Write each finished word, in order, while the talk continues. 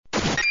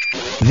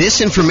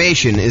This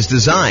information is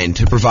designed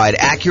to provide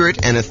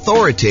accurate and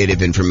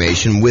authoritative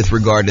information with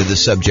regard to the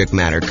subject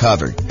matter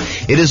covered.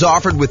 It is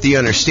offered with the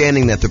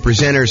understanding that the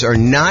presenters are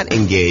not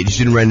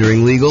engaged in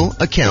rendering legal,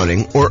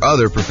 accounting, or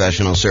other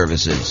professional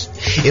services.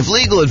 If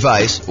legal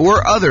advice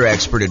or other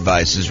expert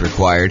advice is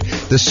required,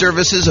 the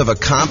services of a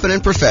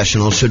competent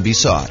professional should be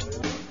sought.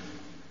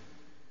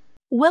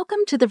 Welcome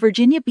to the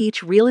Virginia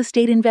Beach Real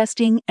Estate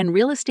Investing and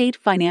Real Estate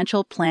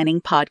Financial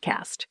Planning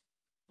Podcast.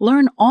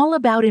 Learn all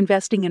about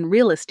investing in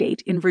real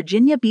estate in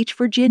Virginia Beach,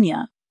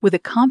 Virginia, with a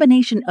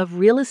combination of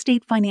real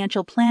estate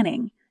financial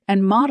planning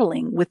and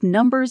modeling with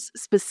numbers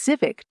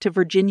specific to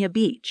Virginia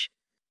Beach,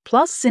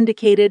 plus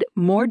syndicated,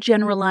 more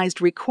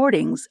generalized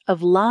recordings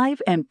of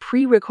live and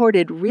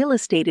pre-recorded real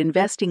estate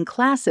investing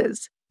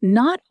classes,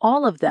 not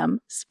all of them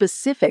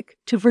specific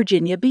to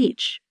Virginia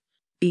Beach.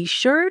 Be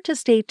sure to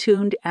stay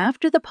tuned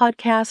after the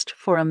podcast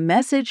for a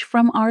message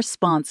from our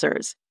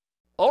sponsors.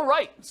 All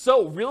right,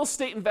 so real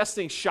estate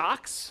investing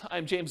shocks.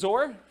 I'm James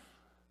Orr.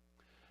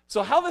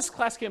 So how this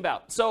class came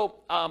about. So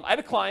I had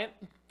a client,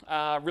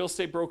 real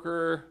estate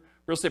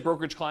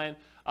brokerage client.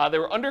 They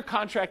were under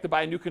contract to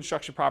buy a new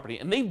construction property,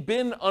 and they've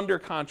been under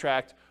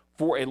contract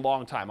for a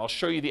long time. I'll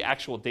show you the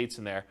actual dates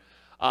in there.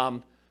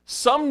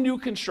 Some new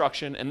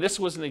construction, and this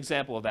was an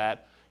example of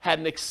that, had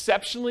an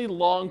exceptionally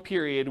long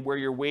period where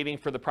you're waiting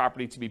for the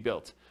property to be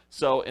built.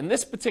 So in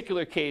this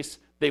particular case,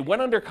 they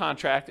went under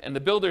contract, and the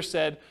builder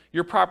said,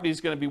 your property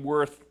is going to be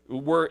worked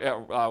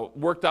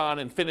on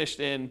and finished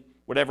in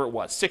whatever it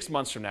was, 6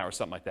 months from now or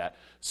something like that.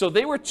 So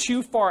they were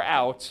too far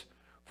out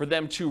for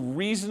them to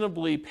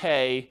reasonably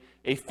pay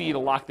a fee to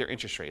lock their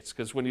interest rates.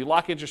 Because when you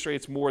lock interest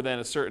rates more than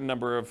a certain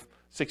number of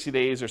 60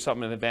 days or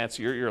something in advance,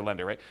 you're a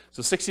lender, right?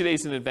 So 60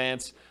 days in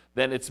advance,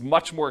 then it's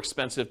much more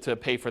expensive to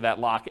pay for that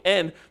lock.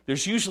 And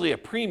there's usually a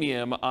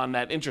premium on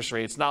that interest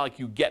rate. It's not like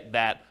you get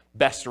that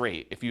best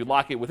rate. If you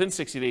lock it within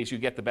 60 days, you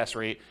get the best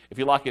rate. If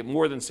you lock it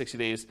more than 60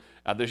 days,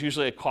 there's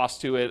usually a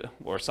cost to it,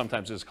 or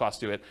sometimes there's a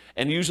cost to it,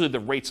 and usually the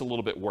rate's a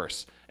little bit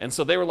worse. And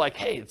so they were like,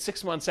 hey, it's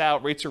 6 months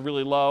out, rates are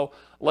really low.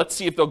 Let's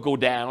see if they'll go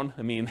down.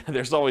 I mean,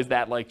 there's always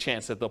that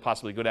chance that they'll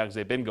possibly go down because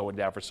they've been going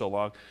down for so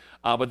long.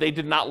 But they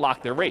did not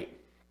lock their rate.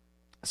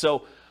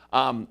 So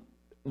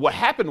what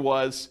happened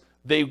was,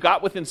 they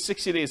got within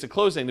 60 days of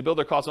closing. The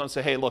builder calls on and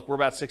says, hey, look, we're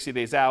about 60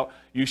 days out.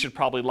 You should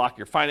probably lock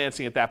your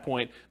financing at that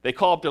point. They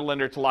call up their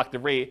lender to lock the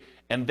rate,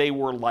 and they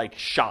were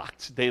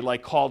shocked. They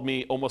called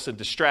me almost in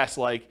distress,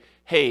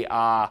 hey,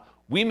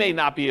 we may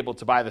not be able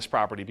to buy this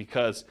property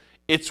because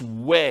it's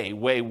way,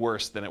 way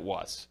worse than it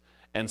was.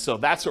 And so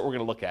that's what we're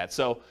going to look at.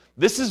 So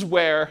this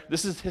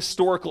is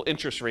historical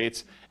interest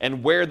rates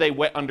and where they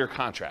went under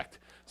contract.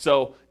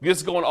 So this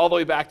is going all the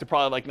way back to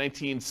probably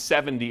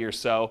 1970 or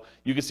so.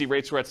 You can see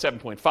rates were at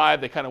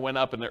 7.5. They kind of went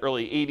up in the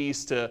early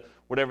 80s to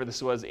whatever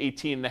this was,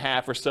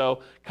 18.5 or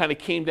so. Kind of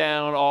came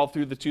down all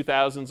through the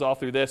 2000s, all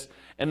through this.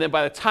 And then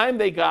by the time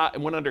they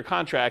went under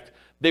contract,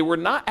 they were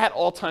not at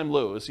all-time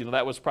lows.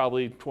 That was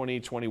probably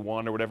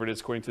 2021 or whatever it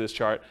is according to this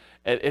chart.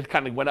 It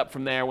kind of went up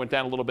from there, went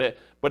down a little bit,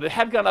 but it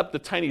had gone up the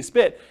tiniest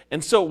bit.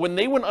 And so when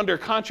they went under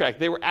contract,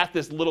 they were at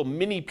this little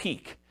mini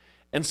peak.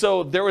 And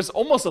so there was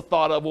almost a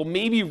thought of, well,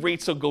 maybe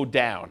rates will go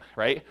down,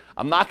 right?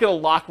 I'm not going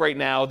to lock right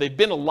now. They've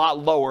been a lot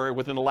lower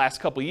within the last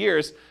couple of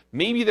years.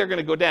 Maybe they're going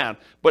to go down.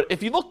 But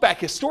if you look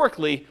back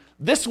historically,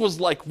 this was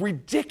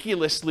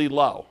ridiculously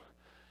low.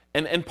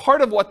 And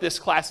part of what this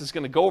class is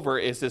going to go over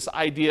is this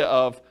idea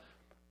of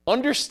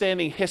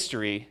understanding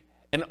history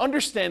and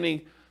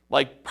understanding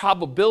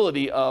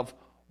probability of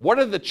what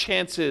are the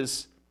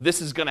chances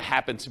this is going to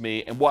happen to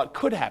me and what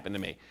could happen to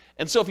me.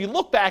 And so if you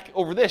look back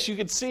over this, you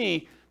can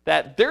see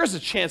that there's a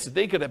chance that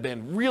they could have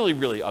been really,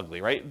 really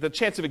ugly, right? The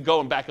chance of it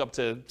going back up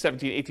to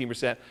 17,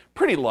 18%,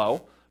 pretty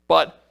low.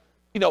 But,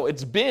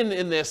 it's been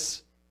in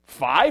this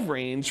 5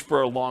 range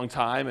for a long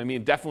time. I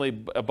mean,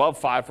 definitely above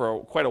 5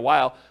 for quite a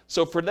while.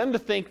 So for them to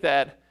think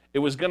that it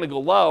was going to go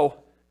low,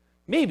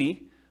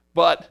 maybe,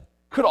 but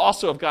could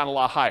also have gone a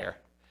lot higher.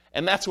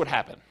 And that's what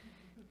happened.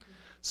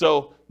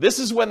 So this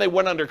is when they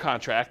went under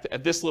contract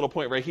at this little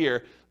point right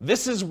here.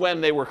 This is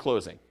when they were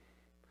closing.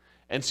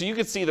 And so you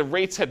can see the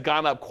rates had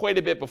gone up quite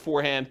a bit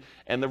beforehand,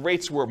 and the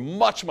rates were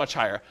much, much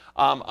higher.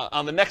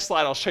 On the next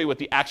slide, I'll show you what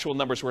the actual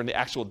numbers were and the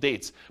actual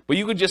dates. But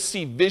you could just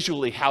see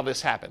visually how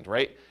this happened,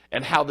 right?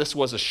 And how this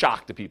was a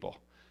shock to people.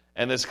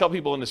 And there's a couple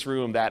people in this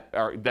room that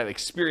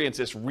experienced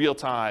this real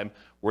time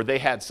where they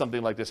had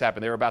something like this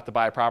happen. They were about to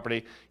buy a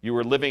property. You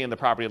were living in the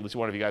property, at least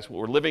one of you guys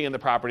were living in the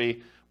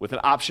property with an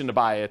option to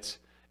buy it,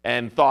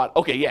 and thought,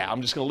 okay, yeah,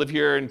 I'm just going to live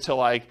here until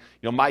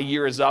my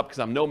year is up because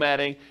I'm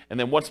nomading. And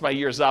then once my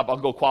year is up, I'll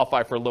go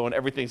qualify for a loan.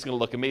 Everything's going to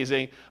look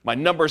amazing. My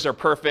numbers are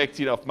perfect.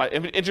 If my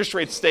interest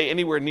rates stay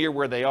anywhere near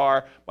where they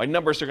are, my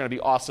numbers are going to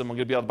be awesome. I'm going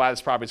to be able to buy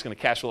this property. It's going to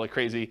cash flow like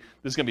crazy.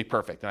 This is going to be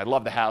perfect. And I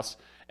love the house.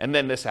 And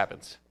then this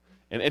happens.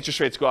 And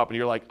interest rates go up and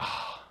you're like,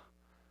 oh,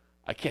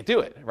 I can't do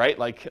it, right?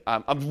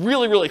 I'm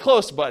really, really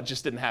close, but it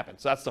just didn't happen.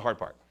 So that's the hard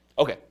part.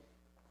 Okay.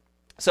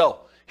 So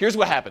here's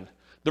what happened.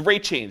 the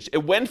rate changed.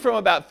 It went from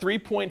about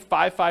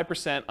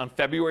 3.55% on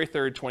February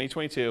 3rd,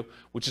 2022,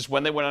 which is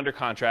when they went under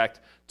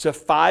contract, to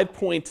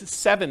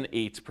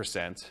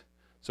 5.78%.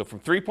 So from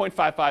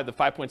 3.55 to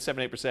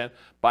 5.78%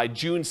 by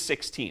June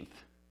 16th,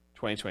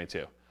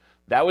 2022.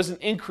 That was an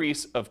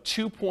increase of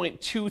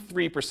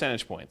 2.23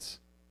 percentage points.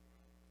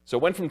 So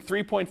it went from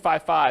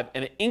 3.55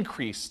 and it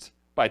increased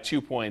by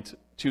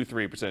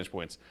 2.23 percentage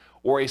points,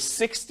 or a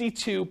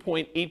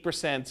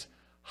 62.8%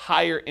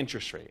 higher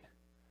interest rate.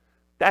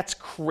 That's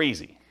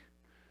crazy.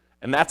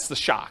 And that's the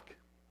shock.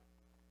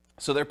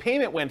 So their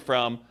payment went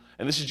from,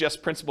 and this is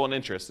just principal and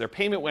interest, their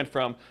payment went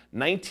from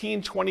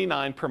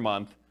 $1,929 per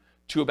month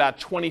to about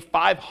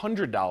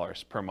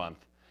 $2,500 per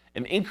month,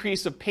 an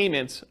increase of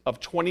payments of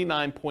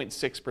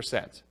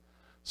 29.6%.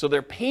 So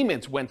their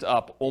payments went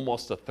up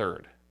almost a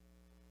third.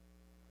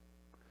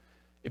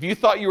 If you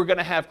thought you were going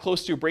to have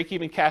close to a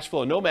break-even cash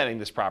flow nomading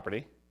this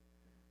property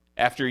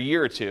after a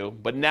year or two,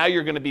 but now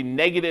you're going to be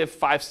negative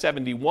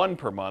 $571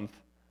 per month,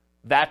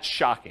 that's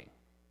shocking,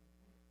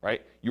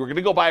 right? You were going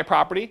to go buy a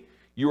property,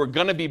 you were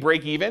going to be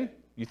break-even.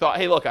 You thought,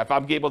 hey, look, if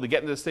I'm able to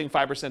get into this thing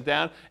 5%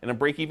 down and I'm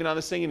break-even on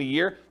this thing in a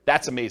year,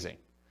 that's amazing.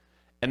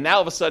 And now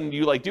all of a sudden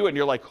you do it and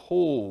you're like,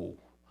 oh,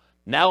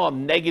 now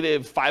I'm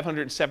negative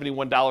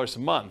 $571 a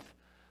month,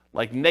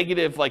 like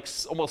negative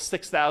almost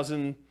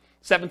 $6,000,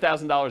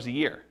 $7,000 a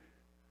year.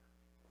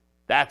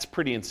 That's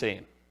pretty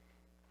insane.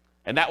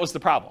 And that was the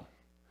problem.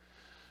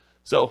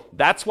 So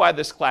that's why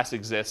this class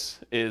exists,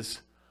 is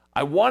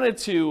I wanted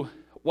to,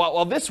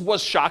 while this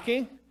was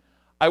shocking,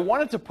 I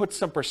wanted to put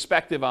some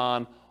perspective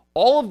on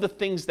all of the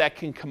things that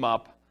can come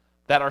up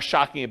that are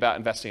shocking about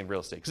investing in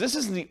real estate. Because this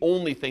isn't the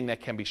only thing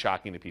that can be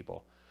shocking to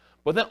people.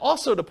 But then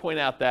also to point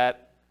out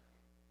that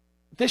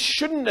this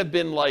shouldn't have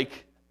been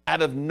like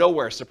out of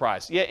nowhere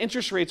surprise. Yeah,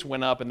 interest rates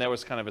went up and that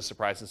was kind of a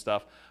surprise and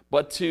stuff.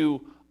 But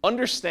to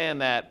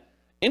understand that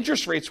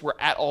interest rates were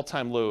at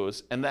all-time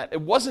lows and that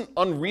it wasn't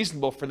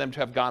unreasonable for them to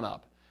have gone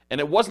up. And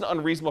it wasn't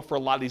unreasonable for a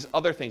lot of these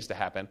other things to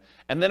happen.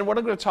 And then what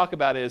I'm going to talk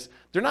about is,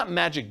 they're not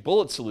magic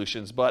bullet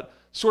solutions, but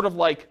sort of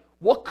like,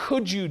 what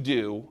could you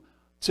do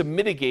to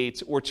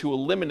mitigate or to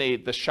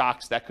eliminate the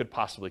shocks that could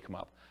possibly come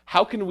up?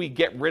 How can we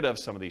get rid of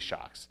some of these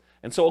shocks?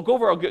 And so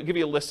I'll give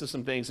you a list of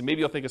some things, and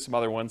maybe you'll think of some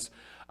other ones.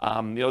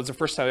 It's the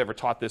first time I ever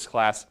taught this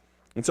class,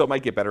 and so it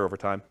might get better over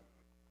time.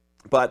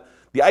 But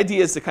the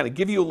idea is to kind of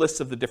give you a list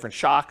of the different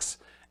shocks,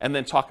 and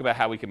then talk about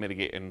how we can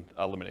mitigate and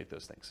eliminate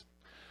those things.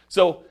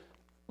 So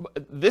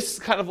this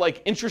kind of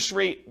like interest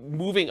rate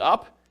moving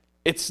up,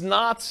 it's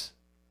not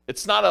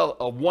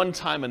a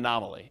one-time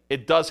anomaly.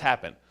 It does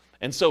happen.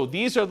 And so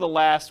these are the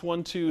last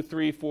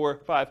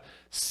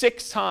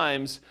 6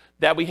 times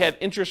that we had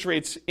interest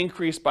rates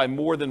increase by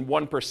more than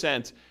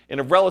 1% in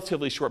a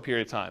relatively short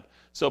period of time.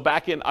 So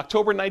back in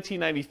October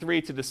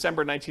 1993 to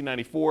December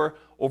 1994,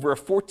 over a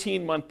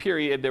 14-month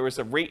period, there was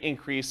a rate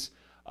increase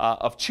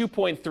of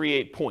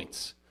 2.38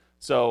 points.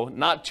 So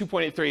not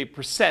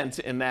 2.83%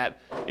 in that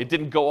it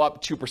didn't go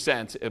up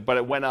 2%, but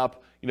it went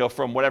up,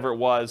 from whatever it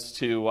was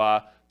to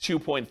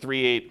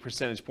 2.38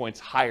 percentage points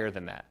higher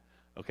than that.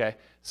 Okay,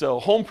 so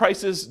home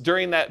prices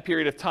during that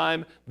period of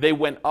time, they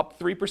went up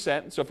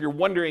 3%. So if you're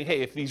wondering,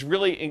 hey, if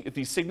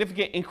these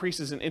significant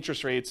increases in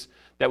interest rates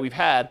that we've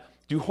had,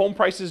 do home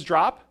prices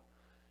drop?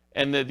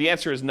 And the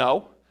answer is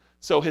no.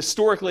 So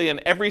historically,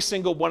 in every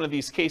single one of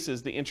these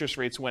cases, the interest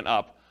rates went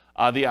up.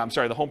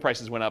 The home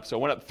prices went up. So it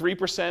went up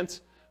 3%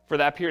 for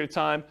that period of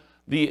time.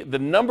 The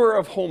number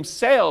of home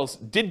sales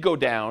did go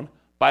down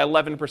by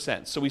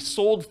 11%. So we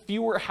sold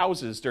fewer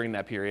houses during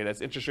that period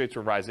as interest rates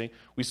were rising.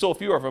 We sold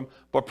fewer of them,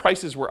 but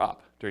prices were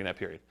up during that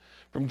period.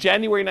 From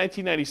January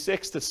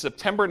 1996 to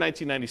September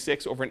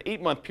 1996, over an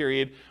 8-month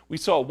period, we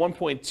saw a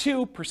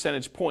 1.2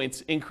 percentage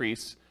points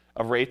increase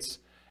of rates,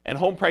 and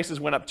home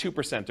prices went up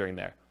 2% during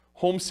there.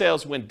 Home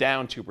sales went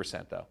down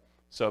 2%, though.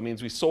 So it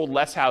means we sold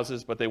less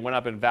houses, but they went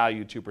up in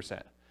value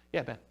 2%.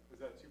 Yeah, Ben? Is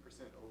that 2%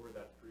 over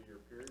that 3-year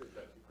period, or is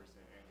that 2%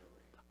 annually?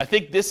 I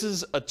think this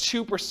is a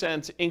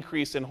 2%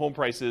 increase in home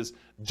prices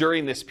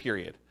during this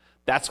period.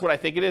 That's what I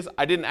think it is.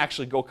 I didn't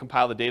actually go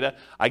compile the data.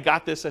 I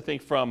got this, I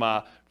think, from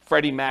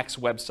Freddie Mac's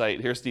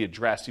website. Here's the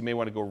address. You may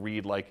want to go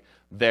read like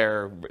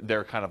their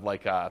kind of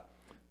like the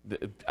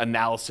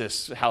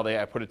analysis, how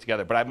they put it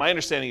together. But my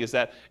understanding is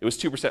that it was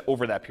 2%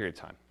 over that period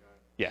of time.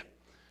 Yeah.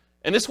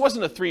 And this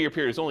wasn't a 3-year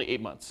period. It was only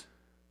 8 months.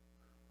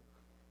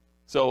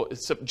 So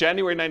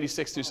January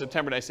 96 through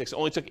September 96, it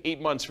only took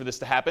 8 months for this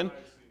to happen.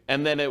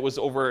 And then it was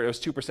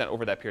 2%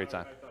 over that period of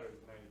time. I thought it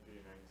was 93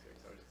 and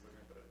 96. I was just looking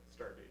at the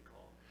start date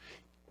column.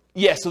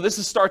 Yeah, so this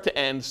is start to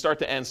end, start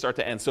to end, start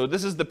to end. So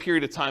this is the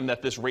period of time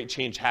that this rate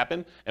change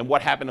happened and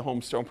what happened to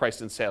home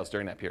prices and sales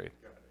during that period.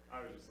 Got it. I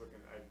was just looking,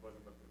 I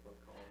wasn't looking at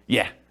both columns.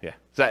 Yeah. Does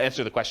that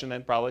answer the question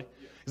then, probably?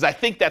 Because I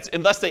think that's,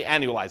 unless they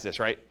annualize this,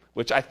 right?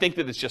 Which I think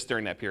that it's just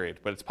during that period.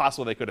 But it's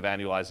possible they could have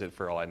annualized it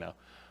for all I know.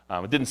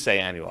 It didn't say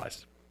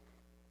annualized.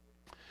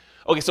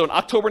 Okay, so in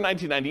October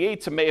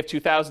 1998 to May of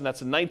 2000,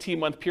 that's a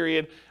 19-month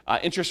period,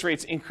 interest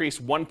rates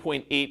increased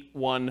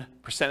 1.81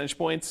 percentage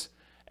points,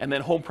 and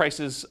then home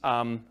prices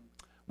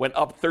went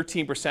up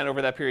 13%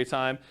 over that period of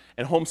time,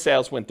 and home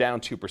sales went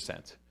down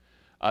 2%.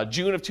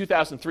 June of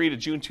 2003 to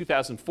June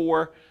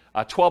 2004,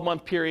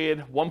 12-month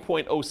period,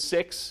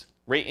 1.06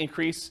 rate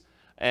increase,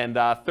 and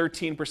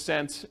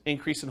 13%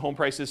 increase in home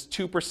prices,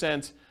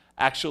 2%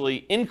 actually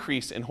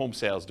increase in home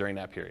sales during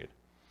that period.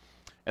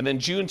 And then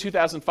June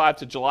 2005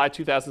 to July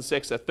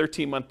 2006, a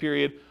 13-month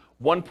period,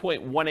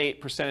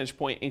 1.18 percentage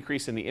point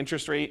increase in the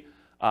interest rate.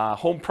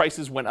 Home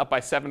prices went up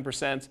by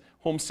 7%.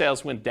 Home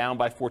sales went down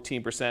by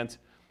 14%.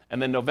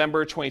 And then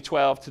November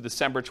 2012 to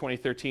December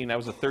 2013, that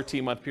was a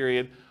 13-month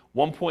period,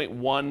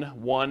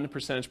 1.11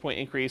 percentage point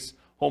increase.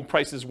 Home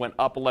prices went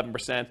up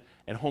 11%,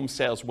 and home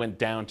sales went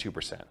down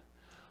 2%.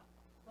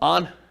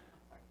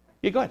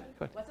 Yeah, go ahead.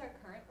 What's our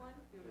current one?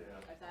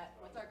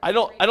 I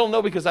don't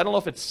know because I don't know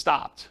if it's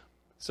stopped.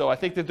 So I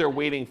think that they're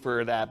waiting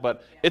for that,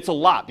 but it's a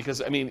lot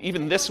because, I mean,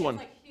 even this one.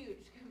 It's like huge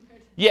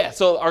compared to. Yeah,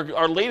 so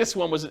our latest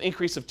one was an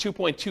increase of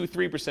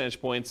 2.23 percentage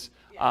points,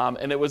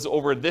 and it was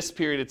over this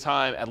period of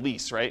time at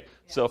least, right?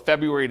 Yeah. So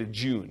February to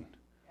June.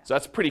 Yeah. So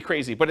that's pretty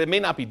crazy, but it may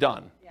not be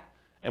done. Yeah.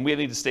 And we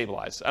need to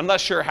stabilize. I'm not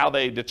sure how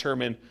they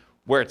determine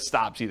where it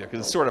stops either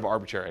because it's sort of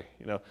arbitrary,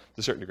 to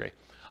a certain degree.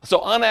 So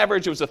on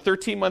average, it was a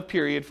 13-month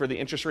period for the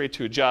interest rate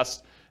to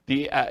adjust.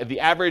 The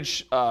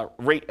average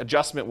rate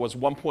adjustment was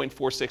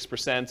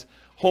 1.46%.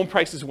 Home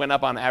prices went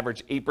up on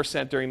average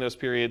 8% during those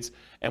periods,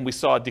 and we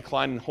saw a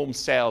decline in home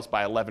sales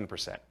by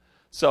 11%.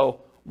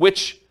 So,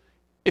 which,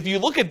 if you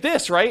look at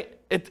this, right,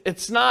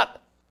 it's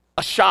not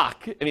a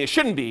shock. I mean, it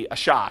shouldn't be a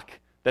shock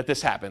that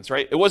this happens,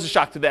 right? It was a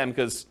shock to them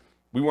because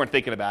we weren't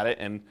thinking about it,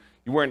 and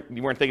you weren't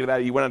thinking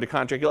about it. You went under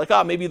contract. You're like,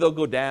 oh, maybe they'll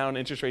go down.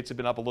 Interest rates have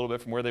been up a little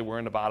bit from where they were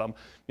in the bottom.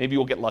 Maybe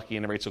we'll get lucky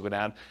and the rates will go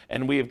down.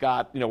 And we have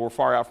got, we're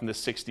far out from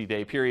this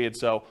 60-day period,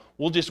 so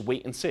we'll just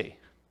wait and see.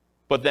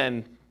 But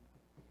then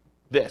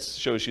this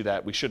shows you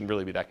that we shouldn't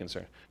really be that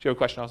concerned. Do you have a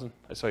question, Austin?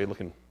 I saw you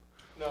looking.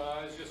 No,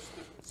 I was just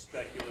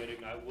speculating.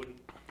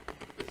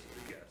 This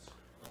is a guess.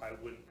 I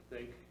wouldn't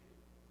think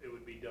it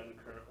would be done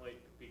currently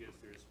because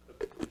there's a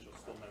potential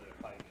still another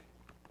hike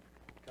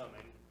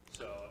coming.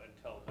 So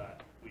until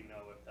that, we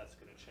know if that's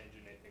going to change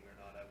anything or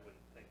not. I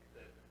wouldn't think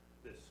that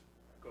this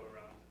go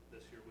around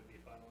this year would be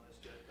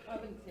finalized yet. I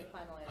wouldn't say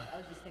finalized. I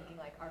was just thinking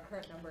like our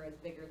current number is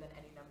bigger than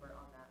any number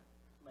on that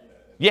list.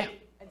 Yeah.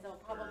 And so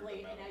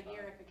probably in a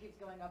year, if it keeps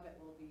going up, it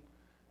will be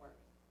worse.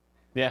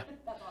 Yeah.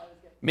 That's all I was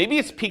getting. Maybe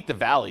it's peak to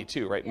valley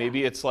too, right? Yeah.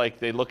 Maybe it's like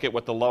they look at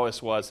what the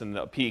lowest was and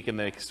the peak and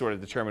they sort of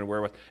determine where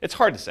it was. It's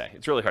hard to say.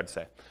 It's really hard to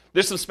say.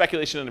 There's some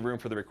speculation in the room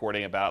for the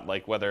recording about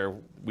like whether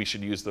we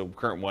should use the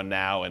current one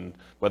now and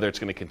whether it's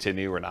going to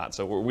continue or not.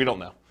 So we don't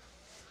know.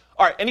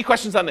 All right, any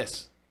questions on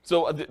this?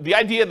 So the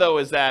idea though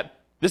is that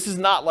this is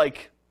not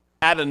like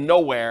out of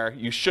nowhere.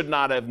 You should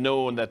not have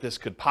known that this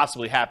could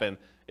possibly happen.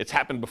 It's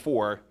happened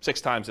before,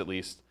 6 times at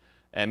least,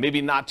 and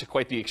maybe not to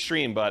quite the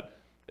extreme, but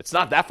it's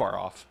not that far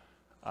off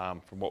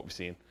from what we've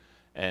seen.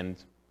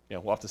 And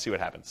we'll have to see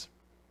what happens.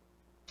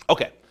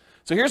 Okay,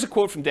 so here's a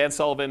quote from Dan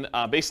Sullivan.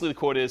 Basically, the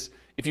quote is: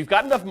 "If you've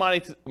got enough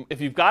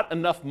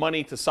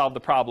money to solve the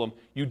problem,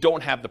 you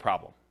don't have the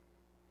problem."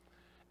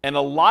 And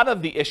a lot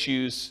of the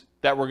issues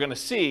that we're going to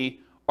see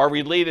are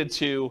related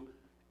to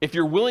if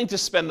you're willing to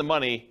spend the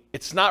money,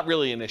 it's not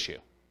really an issue,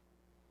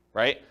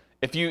 right?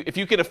 If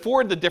you can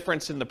afford the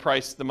difference in the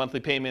price, the monthly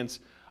payments,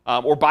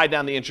 or buy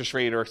down the interest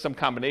rate or some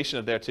combination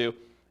of their two,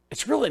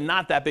 it's really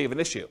not that big of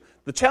an issue.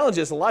 The challenge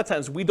is a lot of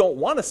times we don't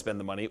want to spend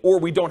the money or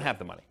we don't have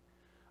the money.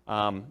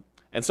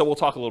 And so we'll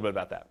talk a little bit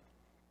about that.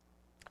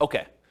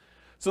 Okay,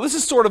 so this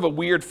is sort of a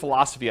weird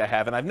philosophy I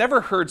have, and I've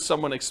never heard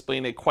someone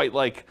explain it quite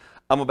like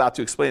I'm about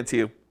to explain it to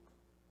you.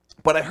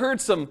 But I heard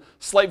some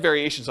slight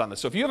variations on this.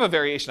 So if you have a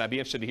variation, I'd be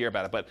interested to hear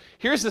about it. But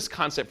here's this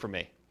concept for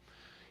me.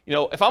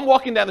 If I'm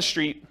walking down the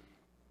street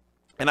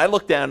and I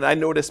look down and I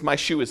notice my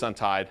shoe is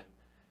untied,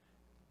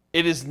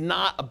 it is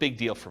not a big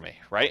deal for me,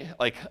 right?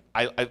 Like,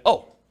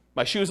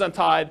 my shoe is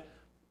untied.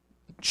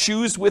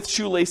 Shoes with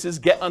shoelaces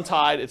get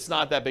untied. It's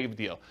not that big of a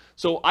deal.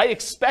 So I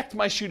expect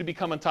my shoe to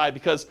become untied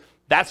because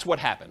that's what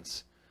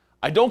happens.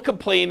 I don't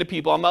complain to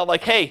people. I'm not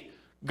like, hey,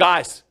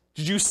 guys,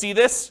 did you see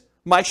this?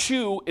 My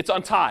shoe, it's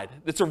untied.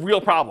 It's a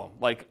real problem.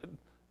 Like,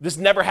 this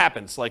never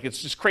happens. Like,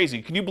 it's just crazy.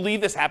 Can you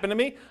believe this happened to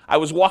me? I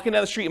was walking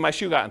down the street and my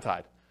shoe got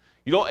untied.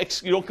 You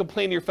don't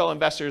complain to your fellow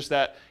investors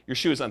that your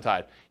shoe is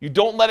untied. You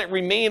don't let it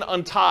remain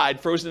untied,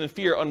 frozen in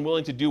fear,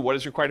 unwilling to do what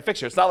is required to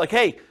fix it. It's not like,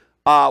 hey,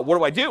 what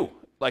do I do?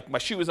 Like, my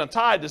shoe is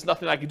untied. There's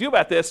nothing I can do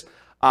about this.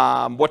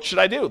 What should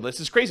I do?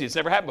 This is crazy. It's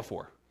never happened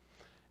before.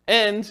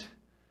 And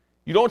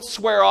you don't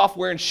swear off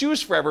wearing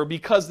shoes forever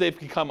because they've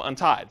become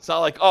untied. It's not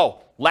like,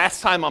 oh,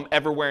 last time I'm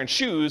ever wearing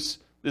shoes,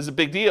 this is a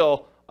big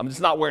deal. I'm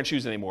just not wearing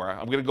shoes anymore.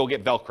 I'm going to go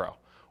get Velcro.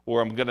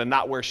 Or I'm going to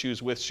not wear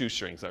shoes with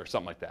shoestrings or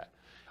something like that.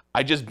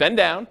 I just bend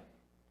down,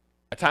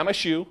 I tie my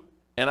shoe,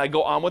 and I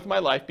go on with my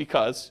life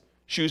because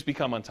shoes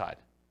become untied.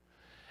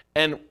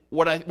 And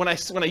when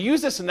I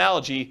use this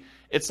analogy,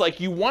 it's like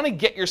you want to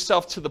get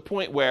yourself to the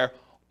point where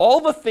all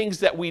the things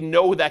that we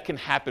know that can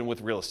happen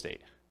with real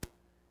estate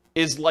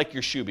is like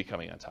your shoe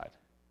becoming untied.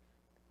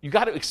 You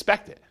got to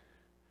expect it.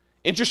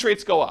 Interest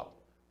rates go up.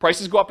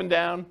 Prices go up and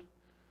down.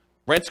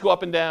 Rents go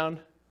up and down,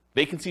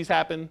 vacancies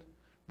happen,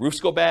 roofs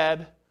go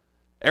bad,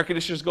 air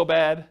conditioners go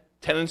bad,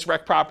 tenants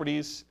wreck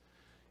properties,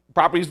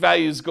 properties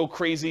values go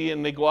crazy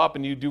and they go up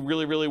and you do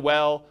really, really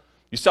well.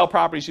 You sell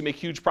properties, you make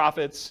huge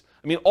profits.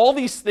 I mean, all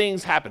these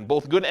things happen,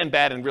 both good and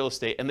bad in real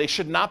estate, and they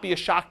should not be a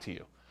shock to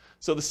you.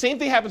 So the same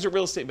thing happens with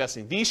real estate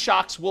investing. These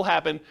shocks will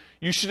happen.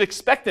 You should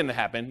expect them to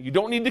happen. You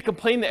don't need to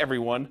complain to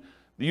everyone.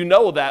 You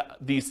know that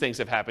these things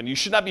have happened. You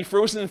should not be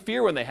frozen in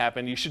fear when they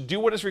happen. You should do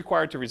what is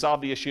required to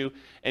resolve the issue,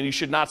 and you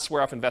should not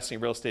swear off investing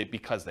in real estate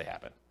because they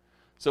happen.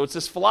 So it's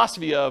this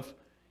philosophy of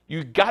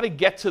you got to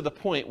get to the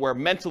point where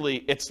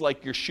mentally it's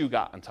like your shoe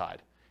got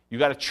untied. You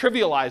got to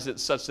trivialize it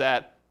such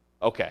that,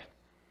 okay,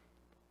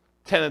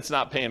 tenant's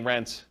not paying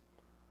rent.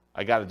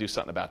 I got to do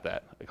something about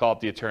that. I call up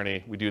the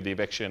attorney, we do the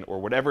eviction, or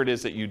whatever it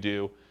is that you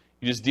do,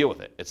 you just deal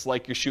with it. It's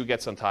like your shoe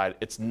gets untied.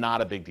 It's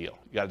not a big deal.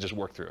 You got to just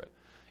work through it.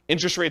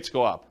 Interest rates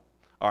go up.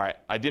 All right,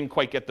 I didn't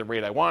quite get the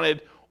rate I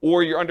wanted,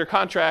 or you're under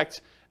contract,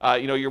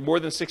 you're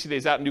more than 60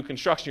 days out in new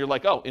construction, you're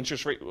like, oh,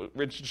 interest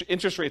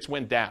rates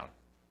went down.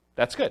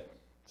 That's good.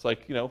 It's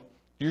like,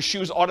 your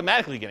shoe's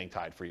automatically getting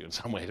tied for you in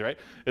some ways, right?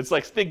 It's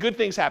like good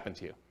things happen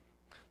to you.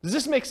 Does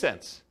this make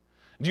sense?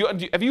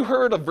 Have you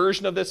heard a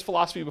version of this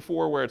philosophy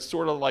before where it's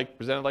sort of like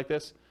presented like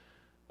this?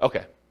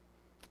 Okay.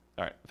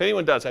 All right. If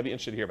anyone does, I'd be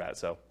interested to hear about it.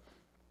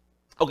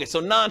 So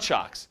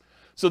non-shocks.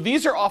 So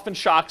these are often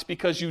shocks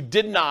because you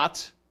did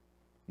not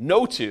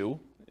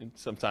and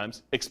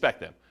sometimes expect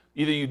them.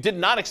 Either you did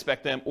not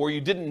expect them or you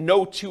didn't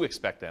know to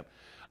expect them.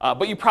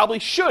 But you probably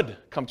should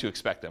come to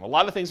expect them. A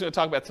lot of things we're going to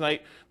talk about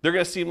tonight, they're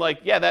going to seem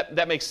like, yeah,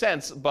 that makes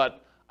sense,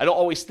 but I don't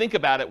always think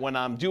about it when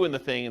I'm doing the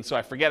thing, and so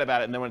I forget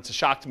about it, and then when it's a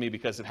shock to me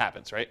because it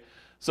happens, right?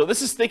 So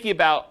this is thinking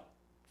about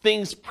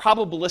things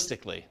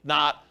probabilistically,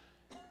 not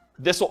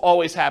this will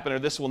always happen or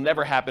this will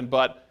never happen,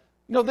 but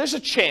there's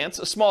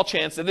a small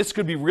chance that this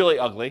could be really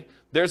ugly.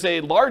 There's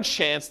a large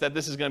chance that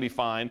this is going to be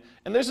fine,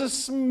 and there's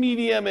a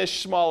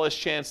medium-ish, smallish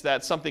chance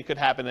that something could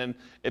happen and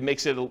it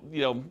makes it,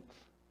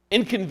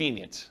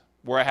 inconvenient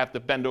where I have to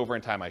bend over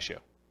and tie my shoe,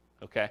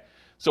 okay?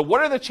 So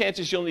what are the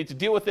chances you'll need to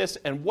deal with this,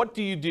 and what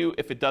do you do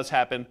if it does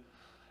happen?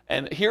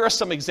 And here are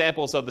some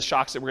examples of the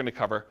shocks that we're going to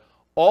cover.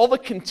 All the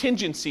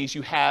contingencies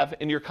you have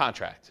in your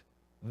contract,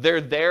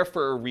 they're there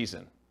for a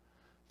reason.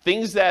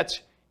 Things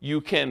that you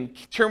can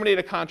terminate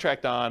a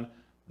contract on,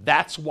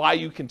 that's why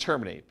you can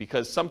terminate,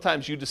 because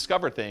sometimes you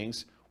discover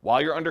things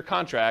while you're under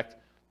contract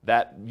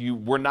that you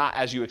were not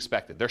as you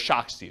expected. They're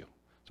shocks to you.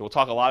 So we'll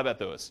talk a lot about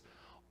those.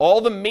 All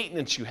the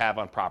maintenance you have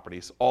on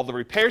properties, all the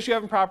repairs you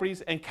have on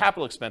properties, and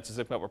capital expenses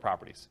that come up with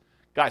properties.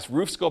 Guys,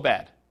 roofs go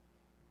bad.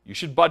 You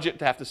should budget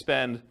to have to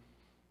spend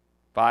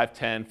 $5,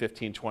 $10,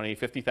 $15, $20,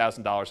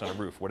 $50,000 on a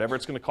roof, whatever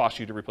it's going to cost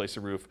you to replace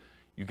a roof.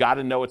 You got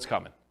to know it's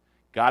coming.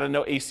 Got to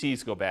know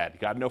ACs go bad. You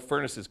got to know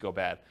furnaces go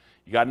bad.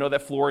 You got to know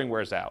that flooring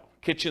wears out.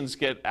 Kitchens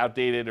get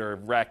outdated or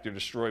wrecked or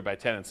destroyed by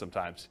tenants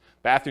sometimes.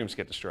 Bathrooms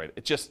get destroyed.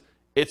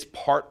 It's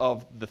part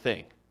of the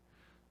thing.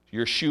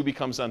 Your shoe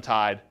becomes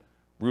untied.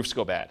 Roofs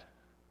go bad,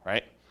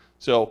 right?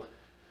 So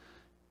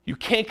you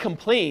can't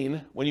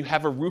complain when you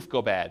have a roof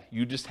go bad.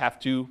 You just have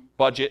to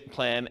budget,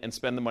 plan, and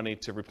spend the money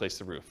to replace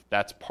the roof.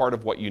 That's part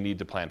of what you need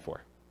to plan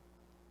for.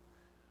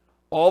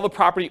 All the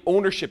property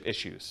ownership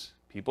issues.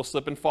 People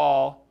slip and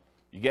fall.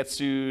 You get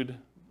sued.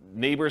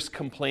 Neighbors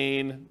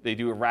complain. They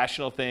do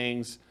irrational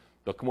things.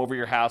 They'll come over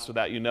your house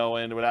without you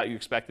knowing, without you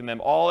expecting them.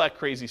 All that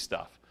crazy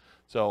stuff.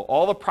 So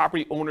all the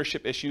property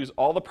ownership issues,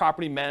 all the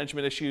property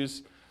management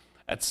issues.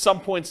 At some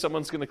point,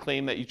 someone's going to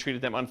claim that you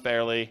treated them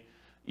unfairly.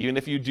 Even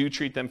if you do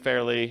treat them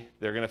fairly,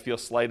 they're going to feel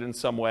slighted in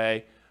some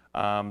way.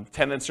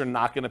 Tenants are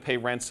not going to pay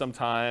rent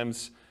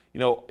sometimes.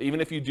 Even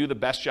if you do the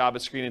best job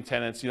at screening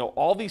tenants,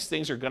 all these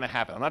things are going to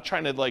happen. I'm not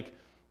trying to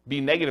be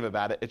negative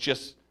about it. It's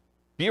just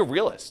be a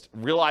realist.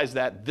 Realize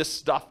that this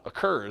stuff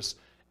occurs,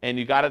 and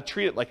you got to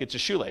treat it like it's a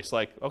shoelace.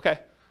 Like, okay,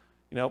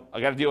 I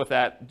got to deal with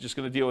that. I'm just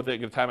going to deal with it.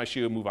 Going to tie my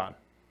shoe and move on.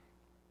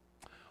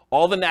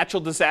 All the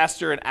natural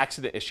disaster and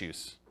accident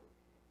issues.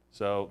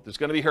 So there's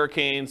going to be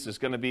hurricanes, there's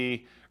going to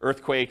be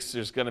earthquakes,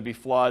 there's going to be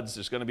floods,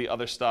 there's going to be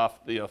other stuff,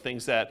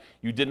 things that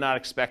you did not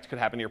expect could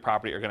happen to your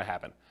property are going to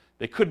happen.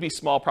 They could be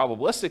small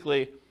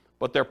probabilistically,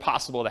 but they're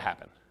possible to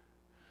happen.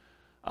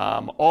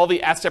 All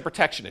the asset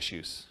protection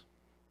issues.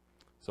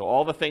 So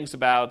all the things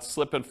about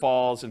slip and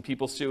falls and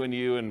people suing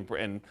you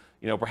and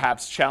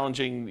perhaps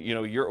challenging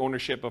your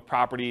ownership of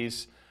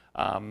properties,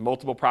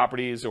 multiple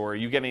properties, or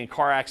you getting in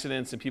car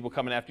accidents and people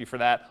coming after you for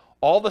that.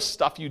 All the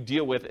stuff you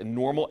deal with in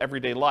normal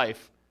everyday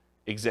life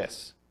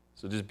exists.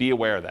 So just be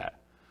aware of that.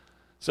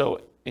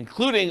 So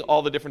including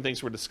all the different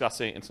things we're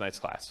discussing in tonight's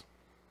class.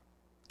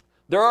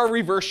 There are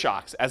reverse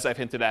shocks, as I've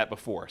hinted at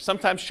before.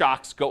 Sometimes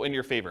shocks go in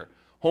your favor.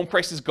 Home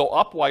prices go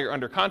up while you're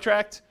under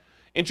contract.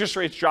 Interest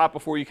rates drop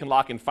before you can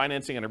lock in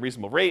financing at a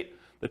reasonable rate.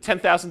 The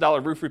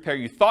 $10,000 roof repair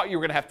you thought you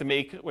were going to have to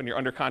make when you're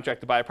under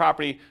contract to buy a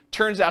property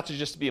turns out to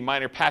just be a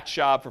minor patch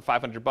job for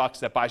 $500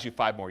 that buys you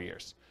 5 more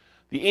years.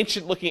 The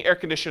ancient-looking air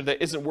conditioner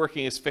that isn't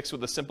working is fixed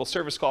with a simple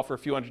service call for a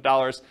few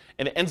 $100s,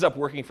 and it ends up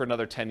working for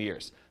another 10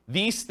 years.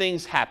 These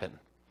things happen.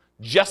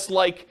 Just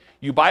like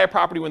you buy a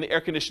property when the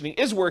air conditioning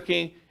is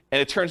working,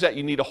 and it turns out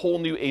you need a whole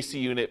new AC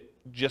unit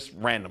just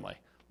randomly.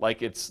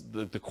 Like it's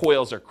the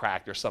coils are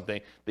cracked or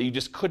something that you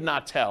just could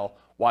not tell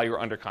while you were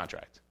under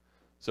contract.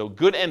 So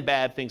good and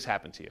bad things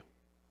happen to you.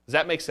 Does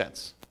that make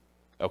sense?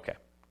 Okay.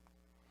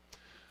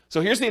 So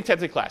here's the intent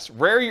of the class.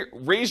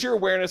 Raise your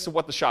awareness of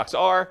what the shocks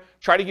are.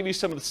 Try to give you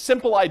some of the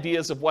simple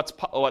ideas of what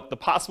the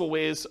possible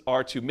ways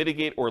are to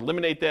mitigate or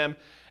eliminate them,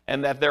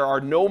 and that there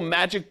are no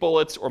magic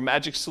bullets or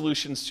magic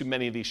solutions to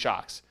many of these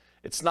shocks.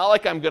 It's not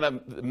like I'm going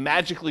to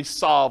magically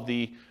solve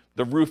the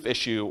roof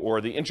issue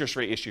or the interest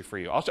rate issue for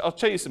you. I'll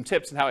tell you some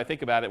tips and how I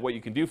think about it, what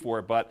you can do for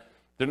it, but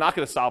they're not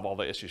going to solve all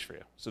the issues for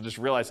you. So just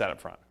realize that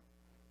up front.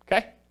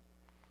 Okay?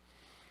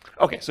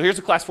 Okay, so here's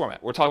the class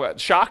format. We're talking about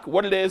shock,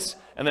 what it is,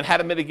 and then how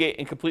to mitigate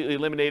and completely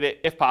eliminate it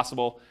if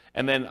possible.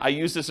 And then I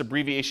use this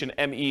abbreviation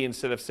ME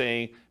instead of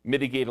saying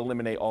mitigate,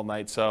 eliminate all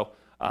night. So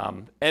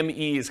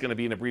ME is going to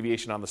be an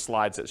abbreviation on the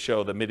slides that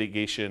show the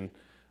mitigation,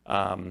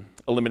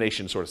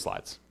 elimination sort of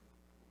slides.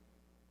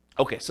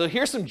 Okay, so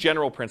here's some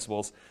general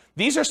principles.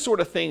 These are sort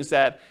of things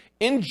that,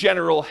 in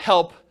general,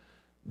 help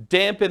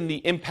dampen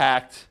the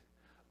impact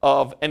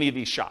of any of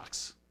these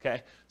shocks.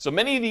 Okay, so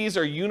many of these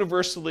are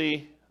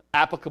universally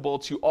applicable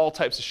to all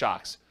types of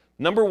shocks.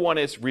 Number one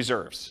is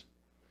reserves.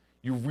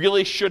 You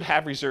really should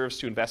have reserves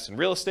to invest in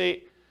real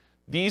estate.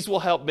 These will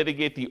help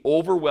mitigate the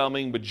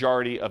overwhelming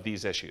majority of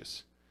these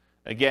issues.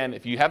 Again,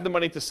 if you have the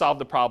money to solve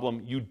the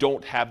problem, you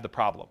don't have the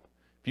problem.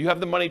 If you have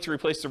the money to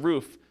replace the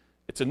roof,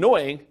 it's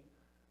annoying,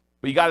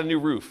 but you got a new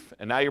roof,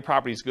 and now your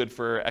property is good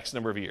for X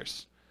number of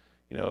years.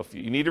 You know, if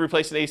you need to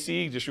replace an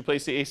AC, just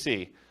replace the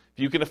AC. If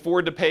you can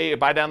afford to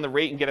buy down the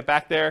rate and get it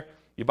back there,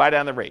 you buy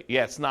down the rate.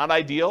 Yeah, it's not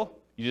ideal.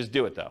 You just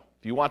do it, though.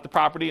 If you want the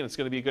property and it's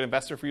going to be a good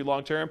investment for you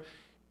long term,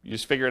 you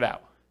just figure it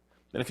out.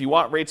 And if you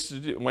want rates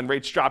when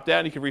rates drop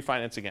down, you can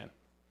refinance again.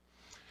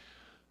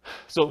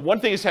 So one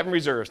thing is having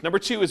reserves. Number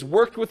two is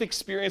worked with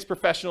experienced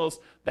professionals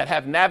that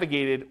have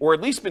navigated or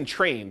at least been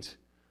trained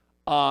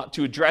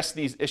to address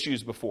these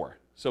issues before.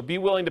 So be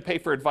willing to pay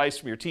for advice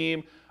from your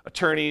team,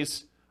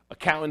 attorneys,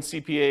 accountants,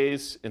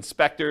 CPAs,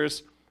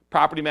 inspectors,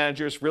 property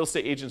managers, real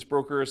estate agents,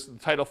 brokers, the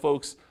title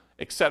folks,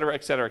 et cetera,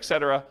 et cetera, et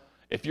cetera.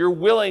 If you're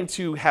willing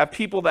to have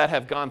people that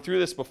have gone through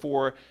this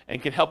before and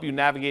can help you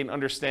navigate and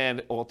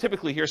understand, well,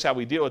 typically here's how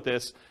we deal with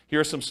this, here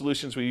are some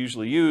solutions we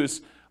usually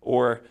use,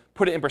 or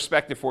put it in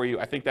perspective for you,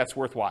 I think that's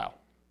worthwhile.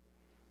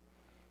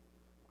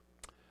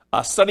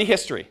 Study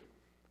history.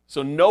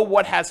 So know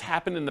what has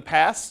happened in the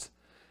past,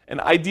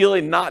 and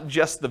ideally not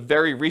just the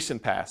very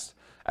recent past.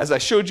 As I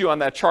showed you on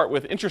that chart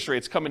with interest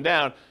rates coming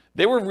down,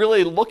 they were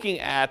really looking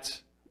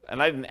at,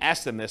 and I didn't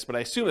ask them this, but I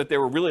assume that they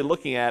were really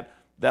looking at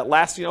that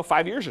last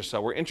 5 years or so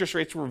where interest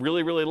rates were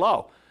really, really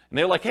low. And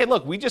they were like, hey,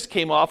 look, we just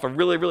came off a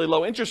really, really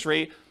low interest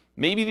rate.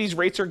 Maybe these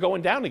rates are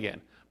going down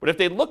again. But if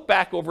they look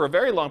back over a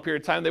very long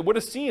period of time, they would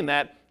have seen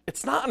that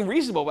it's not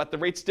unreasonable that the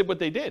rates did what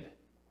they did,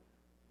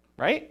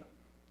 right?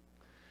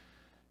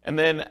 And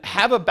then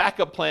have a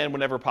backup plan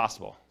whenever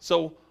possible.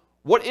 So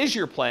what is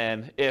your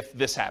plan if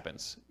this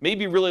happens?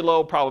 Maybe really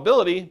low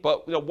probability,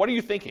 but what are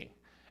you thinking?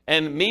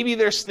 And maybe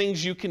there's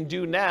things you can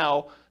do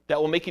now that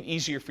will make it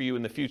easier for you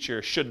in the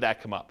future should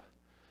that come up.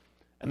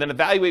 And then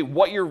evaluate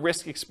what your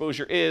risk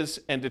exposure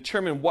is and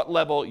determine what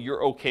level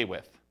you're okay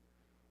with.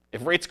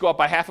 If rates go up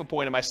by 0.5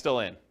 point, am I still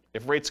in?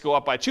 If rates go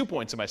up by 2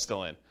 points, am I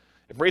still in?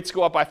 If rates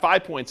go up by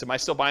 5 points, am I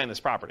still buying this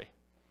property?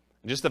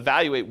 And just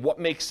evaluate what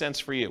makes sense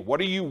for you.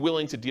 What are you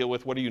willing to deal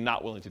with? What are you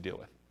not willing to deal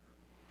with?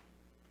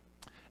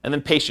 And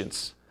then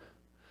patience.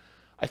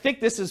 I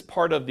think this is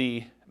part of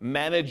the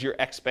manage your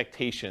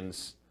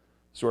expectations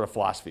sort of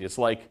philosophy. It's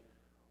like,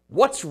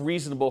 what's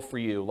reasonable for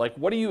you? Like,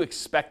 what do you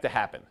expect to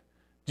happen?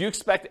 Do you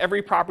expect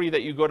every property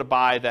that you go to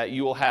buy that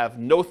you will have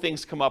no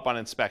things come up on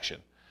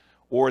inspection?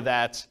 Or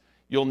that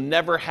you'll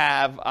never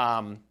have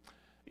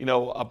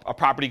a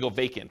property go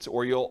vacant?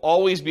 Or you'll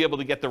always be able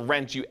to get the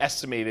rent you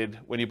estimated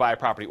when you buy a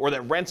property? Or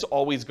that rents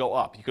always go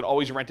up? You could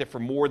always rent it for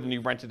more than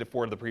you rented it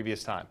for the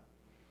previous time.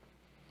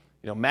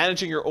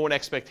 Managing your own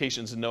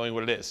expectations and knowing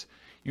what it is.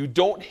 You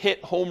don't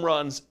hit home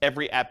runs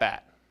every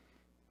at-bat.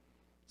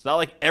 It's not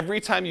like every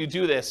time you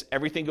do this,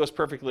 everything goes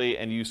perfectly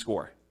and you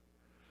score.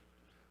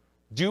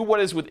 Do what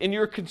is within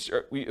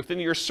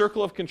your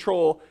circle of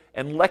control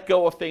and let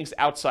go of things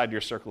outside your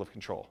circle of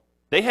control.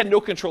 They had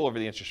no control over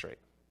the interest rate.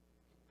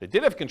 They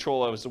did have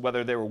control as to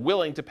whether they were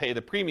willing to pay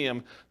the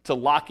premium to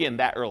lock in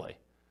that early.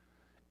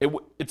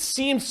 It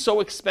seemed so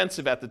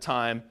expensive at the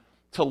time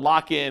to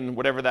lock in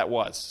whatever that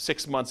was,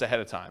 6 months ahead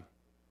of time.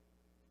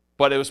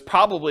 But it was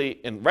probably,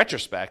 in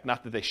retrospect,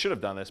 not that they should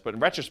have done this, but in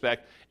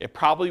retrospect, it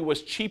probably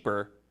was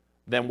cheaper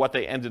than what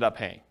they ended up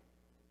paying.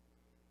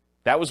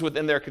 That was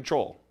within their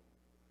control.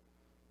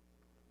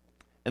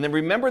 And then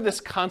remember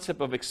this concept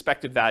of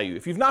expected value.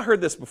 If you've not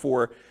heard this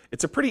before,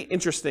 it's a pretty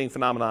interesting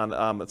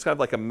phenomenon. It's kind of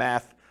like a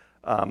math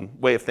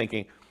way of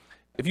thinking.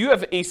 If you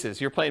have aces,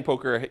 you're playing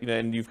poker,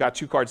 and you've got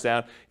 2 cards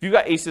down. If you've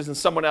got aces and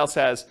someone else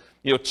has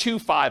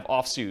 2-5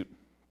 offsuit,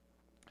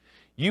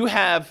 you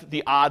have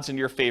the odds in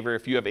your favor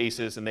if you have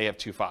aces and they have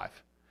 2-5.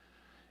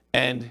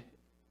 And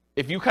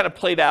if you kind of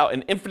played out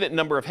an infinite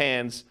number of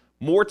hands,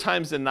 more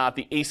times than not,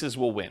 the aces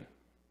will win.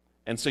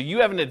 And so you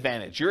have an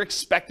advantage. Your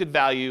expected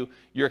value,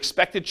 your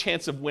expected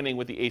chance of winning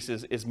with the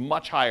aces is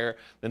much higher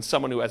than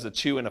someone who has a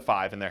 2 and a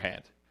 5 in their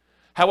hand.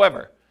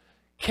 However,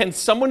 can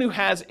someone who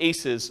has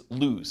aces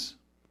lose?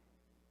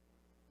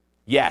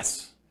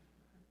 Yes.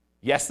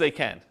 Yes, they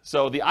can.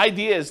 So the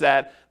idea is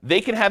that they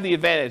can have the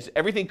advantage.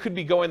 Everything could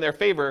be going in their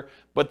favor,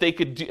 but they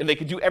could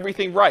do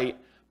everything right,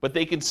 but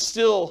they could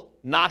still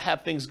not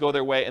have things go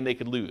their way and they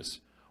could lose.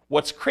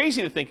 What's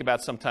crazy to think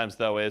about sometimes,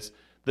 though, is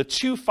the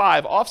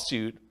 2-5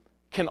 offsuit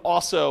can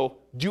also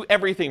do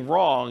everything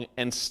wrong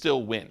and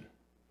still win.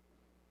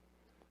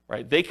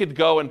 Right? They could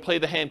go and play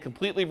the hand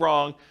completely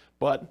wrong,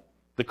 but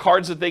the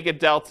cards that they get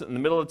dealt in the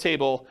middle of the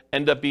table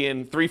end up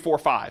being 3, 4,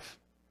 5.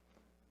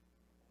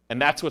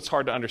 And that's what's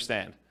hard to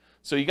understand.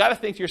 So you got to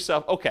think to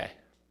yourself, okay,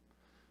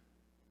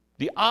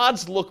 the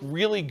odds look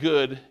really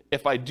good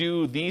if I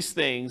do these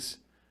things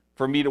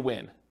for me to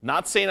win.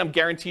 Not saying I'm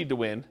guaranteed to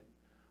win,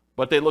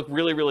 but they look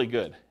really, really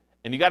good.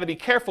 And you got to be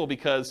careful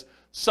because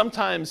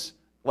sometimes,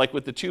 like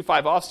with the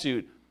 2-5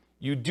 offsuit,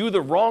 you do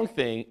the wrong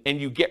thing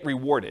and you get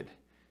rewarded.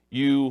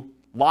 You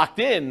locked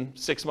in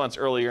 6 months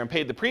earlier and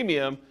paid the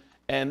premium,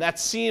 and that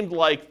seemed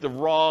like the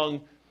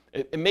wrong,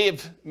 it may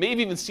have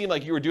even seemed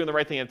like you were doing the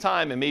right thing at the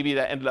time, and maybe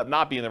that ended up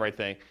not being the right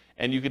thing.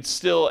 And you could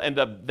still end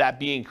up that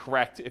being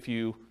correct if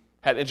you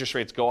had interest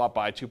rates go up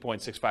by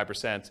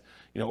 2.65%,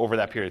 over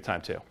that period of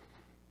time too.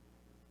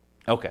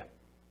 Okay.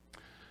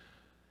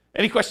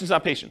 Any questions on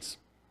patience?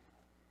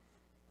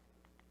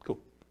 Cool.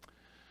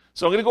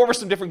 So I'm going to go over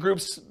some different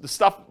groups, the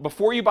stuff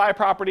before you buy a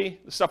property,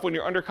 the stuff when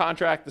you're under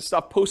contract, the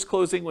stuff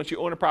post-closing once you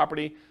own a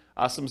property,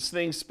 some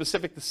things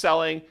specific to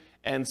selling,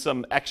 and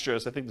some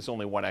extras. I think there's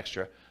only one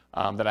extra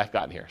that I've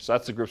gotten here. So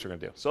that's the groups we're going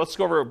to do. So let's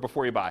go over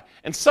before you buy.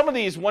 And some of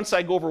these, once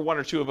I go over one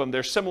or two of them,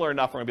 they're similar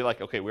enough, we're going to be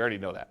like, okay, we already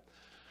know that.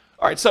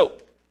 All right, so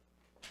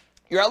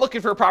you're out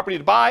looking for a property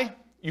to buy.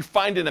 You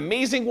find an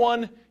amazing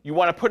one. You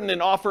want to put in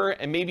an offer,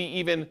 and maybe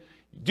even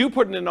do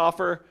put in an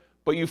offer,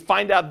 but you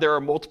find out there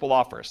are multiple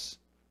offers.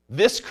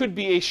 This could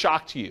be a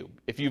shock to you.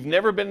 If you've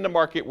never been in a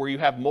market where you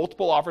have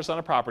multiple offers on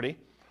a property,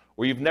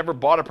 or you've never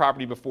bought a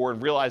property before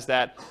and realized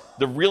that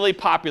the really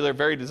popular,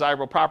 very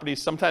desirable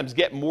properties sometimes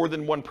get more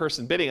than one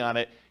person bidding on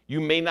it, you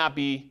may not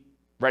be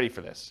ready for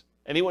this.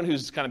 Anyone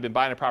who's kind of been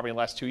buying a property in the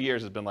last 2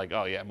 years has been like,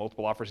 oh yeah,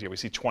 multiple offers, yeah, we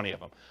see 20 of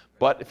them.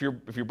 But if you're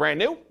brand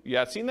new, you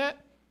haven't seen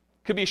that,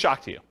 could be a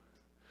shock to you.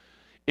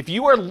 If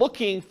you are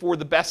looking for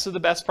the best of the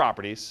best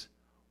properties,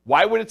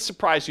 why would it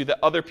surprise you that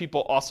other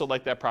people also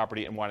like that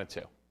property and want it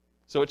too?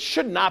 So it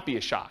should not be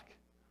a shock.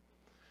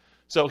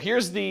 So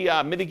here's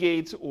the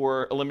mitigate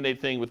or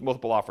eliminate thing with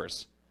multiple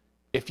offers.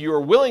 If you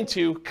are willing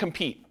to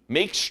compete,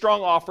 make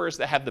strong offers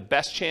that have the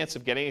best chance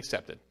of getting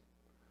accepted.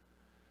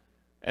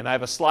 And I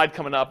have a slide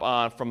coming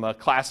up from a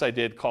class I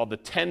did called the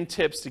 10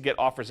 tips to get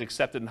offers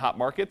accepted in hot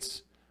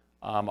markets.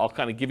 I'll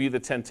kind of give you the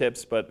 10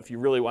 tips, but if you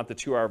really want the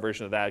 2-hour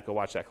version of that, go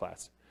watch that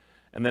class.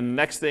 And then the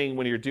next thing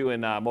when you're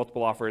doing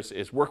multiple offers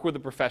is work with a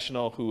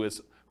professional who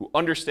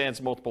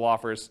understands multiple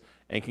offers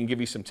and can give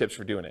you some tips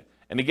for doing it.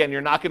 And again,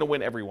 you're not going to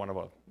win every one of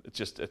them. It's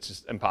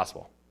just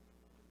impossible.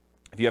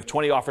 If you have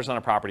 20 offers on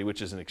a property,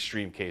 which is an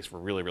extreme case for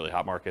really, really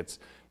hot markets,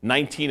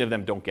 19 of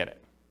them don't get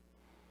it.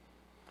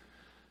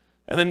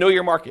 And then know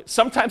your market.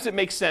 Sometimes it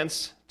makes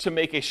sense to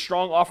make a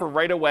strong offer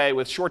right away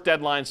with short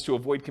deadlines to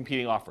avoid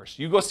competing offers.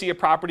 You go see a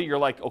property, you're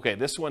like, okay,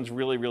 this one's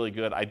really, really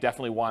good. I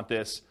definitely want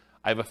this.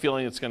 I have a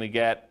feeling it's going to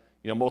get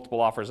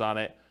multiple offers on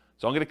it.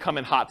 So I'm going to come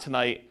in hot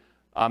tonight,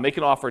 make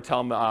an offer, tell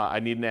them I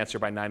need an answer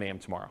by 9 a.m.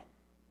 tomorrow.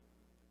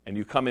 And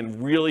you come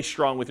in really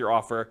strong with your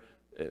offer.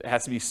 It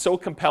has to be so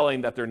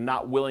compelling that they're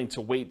not willing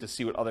to wait to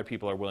see what other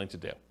people are willing to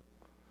do.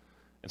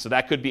 And so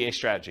that could be a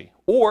strategy.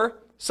 Or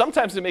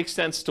sometimes it makes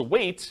sense to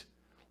wait,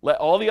 let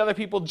all the other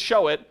people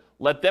show it,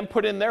 let them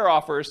put in their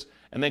offers,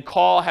 and then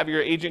have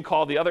your agent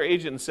call the other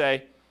agent and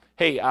say,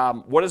 hey,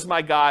 what does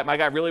my guy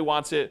really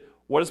wants it,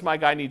 what does my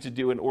guy need to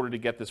do in order to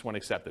get this one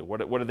accepted? What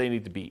do they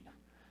need to beat?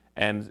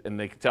 And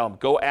they can tell them,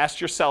 go ask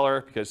your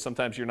seller, because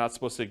sometimes you're not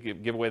supposed to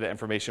give away that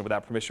information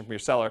without permission from your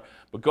seller,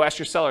 but go ask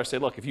your seller, say,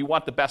 look, if you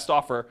want the best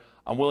offer,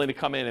 I'm willing to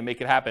come in and make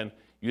it happen.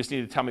 You just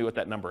need to tell me what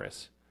that number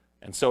is.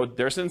 And so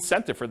there's an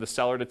incentive for the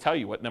seller to tell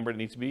you what number it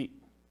needs to beat.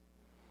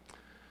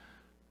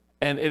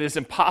 And it is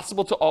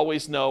impossible to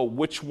always know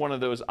which one of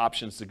those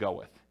options to go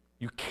with.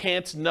 You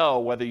can't know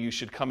whether you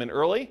should come in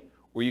early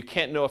or you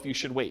can't know if you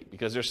should wait,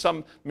 because there's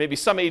maybe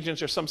some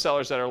agents or some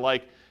sellers that are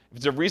like, if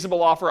it's a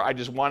reasonable offer, I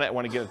just want it, I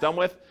want to get it done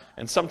with.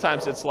 And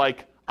sometimes it's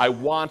like, I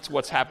want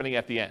what's happening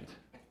at the end.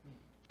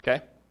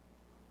 Okay?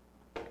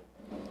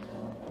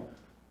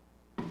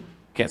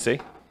 Can't see?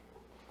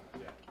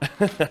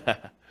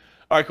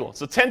 All right, cool.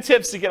 So 10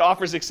 tips to get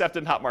offers accepted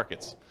in hot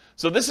markets.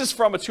 So this is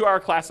from a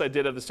 2-hour class I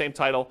did of the same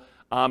title.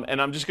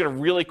 And I'm just going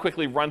to really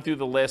quickly run through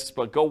the list,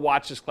 but go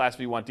watch this class if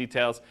you want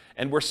details.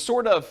 And we're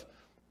sort of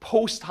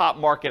post-hot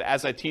market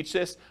as I teach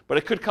this, but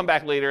it could come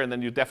back later, and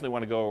then you definitely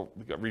want to go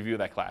review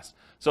that class.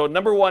 So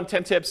number 1,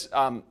 10 tips,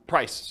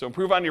 price. So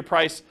improve on your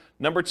price.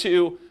 Number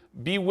 2,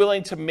 be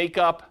willing to make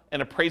up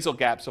an appraisal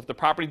gap. So if the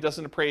property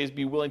doesn't appraise,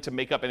 be willing to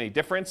make up any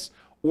difference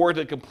or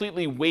to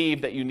completely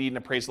waive that you need an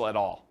appraisal at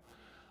all.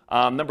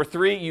 Number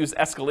 3, use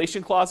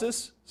escalation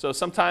clauses. So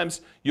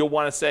sometimes you'll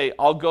want to say,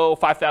 I'll go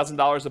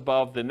 $5,000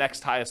 above the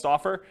next highest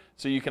offer.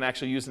 So you can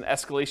actually use an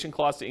escalation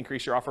clause to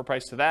increase your offer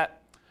price to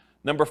that.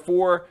 Number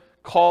 4,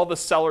 call the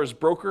seller's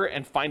broker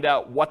and find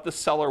out what the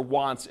seller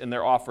wants in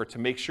their offer to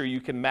make sure you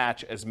can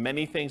match as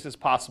many things as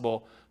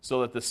possible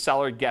so that the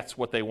seller gets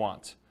what they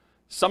want.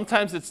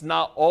 Sometimes it's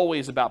not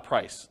always about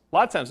price. A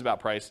lot of times it's about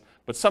price,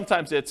 but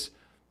sometimes it's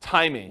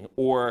timing,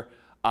 or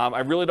I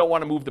really don't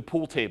want to move the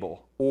pool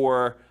table,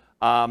 or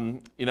I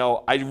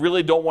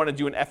really don't want to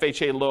do an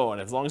FHA loan.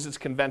 As long as it's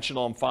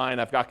conventional, I'm fine.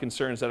 I've got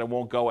concerns that it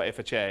won't go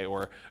FHA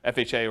or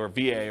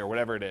VA or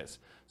whatever it is.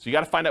 So you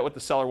got to find out what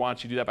the seller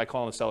wants. You do that by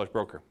calling the seller's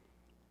broker.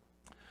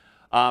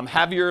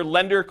 Have your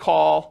lender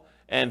call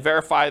and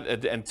verify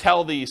and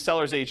tell the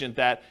seller's agent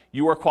that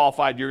you are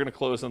qualified, you're going to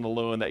close on the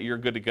loan, that you're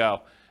good to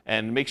go.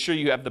 And make sure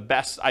you have the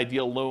best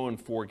ideal loan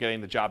for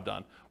getting the job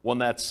done, one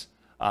that's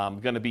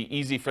going to be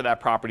easy for that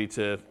property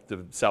to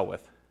sell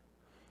with.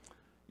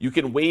 You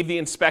can waive the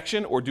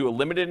inspection or do a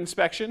limited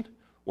inspection,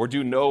 or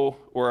do no,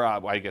 or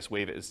I guess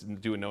waive it is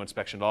do a no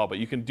inspection at all, but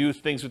you can do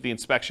things with the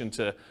inspection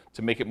to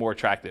make it more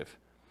attractive.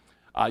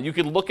 You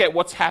can look at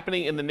what's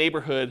happening in the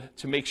neighborhood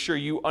to make sure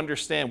you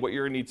understand what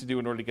you're going to need to do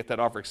in order to get that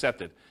offer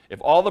accepted. If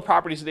all the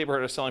properties in the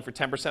neighborhood are selling for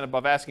 10%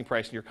 above asking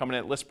price and you're coming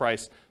in at list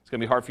price, it's going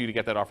to be hard for you to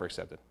get that offer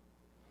accepted.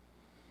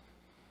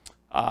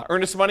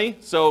 Earnest money.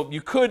 So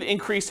you could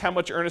increase how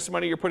much earnest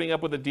money you're putting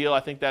up with a deal.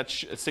 I think that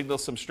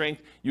signals some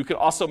strength. You could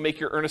also make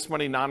your earnest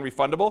money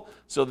non-refundable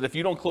so that if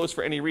you don't close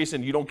for any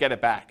reason, you don't get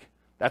it back.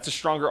 That's a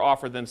stronger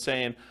offer than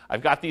saying,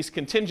 I've got these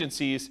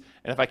contingencies,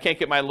 and if I can't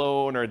get my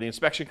loan or the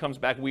inspection comes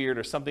back weird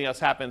or something else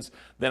happens,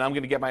 then I'm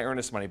going to get my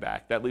earnest money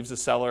back. That leaves the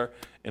seller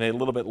in a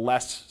little bit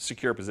less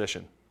secure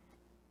position.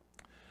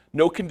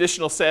 No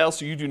conditional sale,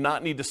 so you do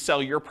not need to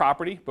sell your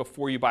property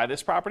before you buy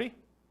this property.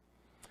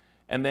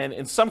 And then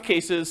in some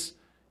cases,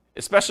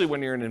 especially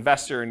when you're an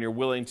investor and you're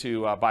willing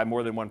to buy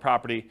more than one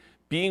property,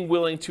 being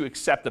willing to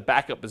accept a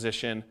backup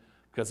position,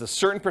 because a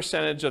certain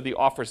percentage of the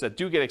offers that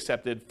do get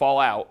accepted fall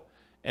out.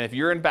 And if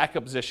you're in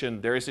backup position,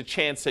 there is a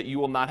chance that you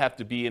will not have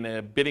to be in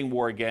a bidding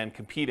war again,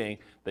 competing,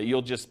 that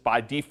you'll just by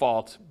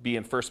default be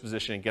in first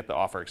position and get the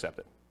offer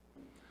accepted.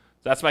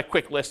 So that's my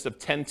quick list of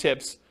 10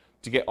 tips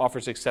to get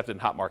offers accepted in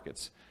hot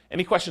markets.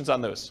 Any questions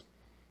on those?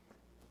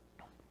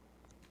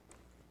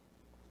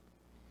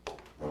 All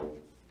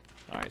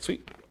right,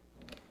 sweet.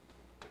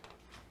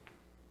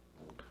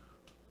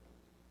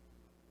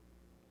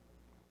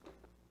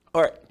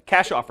 All right,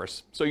 cash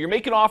offers. So you're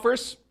making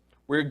offers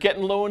where you're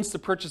getting loans to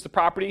purchase the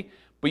property,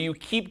 but you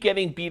keep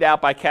getting beat out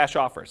by cash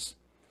offers.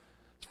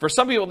 For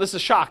some people, this is a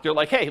shock. They're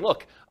like, hey,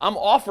 look, I'm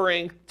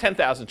offering $10,000,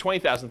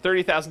 $20,000,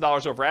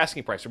 $30,000 over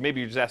asking price, or maybe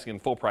you're just asking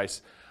full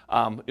price.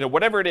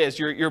 Whatever it is,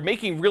 you're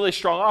making really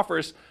strong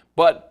offers,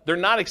 but they're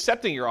not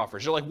accepting your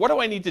offers. You're like, what do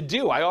I need to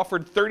do? I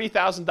offered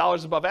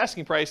 $30,000 above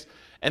asking price,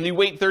 and you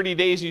wait 30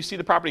 days and you see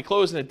the property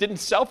close and it didn't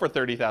sell for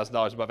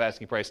 $30,000 above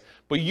asking price,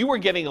 but you were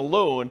getting a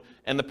loan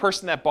and the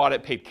person that bought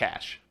it paid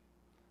cash.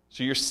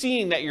 So you're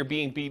seeing that you're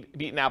being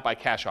beaten out by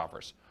cash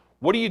offers.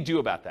 What do you do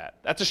about that?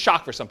 That's a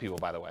shock for some people,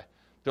 by the way.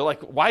 They're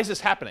like, why is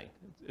this happening?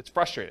 It's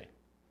frustrating.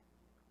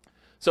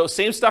 So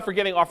same stuff for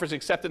getting offers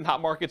accepted in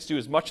hot markets. Do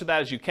as much of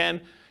that as you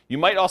can. You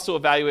might also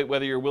evaluate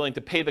whether you're willing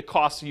to pay the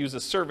cost to use a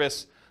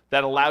service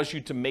that allows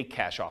you to make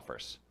cash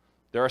offers.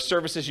 There are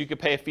services you could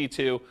pay a fee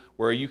to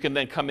where you can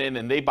then come in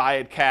and they buy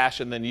it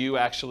cash and then you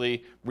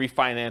actually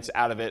refinance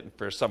out of it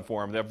for some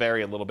form. They'll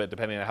vary a little bit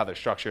depending on how they're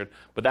structured,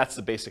 but that's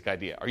the basic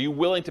idea. Are you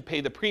willing to pay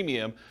the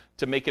premium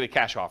to make it a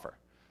cash offer?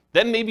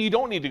 Then maybe you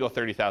don't need to go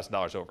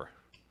 $30,000 over.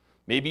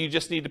 Maybe you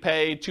just need to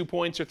pay 2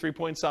 points or 3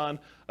 points on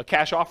a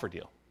cash offer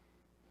deal.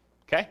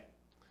 Okay?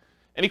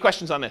 Any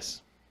questions on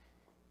this?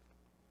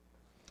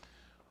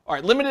 All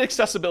right, limited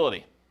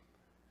accessibility.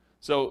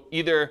 So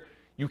either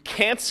you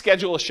can't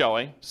schedule a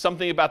showing,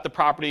 something about the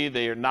property,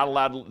 they're not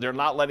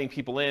letting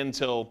people in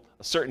until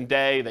a certain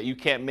day that you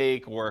can't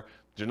make, or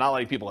they're not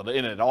letting people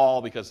in at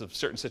all because of a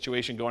certain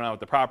situation going on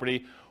with the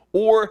property,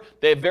 or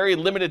they have very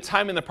limited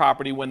time in the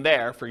property when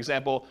there. For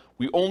example,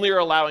 we only are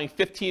allowing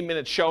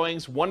 15-minute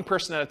showings, one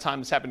person at a time.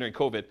 This happened during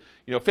COVID.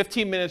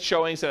 15-minute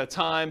showings at a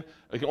time.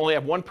 We can only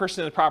have one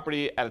person in the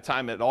property at a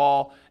time at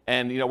all.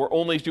 And we're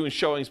only doing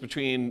showings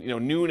between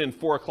noon and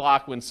 4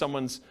 o'clock when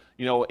someone's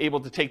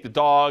able to take the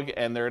dog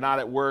and they're not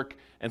at work.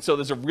 And so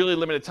there's a really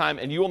limited time,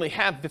 and you only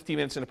have 15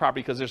 minutes in the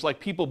property because there's like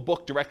people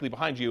booked directly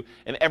behind you,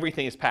 and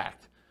everything is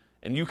packed.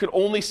 And you can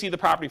only see the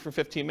property for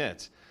 15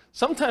 minutes.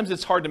 Sometimes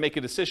it's hard to make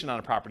a decision on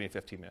a property in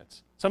 15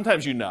 minutes.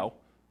 Sometimes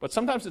but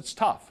sometimes it's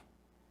tough.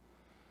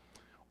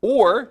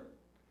 Or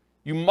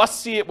you must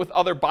see it with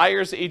other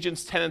buyers,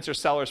 agents, tenants, or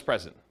sellers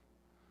present.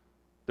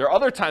 There are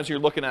other times you're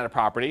looking at a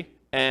property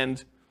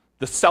and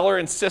the seller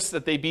insists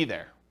that they be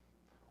there.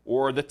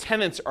 Or the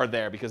tenants are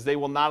there because they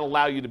will not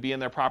allow you to be in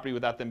their property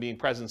without them being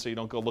present, so you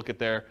don't go look at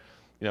their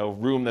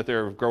room that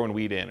they're growing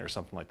weed in or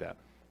something like that.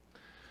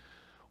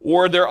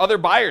 Or there are other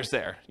buyers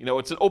there.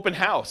 It's an open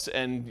house,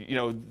 and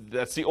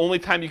that's the only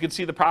time you can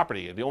see the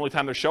property, the only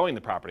time they're showing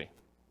the property.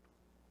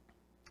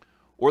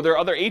 Or there are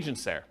other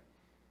agents there.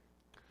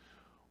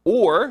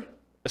 Or,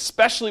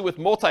 especially with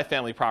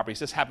multifamily properties,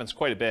 this happens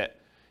quite a bit,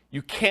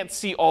 you can't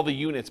see all the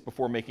units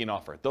before making an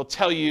offer. They'll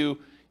tell you,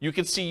 you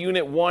can see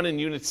unit 1 and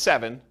unit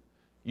 7.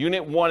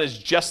 Unit 1 is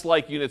just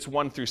like units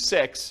 1 through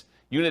 6.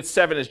 Unit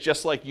 7 is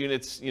just like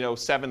units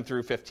 7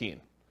 through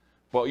 15.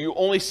 But you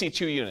only see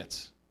 2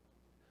 units.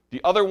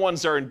 The other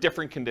ones are in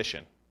different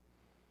condition.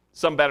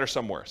 Some better,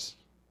 some worse.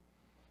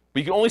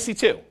 But you can only see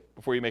 2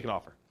 before you make an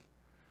offer.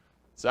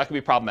 So that can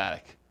be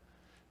problematic.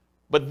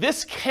 But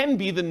this can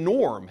be the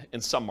norm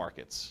in some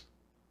markets,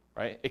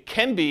 right? It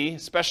can be,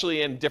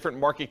 especially in different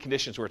market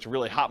conditions where it's a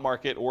really hot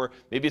market, or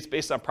maybe it's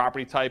based on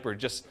property type, or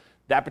just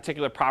that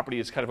particular property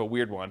is kind of a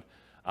weird one.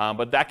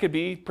 But that could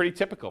be pretty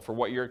typical for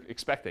what you're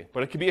expecting.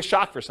 But it could be a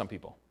shock for some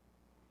people.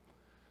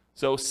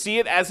 So see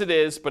it as it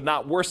is, but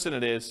not worse than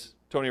it is,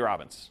 Tony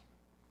Robbins.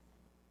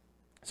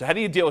 So how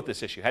do you deal with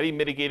this issue? How do you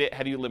mitigate it?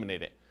 How do you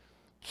eliminate it?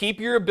 Keep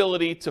your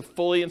ability to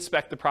fully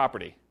inspect the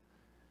property.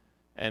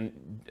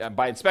 And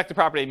by inspect the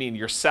property, I mean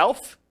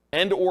yourself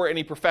and or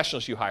any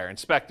professionals you hire,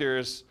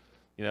 inspectors,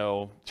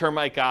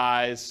 termite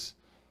guys,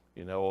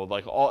 radon,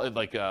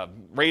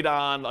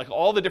 like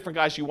all the different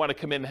guys you want to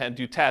come in and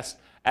do tests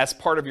as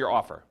part of your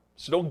offer.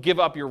 So don't give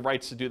up your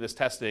rights to do this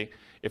testing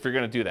if you're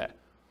going to do that.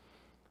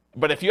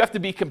 But if you have to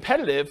be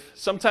competitive,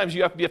 sometimes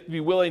you have to be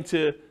willing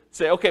to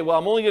say, okay, well,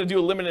 I'm only going to do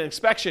a limited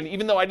inspection,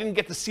 even though I didn't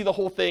get to see the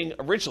whole thing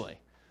originally.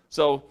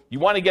 So you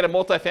want to get a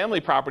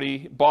multifamily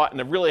property bought in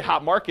a really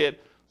hot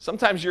market.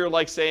 Sometimes you're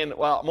like saying,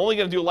 well, I'm only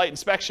going to do a light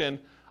inspection.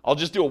 I'll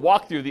just do a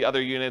walkthrough of the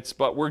other units,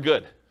 but we're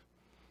good.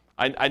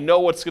 I know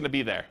what's going to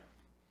be there.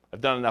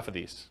 I've done enough of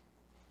these.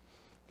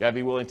 You got to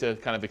be willing to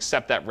kind of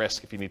accept that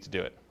risk if you need to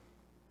do it.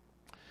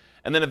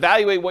 And then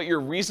evaluate what your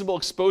reasonable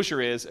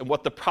exposure is and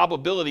what the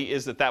probability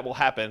is that will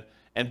happen,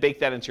 and bake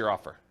that into your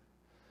offer.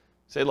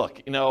 Say,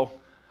 look,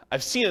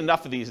 I've seen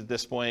enough of these at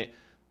this point.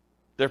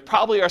 There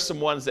probably are some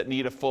ones that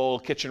need a full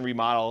kitchen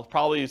remodel,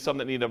 probably some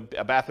that need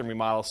a bathroom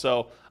remodel.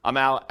 So I'm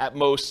out at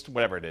most,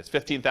 whatever it is,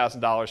 $15,000,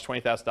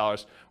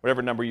 $20,000,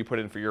 whatever number you put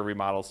in for your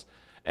remodels.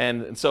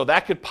 And so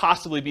that could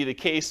possibly be the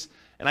case.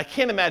 And I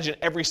can't imagine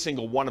every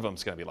single one of them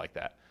is going to be like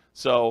that.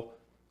 So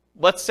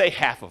let's say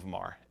half of them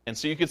are. And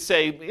so you could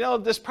say,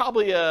 there's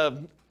probably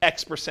a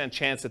X%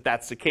 chance that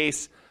that's the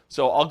case.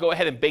 So I'll go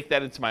ahead and bake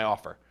that into my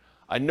offer.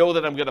 I know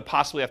that I'm going to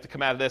possibly have to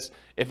come out of this.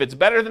 If it's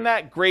better than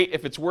that, great.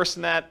 If it's worse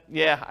than that,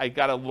 yeah, I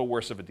got a little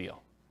worse of a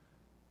deal.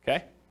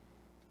 Okay?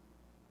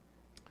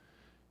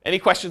 Any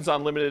questions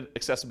on limited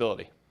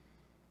accessibility?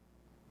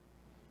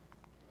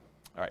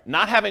 All right,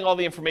 not having all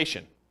the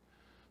information.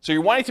 So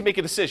you're wanting to make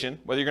a decision,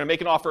 whether you're going to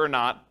make an offer or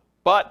not,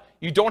 but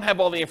you don't have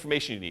all the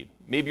information you need.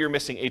 Maybe you're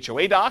missing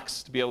HOA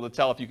docs to be able to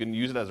tell if you can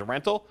use it as a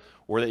rental,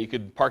 or that you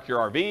could park your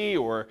RV,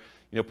 or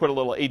put a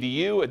little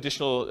ADU,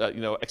 additional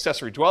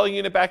accessory dwelling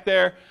unit back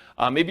there.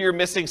 Maybe you're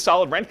missing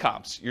solid rent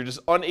comps. You're just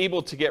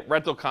unable to get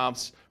rental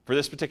comps for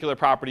this particular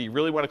property. You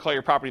really want to call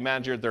your property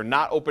manager. They're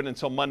not open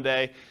until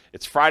Monday.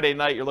 It's Friday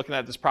night. You're looking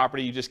at this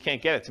property. You just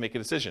can't get it to make a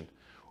decision.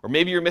 Or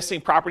maybe you're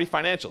missing property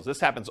financials. This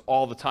happens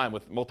all the time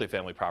with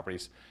multifamily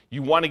properties.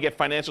 You want to get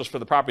financials for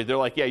the property. They're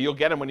like, yeah, you'll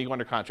get them when you go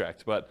under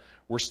contract, but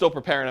we're still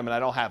preparing them and I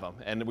don't have them.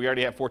 And we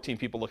already have 14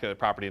 people looking at the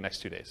property in the next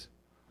 2 days.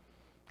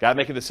 Got to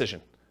make a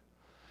decision.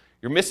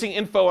 You're missing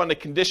info on the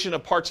condition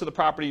of parts of the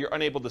property you're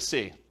unable to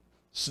see.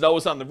 Snow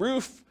is on the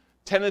roof,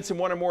 tenants in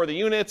one or more of the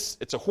units.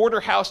 It's a hoarder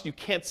house. You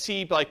can't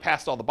see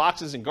past all the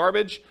boxes and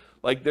garbage.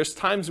 There's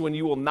times when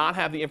you will not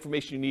have the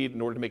information you need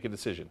in order to make a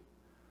decision.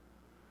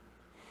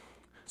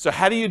 So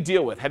how do you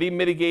deal with, how do you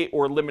mitigate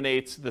or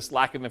eliminate this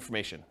lack of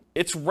information?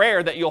 It's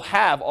rare that you'll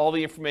have all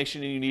the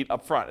information you need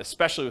up front,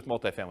 especially with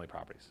multifamily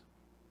properties.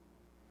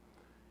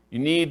 You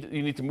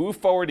need to move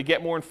forward to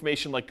get more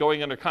information, like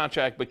going under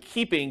contract, but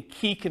keeping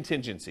key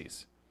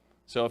contingencies.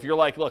 So if you're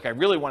like, look, I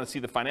really want to see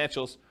the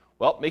financials,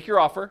 well, make your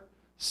offer,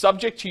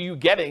 subject to you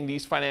getting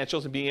these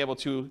financials and being able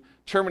to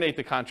terminate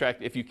the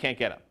contract if you can't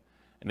get them.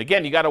 And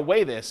again, you got to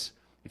weigh this.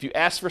 If you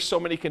ask for so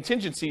many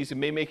contingencies, it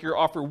may make your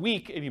offer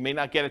weak and you may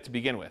not get it to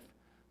begin with.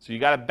 So you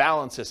got to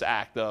balance this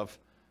act of,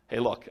 hey,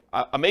 look,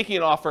 I'm making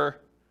an offer.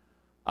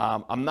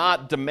 I'm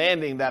not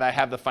demanding that I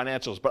have the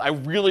financials, but I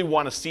really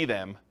want to see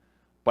them.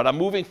 But I'm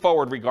moving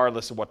forward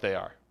regardless of what they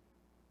are.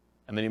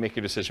 And then you make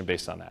your decision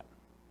based on that.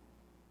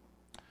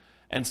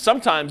 And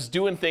sometimes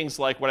doing things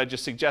like what I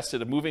just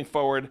suggested of moving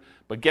forward,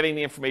 but getting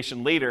the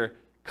information later,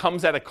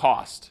 comes at a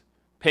cost.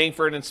 Paying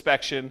for an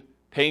inspection,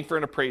 paying for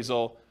an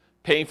appraisal,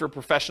 paying for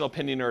professional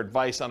opinion or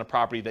advice on a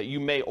property that you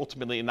may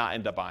ultimately not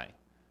end up buying.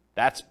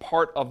 That's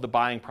part of the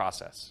buying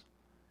process.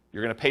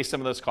 You're going to pay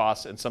some of those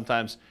costs, and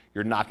sometimes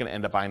you're not going to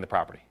end up buying the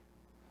property.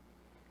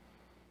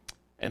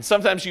 And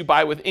sometimes you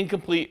buy with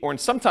incomplete or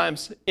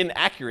sometimes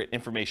inaccurate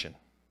information.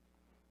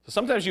 So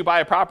sometimes you buy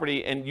a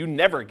property and you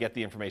never get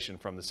the information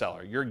from the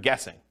seller. You're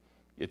guessing.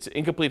 It's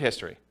incomplete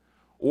history.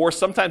 Or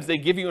sometimes they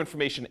give you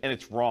information and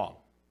it's wrong.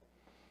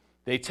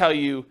 They tell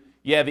you,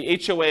 yeah,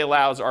 the HOA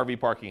allows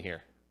RV parking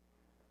here.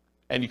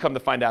 and you come to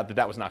find out that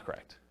that was not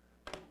correct.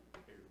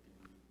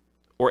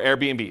 Or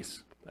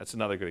Airbnbs. That's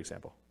another good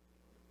example.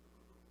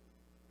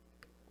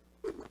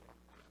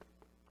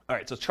 All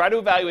right, so try to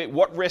evaluate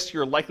what risk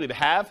you're likely to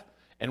have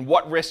and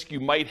what risk you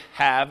might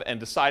have and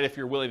decide if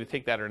you're willing to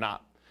take that or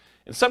not.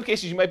 In some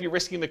cases, you might be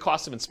risking the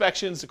cost of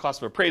inspections, the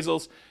cost of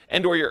appraisals,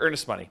 and or your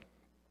earnest money.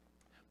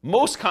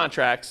 Most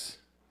contracts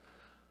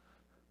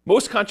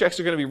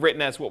are going to be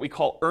written as what we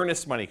call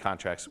earnest money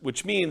contracts,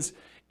 which means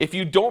if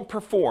you don't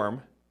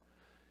perform,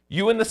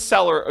 you and the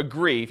seller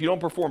agree, if you don't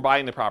perform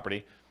buying the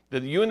property,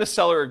 that you and the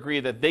seller agree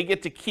that they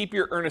get to keep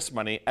your earnest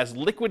money as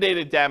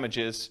liquidated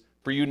damages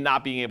for you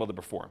not being able to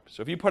perform.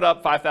 So if you put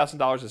up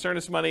 $5,000 as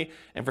earnest money,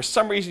 and for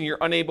some reason you're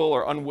unable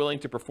or unwilling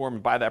to perform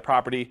and buy that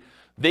property,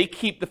 they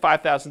keep the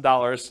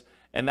 $5,000,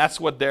 and that's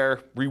what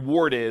their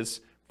reward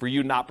is for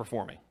you not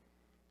performing.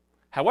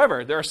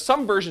 However, there are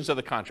some versions of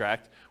the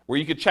contract where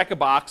you could check a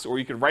box or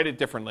you could write it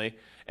differently,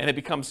 and it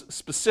becomes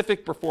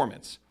specific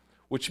performance,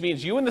 which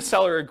means you and the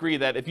seller agree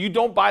that if you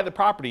don't buy the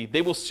property,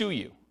 they will sue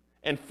you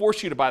and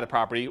force you to buy the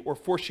property or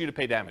force you to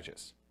pay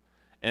damages.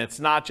 And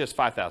it's not just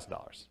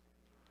 $5,000.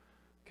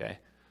 Okay?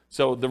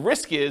 So the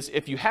risk is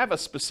if you have a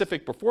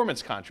specific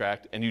performance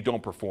contract and you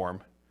don't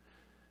perform,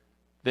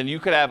 then you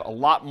could have a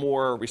lot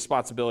more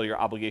responsibility or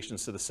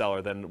obligations to the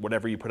seller than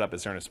whatever you put up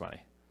as earnest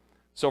money.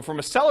 So from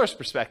a seller's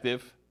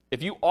perspective,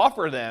 if you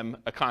offer them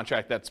a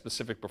contract that's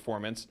specific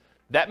performance,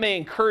 that may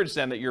encourage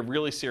them that you're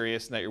really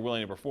serious and that you're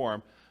willing to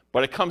perform,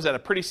 but it comes at a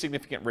pretty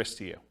significant risk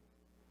to you.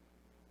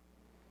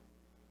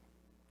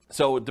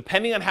 So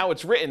depending on how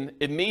it's written,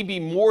 it may be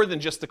more than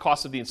just the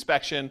cost of the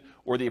inspection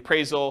or the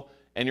appraisal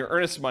and your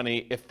earnest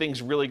money if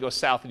things really go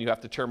south and you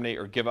have to terminate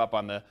or give up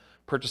on the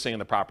purchasing of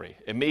the property.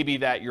 It may be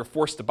that you're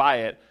forced to buy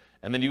it,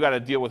 and then you got to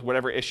deal with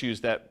whatever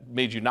issues that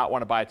made you not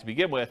want to buy it to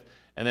begin with,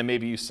 and then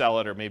maybe you sell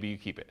it or maybe you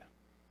keep it.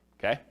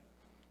 Okay?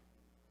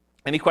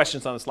 Any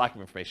questions on this lack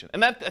of information?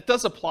 And that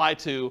does apply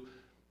to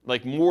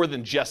like more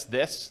than just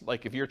this.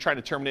 Like if you're trying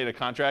to terminate a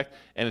contract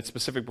and it's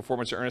specific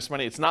performance or earnest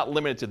money, it's not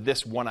limited to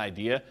this one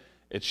idea.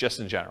 It's just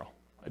in general.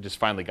 I just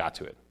finally got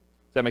to it.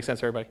 Does that make sense,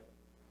 everybody?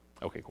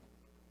 Okay, cool.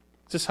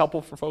 Is this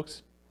helpful for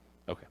folks?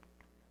 Okay.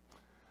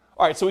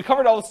 All right, so we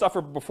covered all the stuff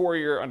for before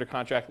you're under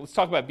contract. Let's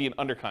talk about being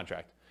under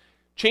contract.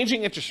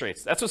 Changing interest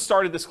rates. That's what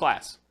started this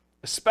class,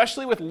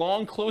 especially with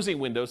long closing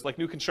windows like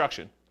new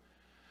construction.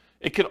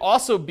 It could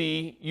also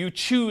be you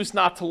choose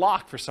not to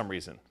lock for some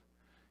reason.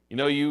 You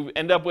know, you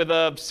end up with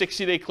a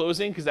 60-day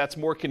closing because that's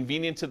more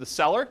convenient to the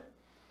seller.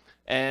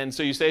 And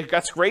so you say,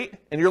 that's great.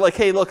 And you're like,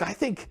 hey, look,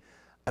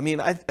 we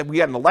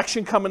got an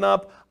election coming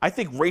up. I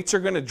think rates are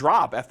going to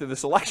drop after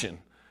this election.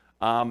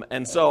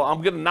 And so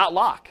I'm going to not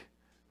lock.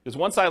 Because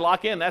once I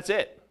lock in, that's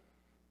it.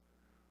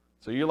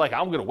 So you're like,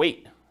 I'm going to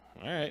wait.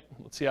 All right,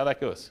 let's see how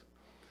that goes.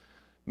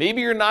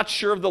 Maybe you're not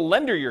sure of the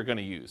lender you're going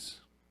to use.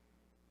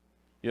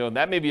 You know,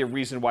 that may be a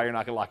reason why you're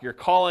not going to lock. You're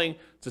calling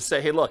to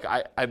say, hey, look,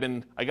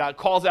 I got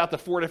calls out to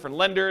 4 different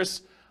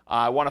lenders.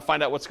 I want to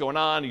find out what's going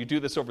on. You do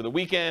this over the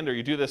weekend, or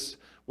you do this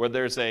where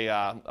there's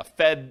a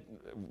Fed,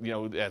 you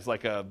know, as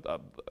like a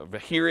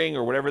hearing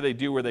or whatever they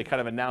do where they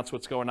kind of announce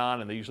what's going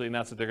on, and they usually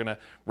announce that they're going to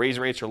raise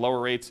rates or lower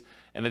rates,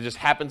 and it just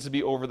happens to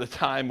be over the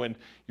time when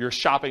you're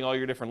shopping all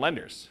your different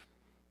lenders.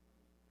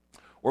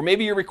 Or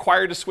maybe you're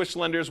required to switch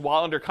lenders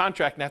while under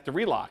contract and have to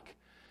relock.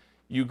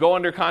 You go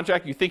under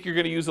contract, you think you're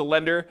going to use a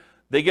lender,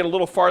 they get a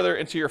little farther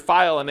into your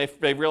file and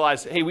they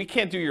realize, hey, we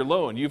can't do your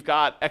loan. You've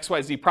got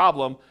XYZ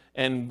problem,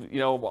 and you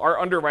know our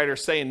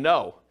underwriter's saying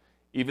no,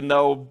 even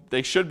though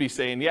they should be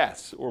saying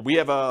yes. Or we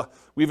have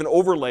an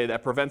overlay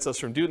that prevents us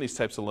from doing these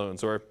types of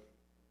loans. Or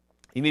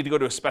you need to go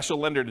to a special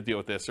lender to deal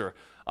with this. Or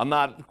I'm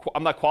not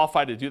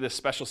qualified to do this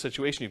special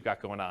situation you've got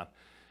going on.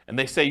 And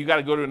they say you got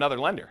to go to another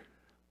lender.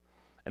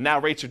 And now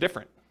rates are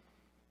different.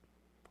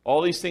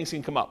 All these things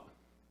can come up.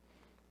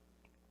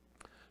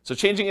 So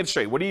changing interest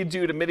rate, what do you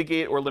do to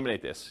mitigate or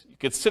eliminate this? You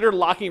consider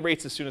locking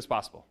rates as soon as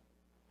possible.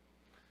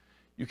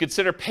 You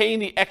consider paying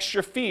the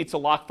extra fee to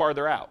lock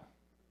farther out.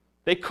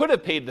 They could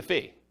have paid the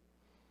fee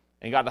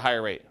and got the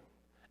higher rate.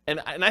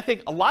 And I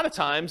think a lot of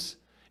times,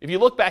 if you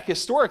look back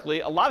historically,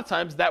 a lot of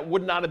times that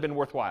would not have been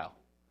worthwhile.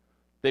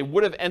 They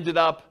would have ended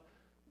up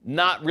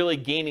not really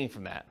gaining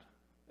from that.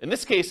 In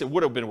this case, it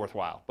would have been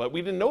worthwhile, but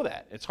we didn't know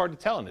that. It's hard to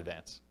tell in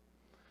advance.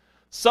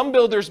 Some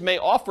builders may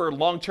offer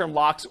long-term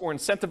locks or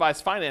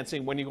incentivized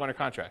financing when you go under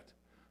contract.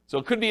 So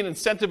it could be an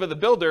incentive of the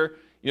builder.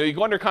 You know, you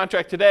go under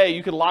contract today,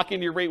 you can lock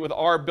into your rate with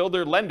our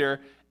builder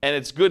lender, and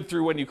it's good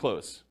through when you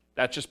close.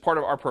 That's just part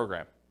of our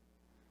program.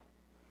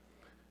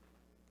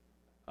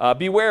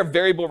 Beware of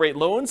variable rate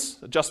loans,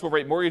 adjustable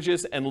rate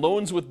mortgages, and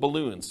loans with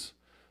balloons.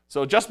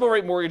 So adjustable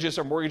rate mortgages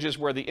are mortgages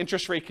where the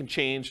interest rate can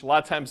change. A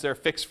lot of times they're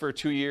fixed for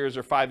 2 years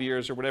or 5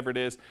 years or whatever it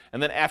is.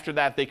 And then after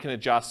that, they can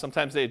adjust.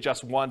 Sometimes they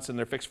adjust once and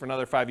they're fixed for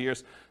another 5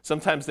 years.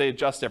 Sometimes they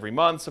adjust every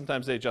month.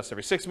 Sometimes they adjust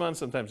every 6 months.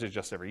 Sometimes they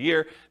adjust every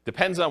year.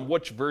 Depends on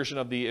which version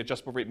of the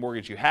adjustable rate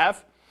mortgage you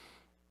have.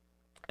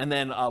 And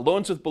then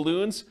loans with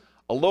balloons.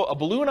 A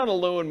balloon on a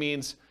loan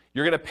means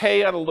you're going to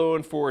pay on a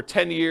loan for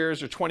 10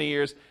 years or 20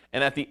 years.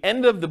 And at the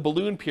end of the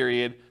balloon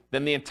period,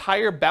 then the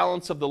entire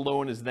balance of the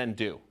loan is then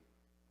due.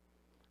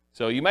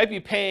 So you might be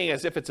paying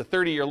as if it's a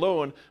 30-year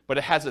loan, but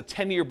it has a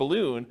 10-year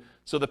balloon,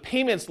 so the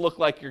payments look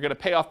like you're going to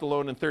pay off the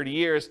loan in 30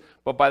 years,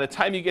 but by the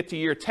time you get to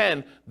year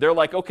 10, they're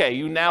like, okay,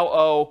 you now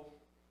owe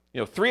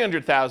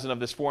 $300,000 of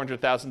this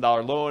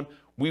 $400,000 loan.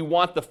 We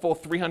want the full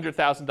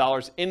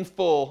 $300,000 in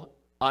full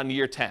on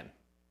year 10.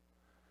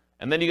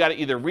 And then you got to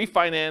either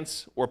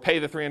refinance or pay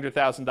the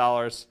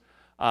 $300,000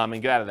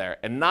 and get out of there.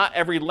 And not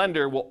every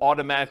lender will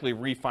automatically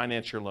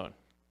refinance your loan.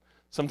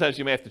 Sometimes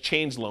you may have to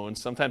change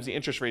loans. Sometimes the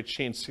interest rates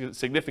change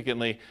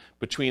significantly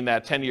between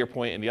that 10-year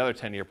point and the other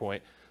 10-year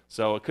point.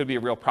 So it could be a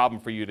real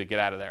problem for you to get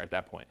out of there at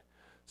that point.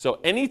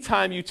 So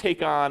anytime you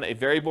take on a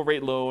variable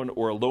rate loan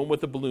or a loan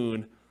with a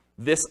balloon,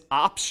 this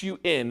opts you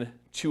in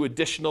to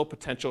additional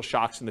potential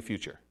shocks in the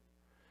future.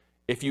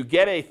 If you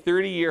get a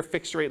 30-year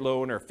fixed rate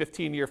loan or a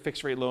 15-year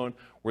fixed rate loan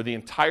where the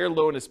entire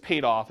loan is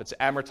paid off, it's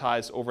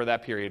amortized over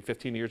that period,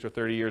 15 years or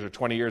 30 years or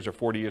 20 years or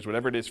 40 years,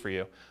 whatever it is for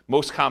you.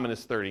 Most common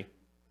is 30.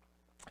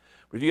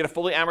 But if you get a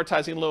fully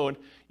amortizing loan,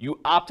 you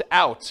opt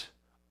out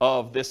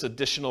of this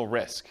additional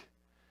risk.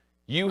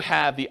 You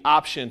have the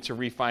option to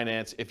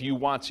refinance if you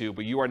want to,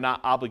 but you are not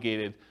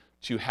obligated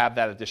to have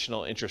that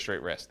additional interest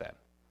rate risk then.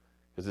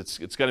 Because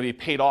it's going to be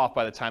paid off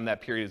by the time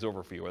that period is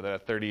over for you, whether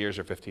that's 30 years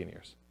or 15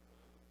 years.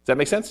 Does that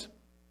make sense?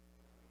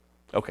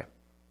 Okay.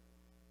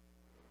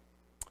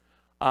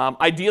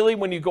 Ideally,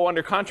 when you go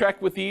under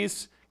contract with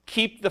these,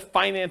 keep the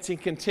financing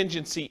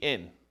contingency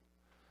in.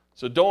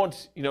 So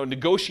don't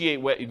negotiate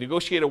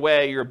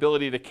away your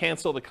ability to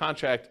cancel the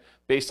contract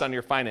based on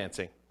your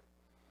financing.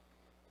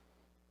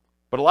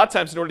 But a lot of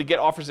times in order to get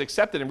offers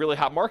accepted in really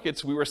hot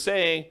markets, we were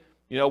saying,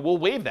 we'll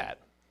waive that.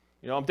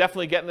 I'm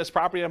definitely getting this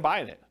property and I'm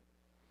buying it.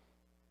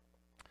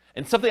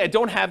 And something I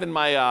don't have in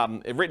my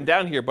written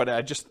down here, but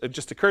it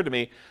just occurred to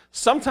me,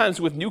 sometimes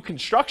with new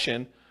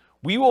construction,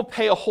 we will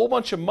pay a whole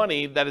bunch of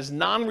money that is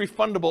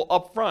non-refundable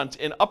upfront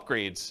in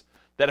upgrades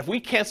that if we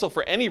cancel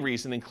for any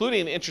reason,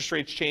 including the interest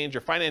rates change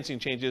or financing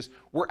changes,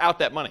 we're out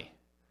that money.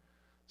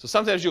 So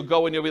sometimes you'll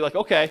go and you'll be like,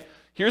 okay,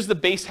 here's the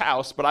base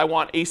house, but I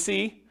want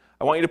AC.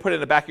 I want you to put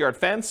in a backyard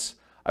fence.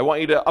 I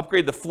want you to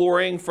upgrade the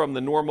flooring from the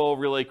normal,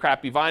 really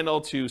crappy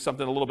vinyl to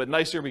something a little bit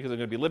nicer because I'm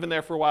going to be living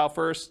there for a while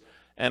first.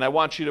 And I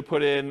want you to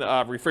put in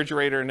a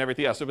refrigerator and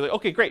everything else. So we'll be like,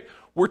 okay, great.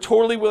 We're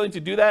totally willing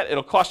to do that.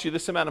 It'll cost you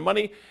this amount of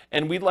money.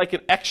 And we'd like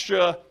an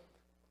extra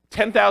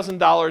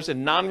 $10,000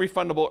 in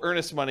non-refundable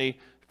earnest money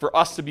for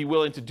us to be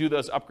willing to do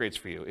those upgrades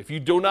for you. If you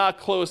do not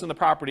close on the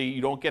property,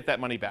 you don't get that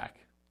money back.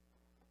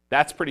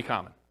 That's pretty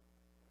common.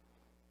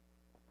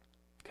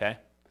 Okay?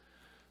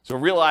 So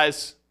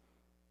realize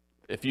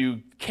if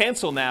you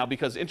cancel now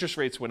because interest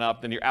rates went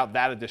up, then you're out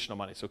that additional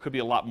money. So it could be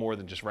a lot more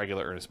than just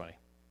regular earnest money.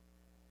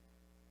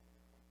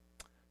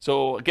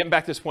 So getting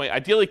back to this point,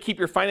 ideally keep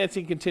your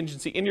financing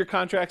contingency in your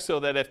contract so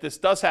that if this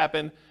does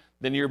happen,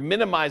 then you're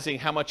minimizing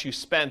how much you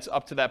spent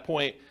up to that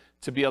point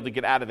to be able to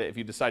get out of it if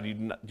you decide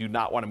you do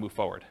not want to move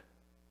forward.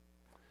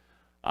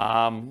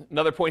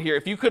 Another point here,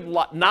 if you could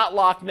not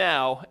lock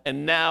now,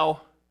 and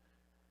now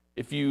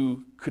if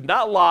you could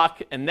not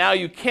lock and now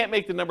you can't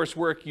make the numbers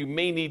work, you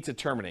may need to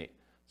terminate.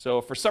 So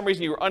if for some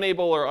reason you were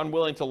unable or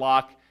unwilling to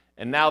lock,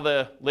 and now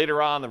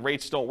later on the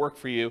rates don't work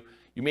for you,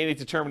 you may need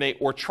to terminate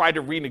or try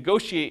to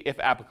renegotiate if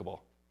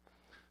applicable.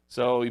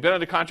 So you've been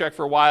under contract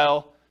for a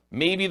while.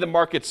 Maybe the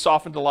market's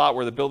softened a lot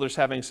where the builder's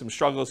having some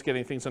struggles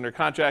getting things under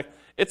contract.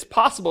 It's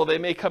possible they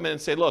may come in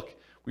and say, look,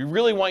 we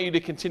really want you to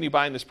continue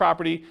buying this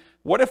property.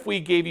 What if we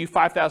gave you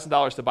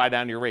 $5,000 to buy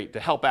down your rate to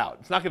help out?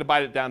 It's not going to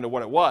buy it down to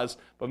what it was,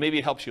 but maybe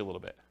it helps you a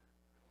little bit.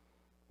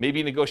 Maybe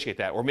you negotiate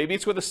that. Or maybe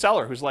it's with a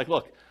seller who's like,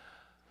 look,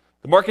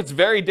 the market's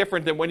very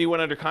different than when you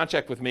went under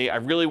contract with me. I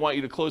really want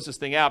you to close this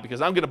thing out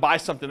because I'm going to buy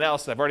something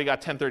else. I've already got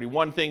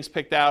 1031 things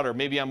picked out, or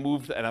maybe I'm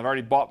moved and I've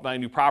already bought my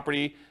new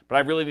property, but I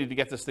really need to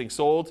get this thing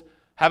sold.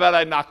 How about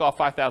I knock off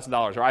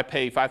 $5,000, or I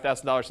pay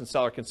 $5,000 in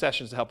seller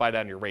concessions to help buy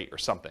down your rate or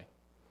something?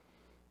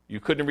 You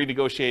couldn't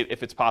renegotiate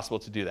if it's possible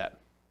to do that.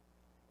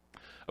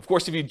 Of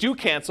course, if you do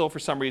cancel for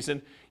some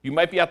reason, you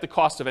might be at the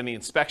cost of any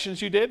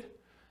inspections you did,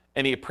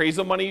 any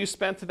appraisal money you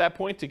spent at that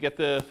point to get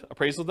the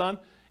appraisal done,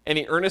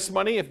 any earnest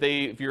money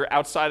if you're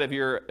outside of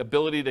your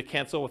ability to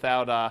cancel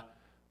without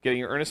getting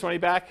your earnest money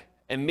back,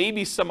 and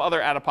maybe some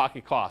other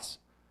out-of-pocket costs.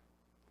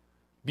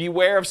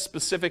 Beware of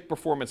specific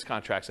performance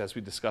contracts, as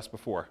we discussed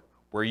before,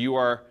 where you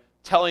are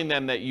telling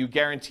them that you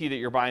guarantee that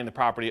you're buying the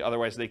property,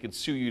 otherwise they can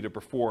sue you to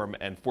perform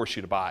and force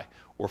you to buy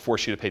or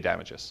force you to pay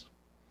damages.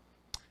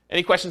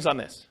 Any questions on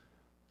this?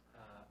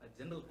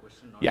 A general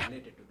question not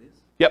related to this.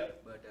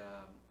 Yep. But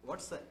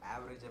what's the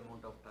average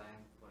amount of time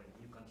for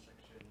a new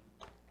construction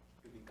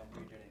to be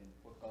completed in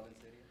Fort Collins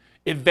area?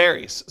 It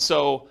varies.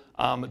 So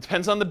it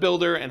depends on the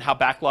builder and how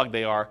backlogged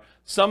they are.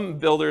 Some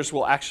builders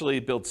will actually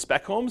build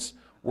spec homes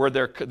where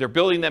they're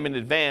building them in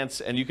advance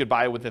and you could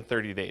buy it within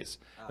 30 days.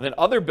 And then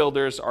other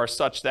builders are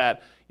such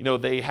that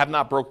they have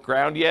not broke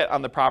ground yet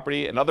on the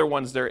property, and other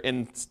ones they're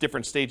in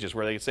different stages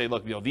where they say,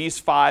 look, these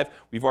 5,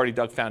 we've already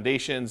dug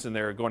foundations and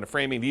they're going to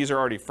framing. These are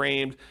already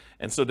framed.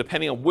 And so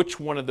depending on which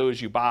one of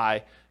those you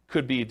buy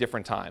could be a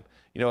different time.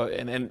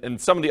 and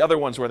some of the other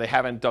ones where they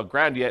haven't dug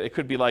ground yet, it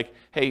could be like,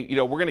 hey,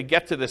 we're going to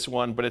get to this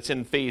one, but it's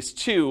in phase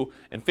 2,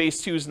 and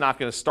phase 2 is not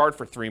going to start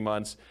for 3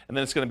 months, and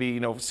then it's going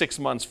to be 6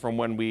 months from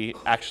when we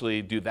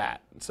actually do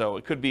that. So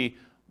it could be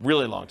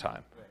really long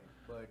time.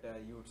 Right.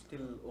 But you would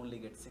still only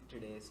get 60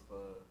 days for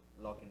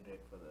lock-in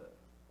rate for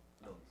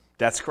the loans.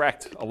 That's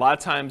correct. A lot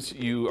of times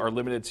you are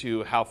limited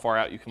to how far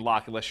out you can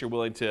lock unless you're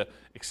willing to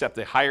accept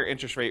a higher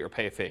interest rate or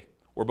pay a fee,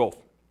 or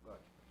both. Got it.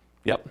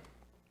 Yep.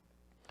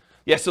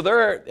 Yeah, so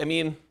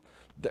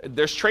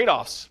there's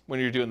trade-offs when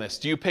you're doing this.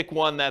 Do you pick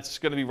one that's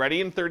going to be ready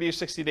in 30 or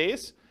 60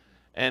 days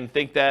and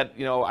think that,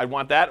 I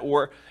want that?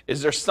 Or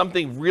is there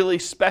something really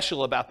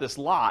special about this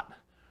lot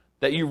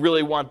that you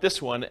really want this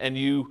one and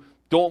you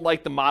don't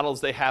like the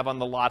models they have on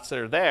the lots that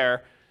are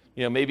there?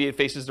 Maybe it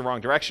faces the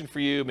wrong direction for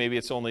you. Maybe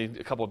it's only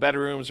a couple of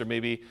bedrooms, or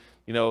maybe,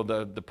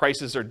 the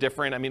prices are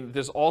different. I mean,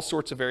 there's all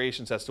sorts of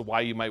variations as to why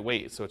you might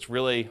wait. So it's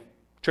really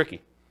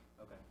tricky.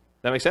 Okay.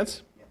 That make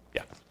sense?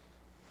 Yeah.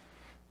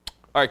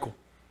 All right, cool.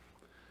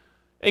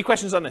 Any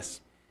questions on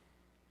this?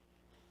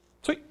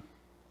 Sweet.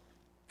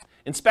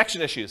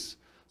 Inspection issues.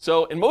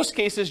 So in most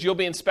cases, you'll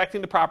be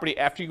inspecting the property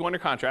after you go under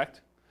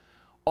contract,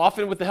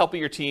 often with the help of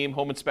your team,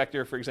 home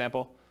inspector, for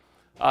example.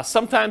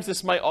 Sometimes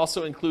this might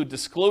also include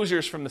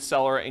disclosures from the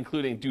seller,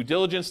 including due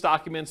diligence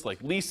documents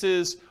like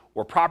leases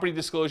or property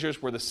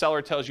disclosures where the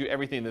seller tells you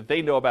everything that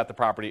they know about the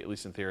property, at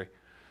least in theory.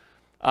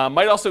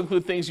 Might also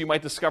include things you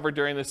might discover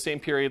during the same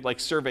period, like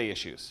survey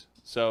issues.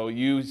 So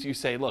you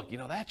say, look,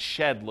 that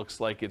shed looks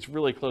like it's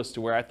really close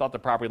to where I thought the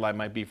property line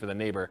might be for the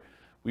neighbor.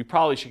 We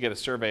probably should get a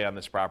survey on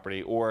this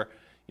property. Or,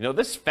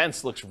 this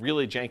fence looks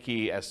really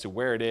janky as to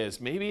where it is.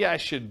 Maybe I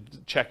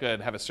should check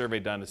and have a survey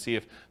done to see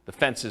if the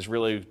fence is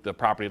really the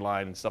property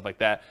line and stuff like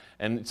that.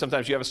 And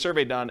sometimes you have a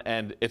survey done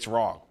and it's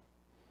wrong.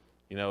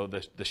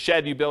 The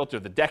shed you built or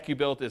the deck you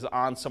built is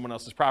on someone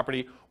else's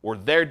property, or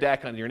their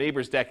deck on your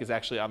neighbor's deck is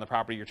actually on the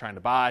property you're trying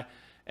to buy,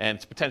 and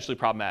it's potentially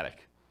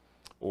problematic.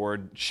 Or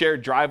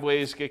shared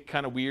driveways get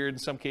kind of weird in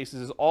some cases.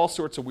 There's all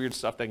sorts of weird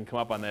stuff that can come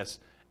up on this,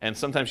 and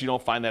sometimes you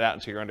don't find that out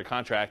until you're under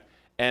contract.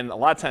 And a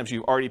lot of times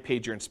you've already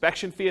paid your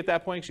inspection fee at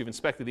that point, because you've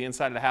inspected the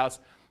inside of the house,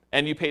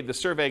 and you paid the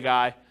survey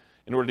guy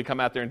in order to come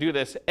out there and do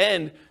this,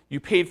 and you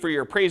paid for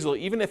your appraisal,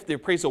 even if the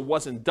appraisal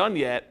wasn't done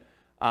yet,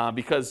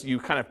 because you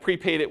kind of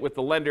prepaid it with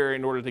the lender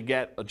in order to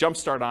get a jump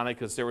start on it,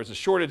 because there was a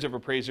shortage of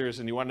appraisers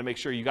and you wanted to make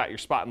sure you got your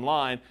spot in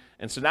line.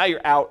 And so now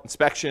you're out,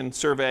 inspection,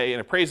 survey,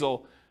 and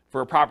appraisal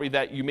for a property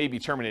that you may be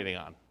terminating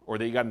on or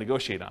that you got to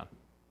negotiate on.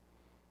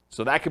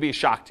 So that could be a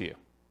shock to you. You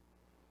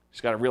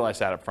just got to realize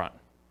that up front.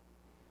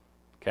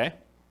 Okay?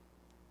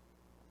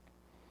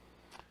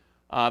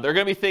 There are going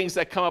to be things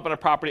that come up on a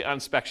property on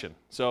inspection.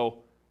 So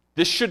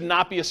this should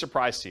not be a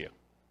surprise to you.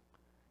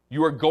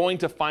 You are going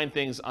to find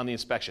things on the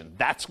inspection.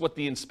 That's what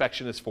the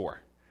inspection is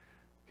for.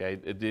 Okay?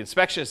 The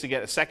inspection is to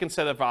get a second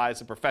set of eyes,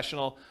 a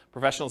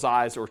professional's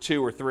eyes, or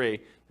 2 or 3,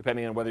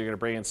 depending on whether you're going to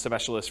bring in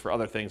specialists for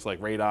other things like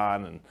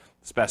radon and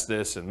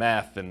asbestos and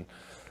meth and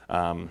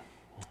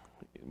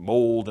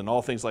mold and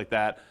all things like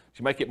that.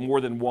 You might get more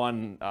than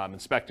one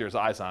inspector's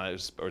eyes on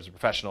it or as a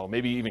professional.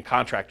 Maybe even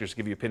contractors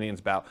give you opinions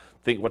about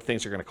what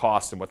things are going to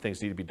cost and what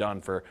things need to be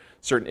done for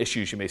certain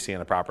issues you may see on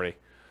the property.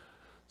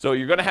 So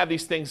you're going to have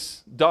these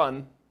things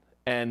done,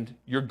 and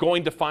you're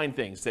going to find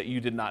things that you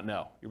did not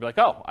know. You'll be like,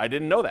 oh, I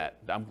didn't know that.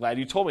 I'm glad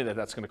you told me that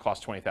that's going to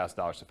cost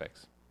 $20,000 to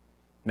fix.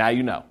 Now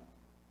you know.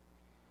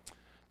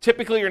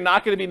 Typically, you're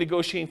not going to be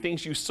negotiating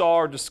things you saw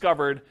or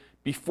discovered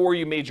before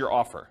you made your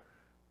offer.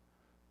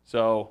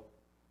 So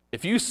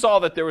if you saw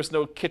that there was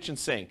no kitchen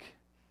sink,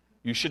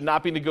 you should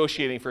not be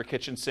negotiating for a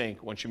kitchen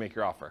sink once you make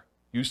your offer.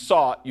 You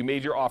saw it, you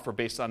made your offer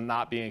based on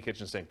not being a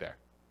kitchen sink there.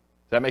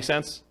 Does that make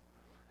sense?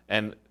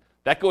 And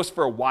that goes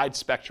for a wide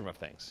spectrum of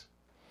things.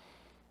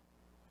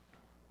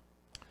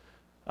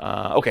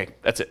 Okay,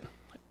 that's it.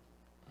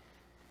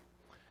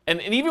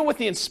 And even with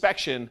the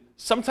inspection,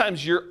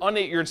 sometimes your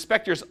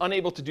inspector is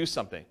unable to do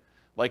something.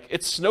 Like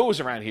it snows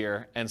around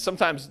here, and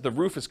sometimes the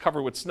roof is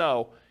covered with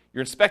snow.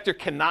 Your inspector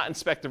cannot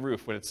inspect the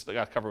roof when it's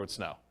got covered with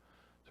snow.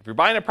 So if you're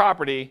buying a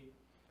property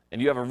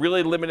and you have a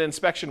really limited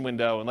inspection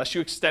window, unless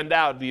you extend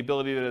out the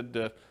ability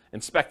to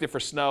inspect it for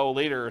snow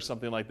later or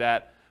something like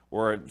that,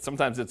 or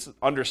sometimes it's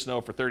under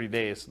snow for 30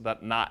 days,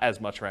 not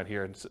as much around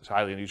here, it's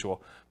highly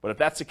unusual. But if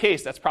that's the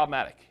case, that's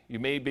problematic. You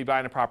may be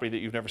buying a property that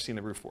you've never seen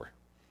the roof for.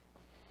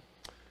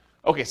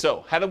 Okay,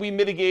 so how do we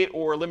mitigate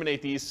or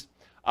eliminate these?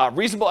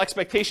 Reasonable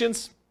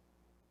expectations.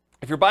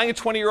 If you're buying a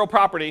 20-year-old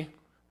property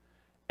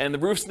and the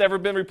roof's never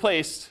been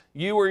replaced,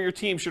 you or your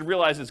team should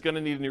realize it's going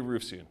to need a new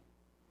roof soon.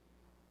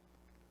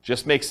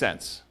 Just makes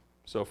sense.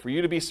 So for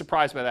you to be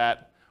surprised by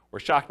that or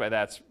shocked by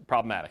that, it's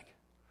problematic.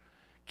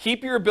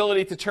 Keep your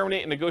ability to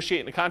terminate and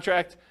negotiate in a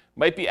contract.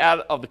 Might be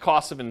out of the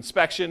cost of an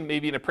inspection,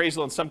 maybe an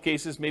appraisal in some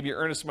cases, maybe your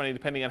earnest money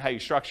depending on how you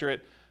structure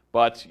it.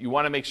 But you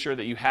want to make sure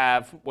that you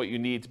have what you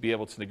need to be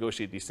able to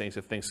negotiate these things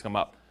if things come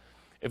up.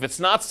 If it's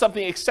not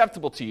something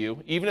acceptable to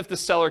you, even if the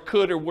seller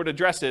could or would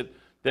address it,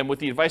 then with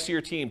the advice of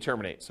your team,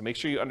 terminate. So make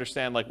sure you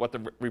understand what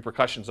the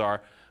repercussions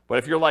are. But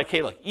if you're like,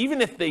 hey, look, even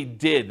if they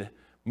did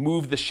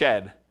move the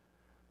shed,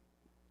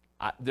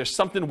 there's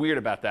something weird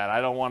about that.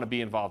 I don't want to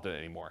be involved in it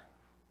anymore,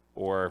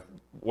 or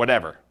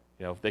whatever.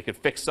 If they could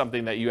fix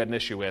something that you had an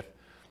issue with,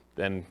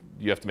 then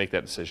you have to make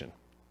that decision.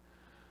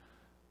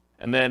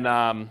 And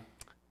then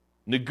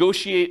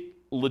negotiate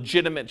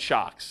legitimate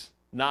shocks,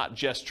 not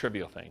just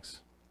trivial things.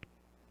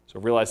 So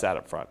realize that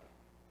up front.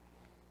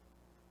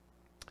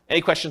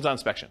 Any questions on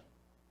inspection?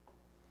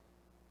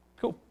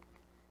 Cool.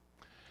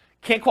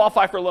 Can't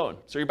qualify for a loan.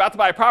 So you're about to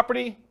buy a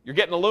property, you're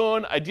getting a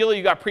loan. Ideally,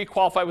 you got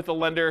pre-qualified with a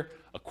lender,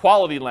 a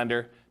quality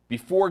lender,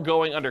 before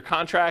going under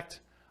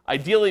contract.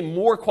 Ideally,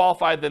 more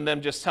qualified than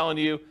them just telling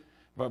you,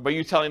 but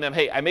you telling them,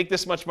 hey, I make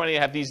this much money,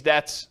 I have these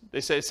debts. They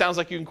say, it sounds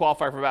like you can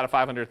qualify for about a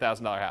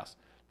 $500,000 house.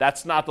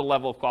 That's not the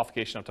level of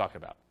qualification I'm talking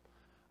about.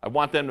 I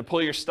want them to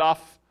pull your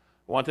stuff.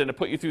 I want them to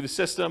put you through the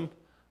system.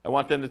 I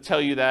want them to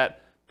tell you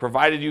that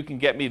provided you can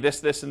get me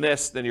this, this, and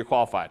this, then you're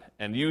qualified.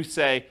 And you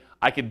say,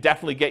 I can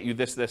definitely get you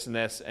this, this, and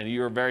this, and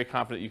you're very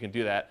confident you can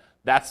do that.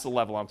 That's the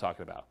level I'm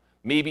talking about.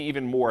 Maybe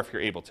even more if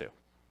you're able to.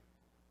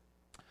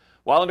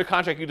 While under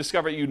contract, you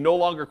discover you no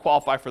longer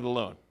qualify for the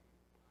loan.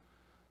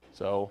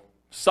 So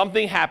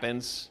something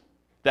happens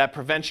that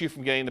prevents you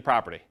from getting the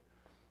property.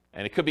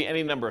 And it could be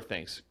any number of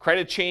things.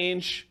 Credit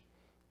change,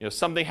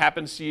 something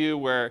happens to you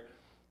where,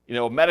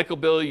 a medical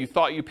bill you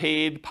thought you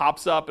paid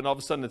pops up and all of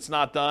a sudden it's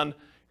not done.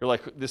 You're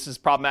like, this is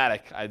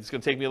problematic. It's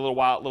going to take me a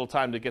little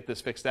time to get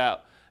this fixed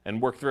out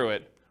and work through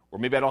it. Or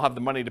maybe I don't have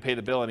the money to pay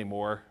the bill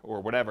anymore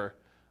or whatever.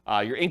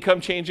 Your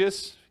income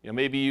changes.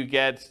 Maybe you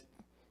get,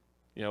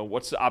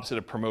 what's the opposite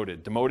of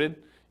promoted? Demoted.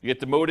 You get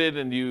demoted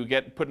and you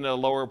get put in a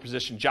lower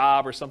position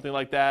job or something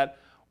like that.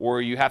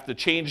 Or you have to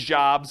change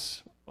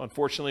jobs.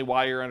 Unfortunately,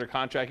 while you're under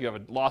contract, you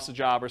have lost a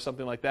job or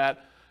something like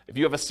that. If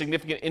you have a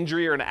significant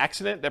injury or an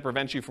accident that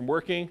prevents you from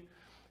working,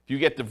 if you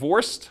get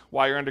divorced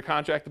while you're under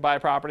contract to buy a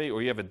property,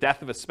 or you have a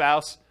death of a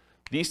spouse,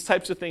 these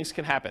types of things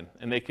can happen,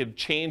 and they could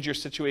change your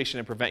situation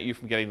and prevent you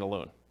from getting the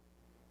loan.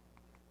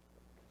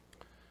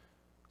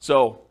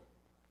 So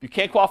if you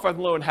can't qualify for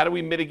the loan, how do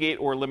we mitigate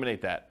or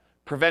eliminate that?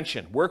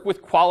 Prevention. Work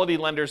with quality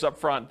lenders up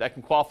front that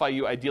can qualify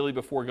you ideally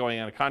before going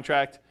on a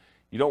contract.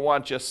 You don't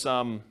want just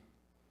some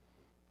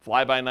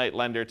fly-by-night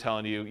lender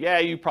telling you, yeah,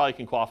 you probably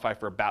can qualify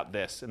for about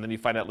this, and then you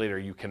find out later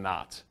you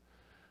cannot.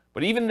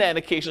 But even then,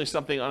 occasionally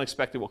something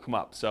unexpected will come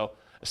up. So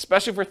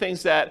especially for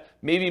things that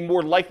may be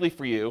more likely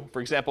for you,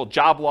 for example,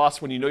 job loss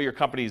when you know your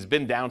company has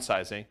been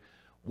downsizing,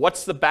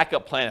 what's the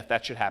backup plan if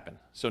that should happen?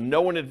 So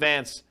know in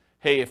advance,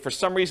 hey, if for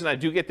some reason I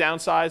do get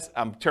downsized,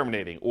 I'm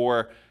terminating.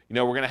 Or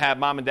we're going to have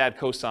mom and dad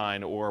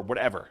co-sign or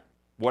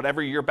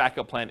whatever your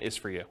backup plan is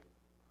for you.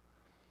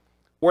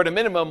 Or at a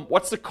minimum,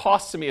 what's the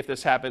cost to me if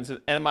this happens,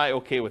 and am I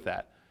okay with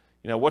that?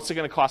 What's it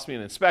going to cost me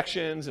in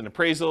inspections and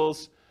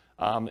appraisals?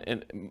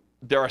 And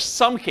there are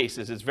some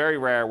cases, it's very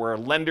rare, where a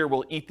lender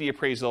will eat the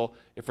appraisal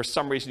if for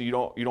some reason you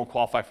don't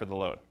qualify for the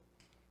loan.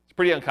 It's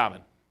pretty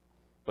uncommon,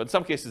 but in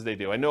some cases they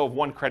do. I know of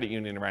one credit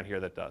union around here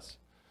that does.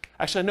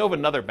 Actually, I know of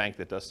another bank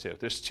that does too.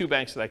 There's 2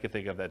 banks that I could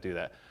think of that do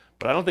that,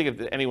 but I don't think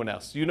of anyone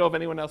else. Do you know of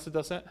anyone else that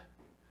does that?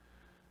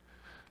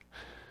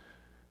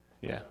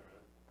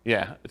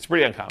 Yeah, it's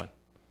pretty uncommon.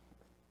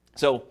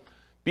 So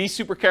be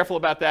super careful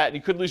about that, and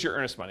you could lose your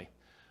earnest money.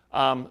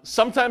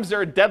 Sometimes there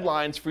are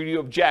deadlines for you to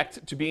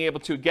object to being able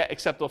to get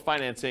acceptable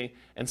financing,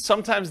 and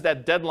sometimes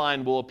that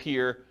deadline will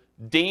appear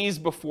days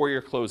before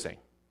your closing.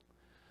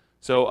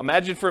 So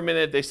imagine for a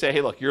minute they say,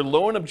 hey, look, your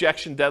loan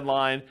objection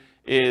deadline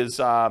is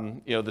the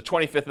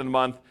 25th of the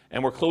month,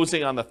 and we're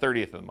closing on the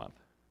 30th of the month.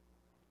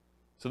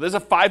 So there's a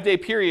 5-day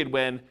period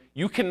when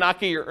you cannot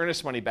get your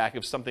earnest money back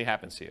if something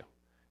happens to you.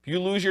 If you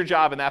lose your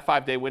job in that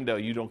 5-day window,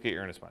 you don't get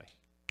your earnest money.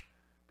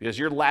 Because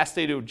your last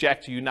day to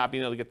object to you not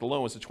being able to get the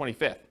loan was the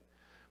 25th.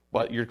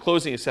 But your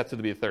closing is set to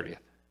be the 30th.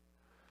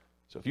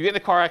 So if you get in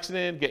a car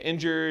accident, get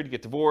injured,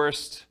 get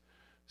divorced,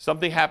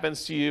 something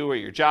happens to you or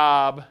your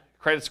job,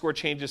 credit score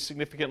changes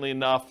significantly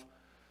enough,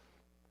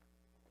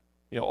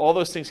 all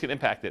those things can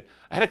impact it.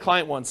 I had a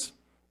client once,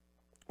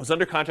 was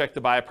under contract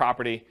to buy a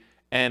property,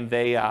 and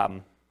they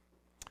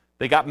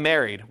got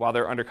married while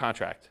they were under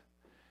contract.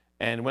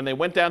 And when they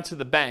went down to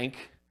the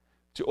bank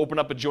to open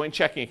up a joint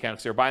checking account,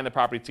 because they were buying the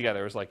property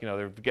together, it was like,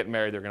 they're getting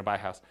married, they're going to buy a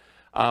house.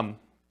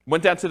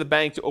 Went down to the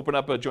bank to open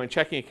up a joint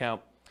checking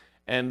account,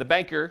 and the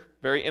banker,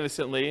 very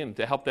innocently, and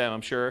to help them,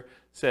 I'm sure,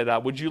 said,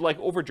 would you like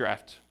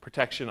overdraft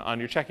protection on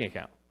your checking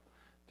account?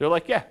 They're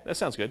like, yeah, that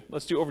sounds good.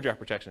 Let's do overdraft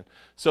protection.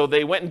 So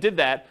they went and did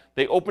that.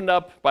 They opened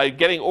up, by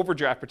getting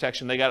overdraft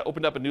protection, they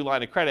opened up a new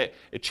line of credit.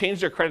 It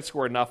changed their credit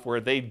score enough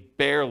where they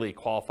barely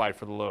qualified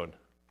for the loan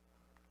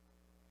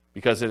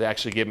because it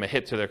actually gave them a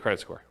hit to their credit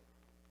score.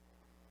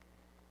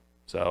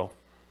 So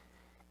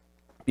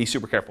be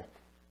super careful.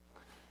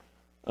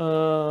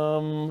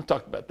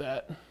 Talked about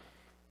that.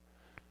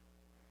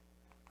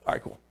 All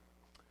right, cool.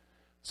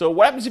 So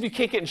what happens if you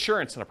can't get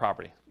insurance on a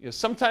property?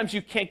 Sometimes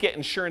you can't get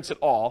insurance at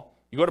all.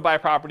 You go to buy a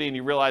property and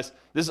you realize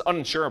this is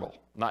uninsurable.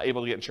 I'm not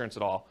able to get insurance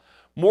at all.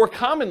 More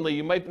commonly,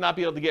 you might not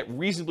be able to get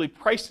reasonably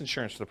priced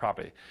insurance for the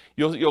property.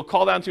 You'll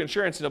call down to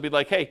insurance and they'll be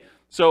like, hey,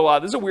 so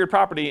this is a weird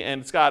property and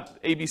it's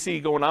got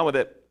ABC going on with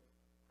it.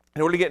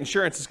 in order to get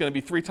insurance, it's going to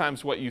be 3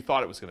 times what you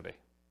thought it was going to be.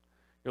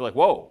 You're like,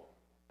 whoa,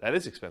 that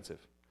is expensive.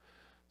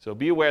 So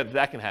be aware that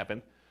that can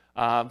happen.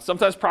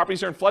 Sometimes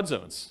properties are in flood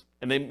zones,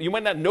 and you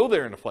might not know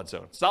they're in a flood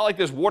zone. It's not like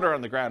there's water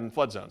on the ground in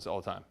flood zones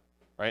all the time,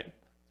 right?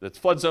 It's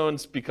flood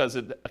zones because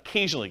it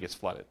occasionally gets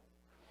flooded.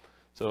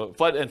 So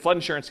flood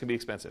insurance can be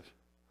expensive.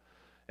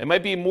 It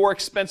might be more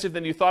expensive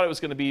than you thought it was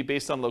going to be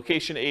based on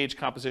location, age,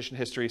 composition,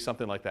 history,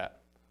 something like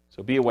that.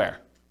 So be aware.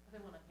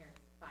 Another one on here,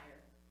 fire.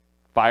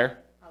 Fire?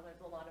 There's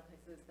a lot of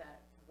places that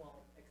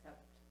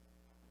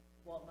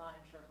will not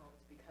insure homes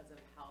because of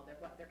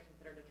what they're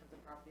considered in terms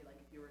of property. Like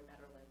if you were in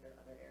Netherlands or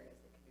other areas,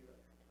 it can be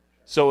really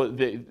hard to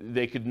insure. So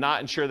they could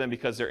not insure them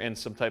because they're in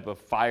some type of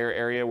fire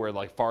area where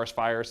like forest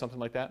fire or something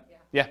like that?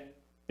 Yeah.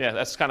 Yeah,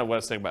 that's kind of what I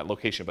was thinking about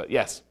location, but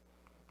yes.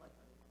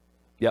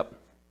 Yep.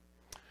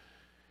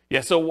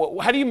 Yeah, so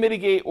how do you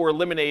mitigate or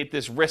eliminate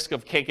this risk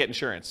of can't get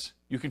insurance?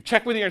 You can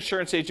check with your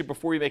insurance agent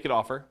before you make an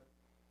offer.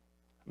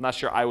 I'm not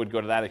sure I would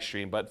go to that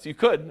extreme, but you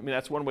could. I mean,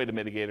 that's one way to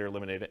mitigate or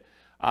eliminate it.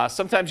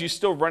 Sometimes you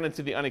still run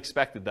into the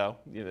unexpected, though.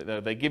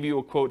 They give you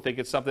a quote, think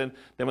it's something,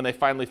 then when they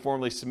finally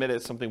formally submit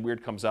it, something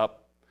weird comes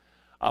up.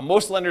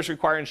 Most lenders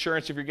require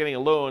insurance if you're getting a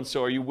loan,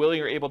 so are you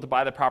willing or able to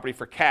buy the property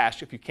for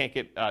cash if you can't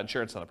get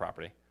insurance on the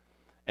property?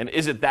 And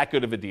is it that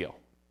good of a deal?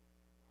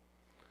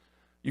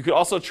 You could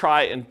also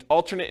try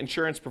alternate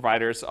insurance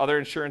providers, other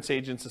insurance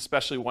agents,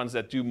 especially ones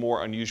that do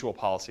more unusual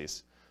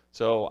policies.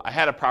 So I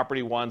had a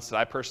property once that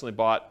I personally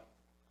bought,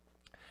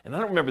 and I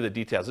don't remember the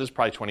details. This was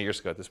probably 20 years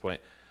ago at this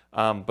point.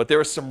 But there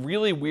was some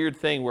really weird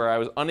thing where I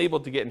was unable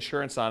to get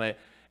insurance on it,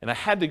 and I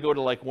had to go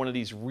to like one of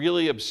these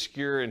really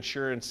obscure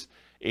insurance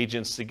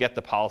agents to get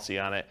the policy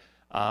on it.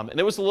 And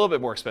it was a little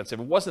bit more expensive.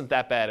 It wasn't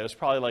that bad. It was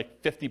probably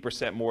like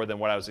 50% more than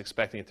what I was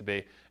expecting it to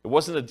be. It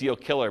wasn't a deal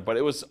killer, but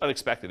it was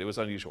unexpected. It was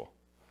unusual.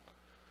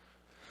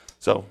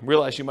 So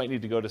realize you might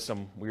need to go to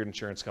some weird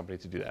insurance company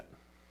to do that.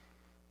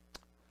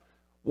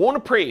 Won't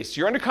appraise.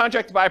 You're under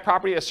contract to buy a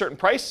property at a certain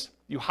price.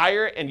 You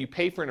hire and you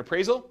pay for an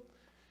appraisal.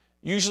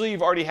 Usually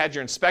you've already had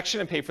your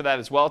inspection and pay for that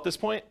as well at this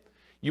point.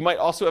 You might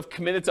also have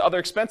committed to other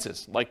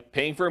expenses, like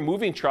paying for a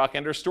moving truck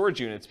and or storage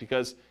units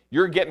because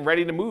you're getting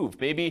ready to move.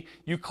 Maybe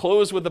you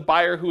close with a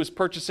buyer who is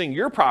purchasing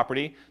your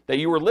property that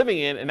you were living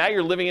in, and now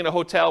you're living in a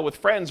hotel with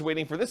friends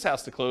waiting for this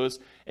house to close,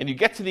 and you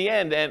get to the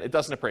end and it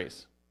doesn't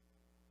appraise.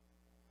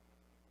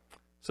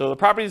 So the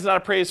property is not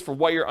appraised for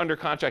what you're under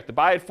contract to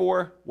buy it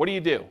for. What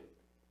do?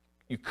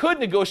 You could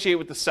negotiate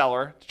with the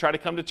seller to try to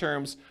come to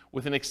terms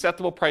with an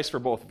acceptable price for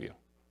both of you.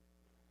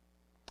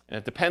 And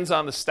it depends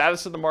on the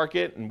status of the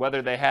market and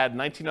whether they had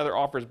 19 other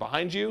offers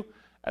behind you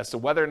as to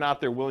whether or not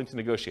they're willing to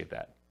negotiate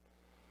that.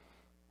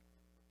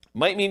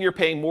 Might mean you're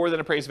paying more than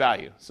appraised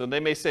value. So they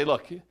may say,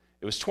 look, it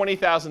was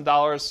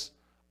 $20,000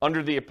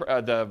 under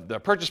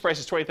the purchase price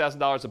is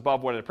 $20,000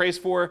 above what it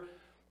appraised for.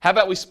 How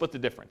about we split the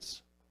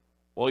difference?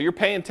 Well, you're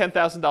paying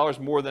 $10,000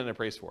 more than it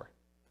appraised for.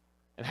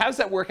 And how does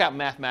that work out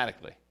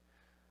mathematically,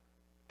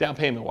 down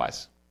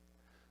payment-wise?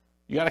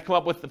 You got to come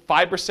up with the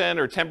 5%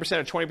 or 10%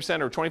 or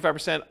 20% or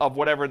 25% of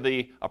whatever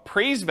the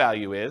appraised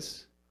value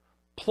is,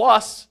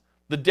 plus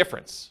the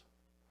difference.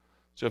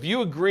 So if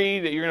you agree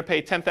that you're going to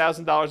pay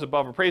 $10,000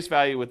 above appraised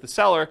value with the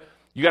seller,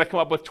 you got to come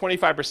up with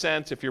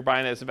 25%, if you're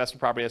buying it as investment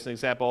property as an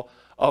example,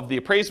 of the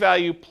appraised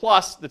value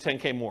plus the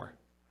 $10K more.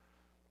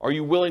 Are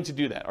you willing to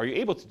do that? Are you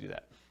able to do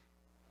that?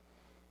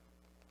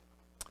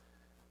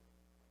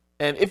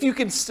 And if you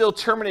can still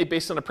terminate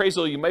based on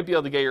appraisal, you might be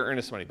able to get your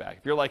earnest money back.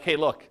 If you're like, hey,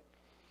 look,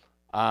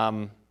 I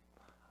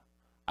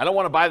don't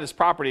want to buy this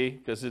property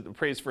because it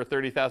appraised for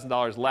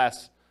 $30,000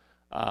 less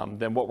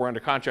than what we're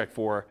under contract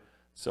for,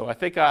 so I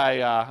think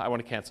I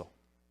want to cancel.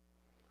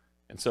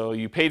 And so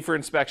you paid for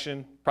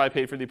inspection, probably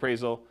paid for the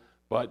appraisal,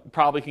 but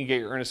probably can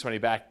get your earnest money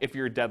back if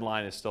your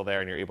deadline is still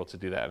there and you're able to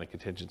do that in a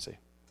contingency.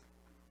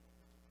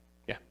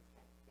 Yeah?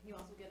 Can you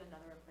also get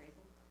another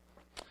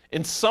appraisal?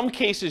 In some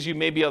cases, you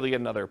may be able to get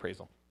another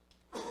appraisal.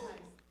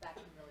 That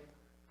can really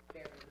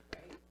vary,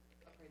 right?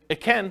 Appraisal.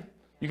 It can.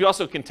 You could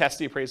also contest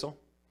the appraisal.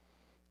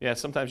 Yeah,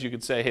 sometimes you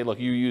could say, hey, look,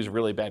 you use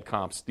really bad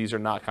comps. These are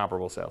not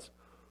comparable sales.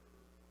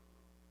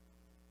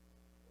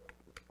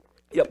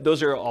 Yep,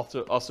 those are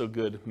also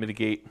good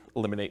mitigate,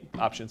 eliminate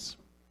options.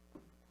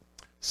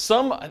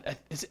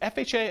 Is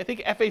FHA? I think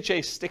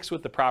FHA sticks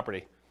with the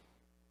property.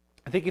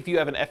 I think if you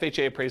have an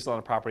FHA appraisal on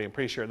a property, I'm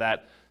pretty sure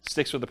that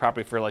sticks with the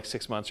property for like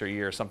 6 months or a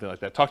year or something like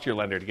that. Talk to your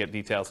lender to get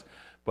details.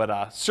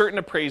 But certain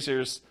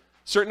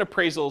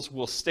appraisals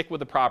will stick with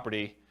the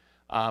property,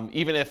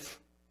 even if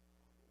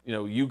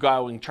you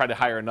go and try to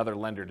hire another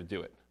lender to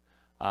do it.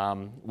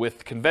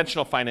 With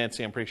conventional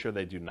financing, I'm pretty sure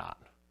they do not,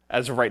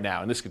 as of right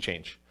now, and this could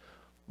change.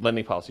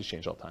 Lending policies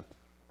change all the time.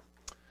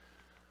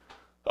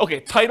 Okay,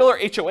 title or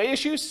HOA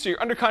issues. So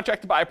you're under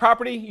contract to buy a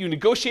property. You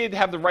negotiated to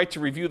have the right to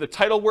review the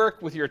title work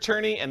with your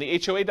attorney and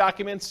the HOA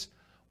documents.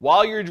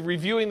 While you're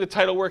reviewing the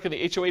title work and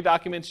the HOA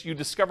documents, you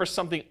discover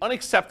something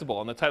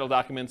unacceptable in the title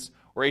documents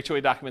or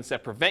HOA documents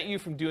that prevent you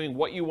from doing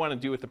what you want to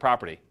do with the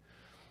property.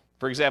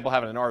 For example,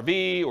 having an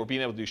RV or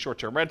being able to do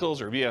short-term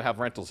rentals or being able to have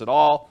rentals at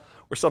all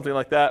or something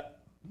like that.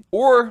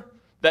 Or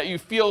that you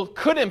feel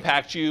could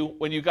impact you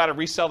when you got to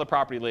resell the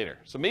property later.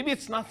 So maybe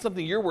it's not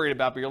something you're worried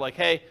about, but you're like,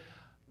 hey,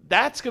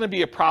 that's going to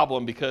be a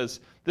problem because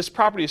this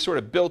property is sort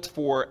of built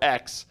for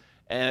X,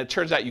 and it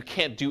turns out you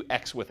can't do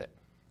X with it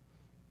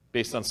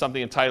based on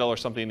something in title or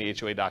something in the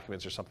HOA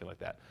documents or something like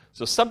that.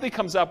 So something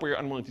comes up where you're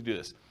unwilling to do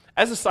this.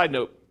 As a side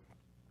note,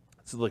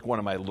 this is like one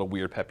of my little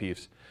weird pet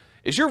peeves.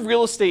 Is your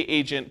real estate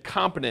agent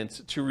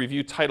competent to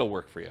review title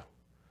work for you?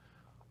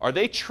 Are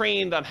they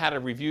trained on how to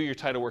review your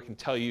title work and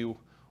tell you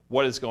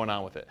what is going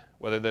on with it,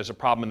 whether there's a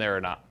problem in there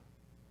or not?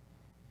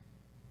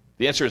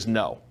 The answer is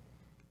no.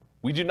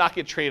 We do not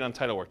get trained on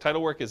title work.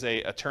 Title work is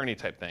an attorney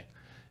type thing.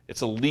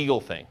 It's a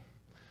legal thing.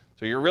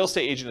 So your real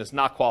estate agent is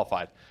not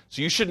qualified.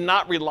 So you should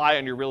not rely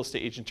on your real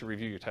estate agent to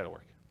review your title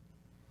work.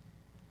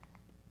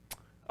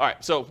 All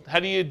right, so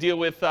how do you deal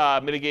with,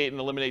 mitigate, and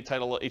eliminate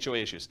title HOA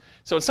issues?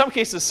 So in some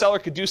cases, the seller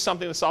could do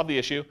something to solve the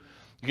issue.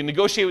 You can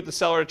negotiate with the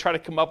seller to try to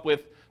come up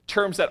with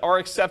terms that are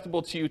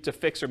acceptable to you to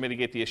fix or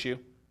mitigate the issue.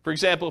 For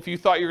example, if you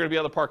thought you were going to be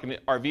able to park an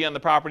RV on the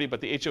property,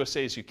 but the HOA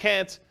says you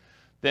can't,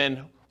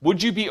 then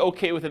would you be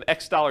okay with an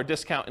X dollar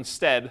discount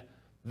instead?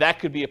 That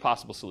could be a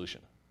possible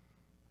solution.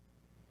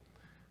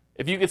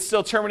 If you could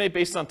still terminate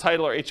based on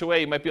title or HOA,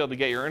 you might be able to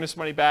get your earnest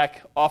money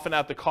back, often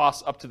out the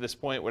costs up to this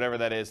point, whatever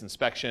that is,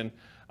 inspection,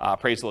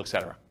 appraisal,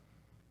 etc.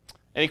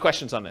 Any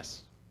questions on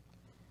this?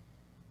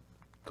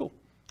 Cool.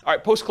 All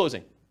right,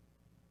 post-closing.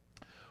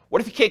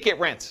 What if you can't get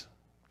rent?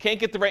 Can't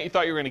get the rent you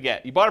thought you were going to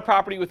get. You bought a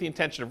property with the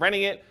intention of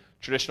renting it,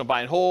 traditional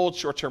buy and hold,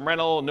 short-term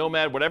rental,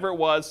 nomad, whatever it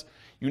was.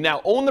 You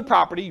now own the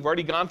property. You've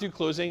already gone through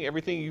closing,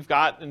 everything you've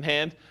got in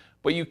hand,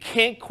 but you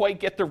can't quite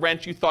get the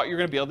rent you thought you were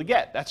going to be able to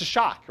get. That's a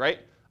shock, right?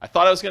 I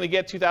thought I was going to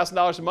get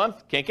 $2,000 a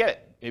month. Can't get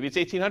it. Maybe it's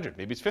 $1,800.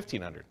 Maybe it's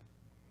 $1,500.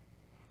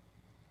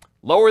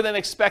 Lower than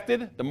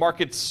expected. The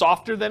market's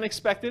softer than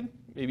expected.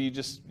 Maybe you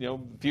just,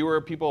 fewer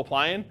people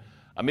applying.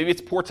 Maybe it's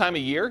poor time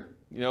of year.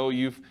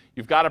 You've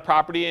got a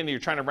property and you're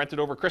trying to rent it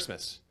over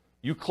Christmas.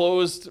 You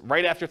closed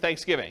right after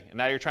Thanksgiving, and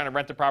now you're trying to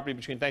rent the property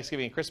between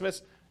Thanksgiving and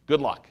Christmas.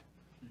 Good luck.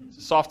 It's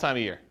a soft time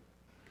of year.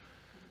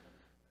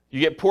 You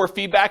get poor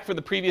feedback from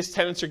the previous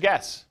tenants or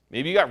guests.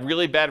 Maybe you got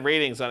really bad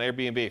ratings on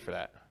Airbnb for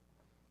that.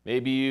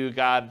 Maybe you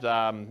got,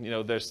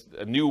 there's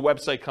a new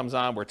website comes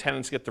on where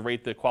tenants get to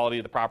rate the quality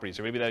of the properties,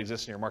 or maybe that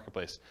exists in your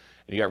marketplace,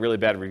 and you got really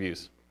bad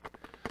reviews.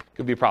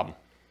 Could be a problem.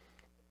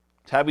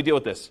 So how do we deal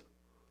with this?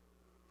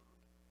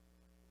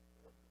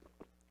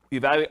 We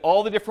evaluate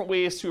all the different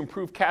ways to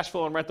improve cash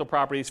flow on rental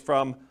properties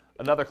from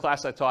another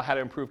class I taught, How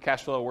to Improve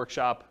Cash Flow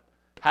Workshop,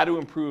 How to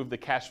Improve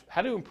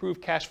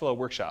Cash Flow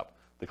Workshop,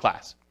 the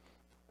class.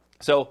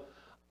 So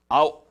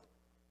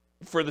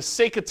for the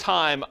sake of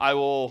time, I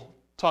will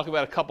talk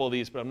about a couple of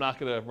these, but I'm not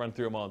going to run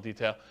through them all in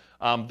detail.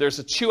 There's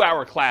a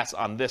 2-hour class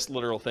on this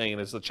literal thing, and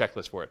there's a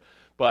checklist for it.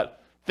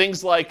 But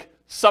things like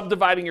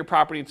subdividing your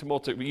property into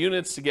multiple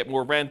units to get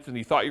more rent than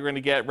you thought you were going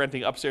to get,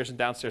 renting upstairs and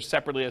downstairs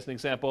separately as an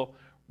example,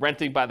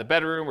 renting by the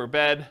bedroom or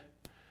bed,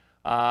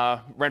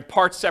 rent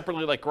parts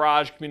separately like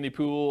garage, community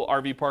pool,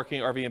 RV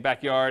parking, RV and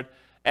backyard,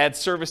 add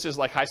services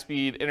like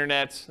high-speed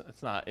internet.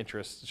 That's not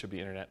interest, it should be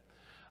internet.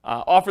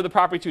 Offer the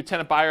property to a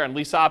tenant buyer on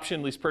lease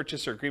option, lease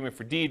purchase, or agreement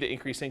for deed to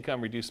increase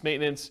income, reduce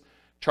maintenance,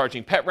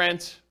 charging pet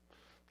rent,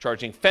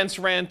 charging fence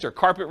rent or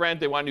carpet rent.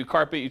 They want new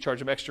carpet, you charge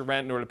them extra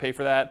rent in order to pay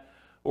for that,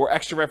 or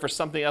extra rent for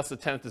something else the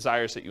tenant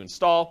desires that you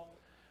install.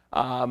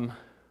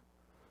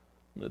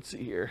 Let's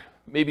see here.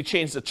 Maybe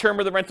change the term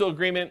of the rental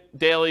agreement,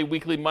 daily,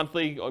 weekly,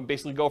 monthly, or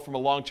basically go from a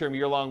long-term,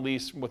 year-long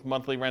lease with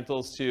monthly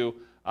rentals to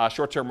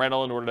short-term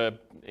rental in order to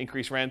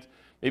increase rent.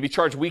 Maybe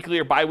charge weekly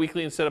or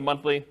bi-weekly instead of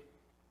monthly.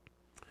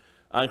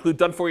 Include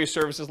done-for-you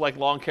services like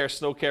lawn care,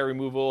 snow care,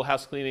 removal,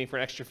 house cleaning for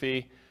an extra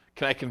fee.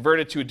 Can I convert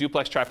it to a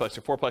duplex, triplex,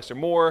 or fourplex or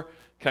more?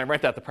 Can I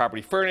rent out the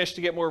property furnished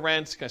to get more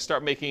rents? Can I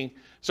start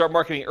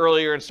marketing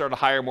earlier and start a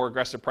higher, more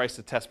aggressive price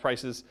to test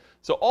prices?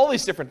 So all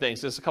these different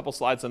things. There's a couple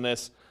slides on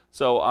this.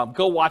 So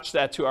go watch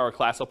that 2-hour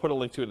class. I'll put a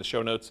link to it in the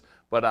show notes.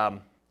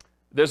 But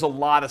there's a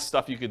lot of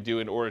stuff you could do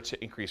in order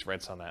to increase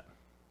rents on that.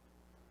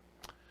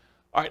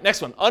 All right,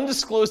 next one,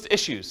 undisclosed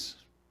issues.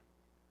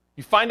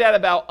 You find out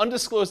about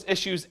undisclosed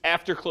issues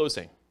after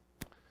closing.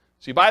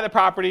 So you buy the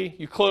property,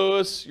 you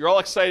close, you're all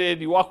excited,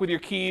 you walk with your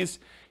keys,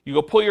 you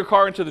go pull your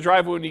car into the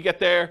driveway when you get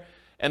there,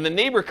 and the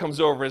neighbor comes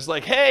over and is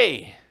like,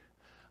 hey,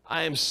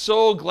 I am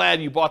so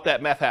glad you bought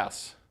that meth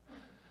house.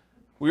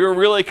 We were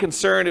really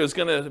concerned it was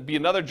going to be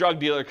another drug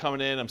dealer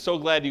coming in. I'm so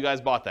glad you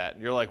guys bought that.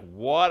 And you're like,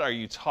 what are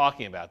you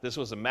talking about? This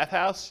was a meth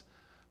house?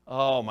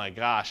 Oh my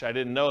gosh, I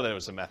didn't know that it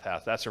was a meth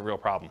house. That's a real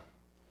problem.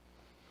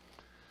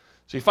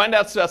 So you find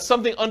out about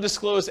something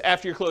undisclosed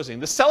after your closing.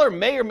 The seller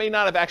may or may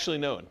not have actually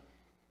known.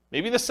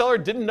 Maybe the seller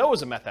didn't know it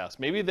was a meth house.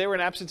 Maybe they were an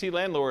absentee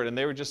landlord and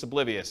they were just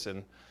oblivious,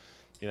 and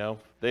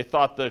they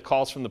thought the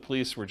calls from the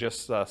police were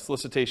just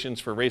solicitations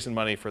for raising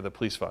money for the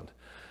police fund,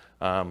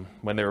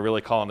 when they were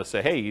really calling to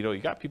say, hey, you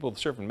got people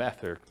serving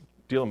meth or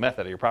dealing meth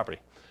out of your property.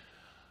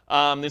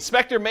 The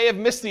inspector may have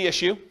missed the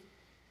issue.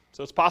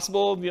 So it's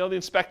possible the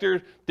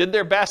inspector did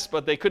their best,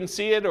 but they couldn't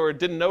see it or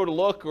didn't know to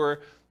look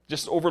or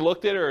just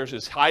overlooked it or was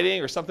just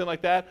hiding or something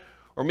like that.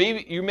 Or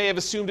maybe you may have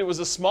assumed it was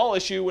a small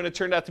issue when it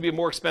turned out to be a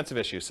more expensive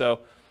issue.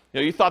 So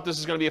you thought this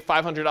was going to be a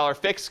 $500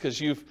 fix because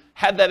you've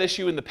had that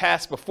issue in the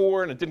past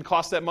before and it didn't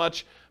cost that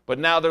much. But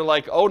now they're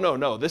like, oh,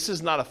 no, this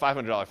is not a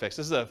 $500 fix.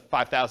 This is a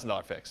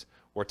 $5,000 fix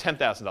or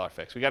 $10,000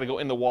 fix. We got to go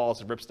in the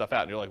walls and rip stuff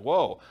out. And you're like,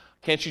 whoa,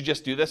 can't you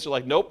just do this? They're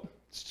like, nope,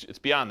 it's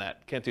beyond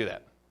that. Can't do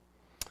that.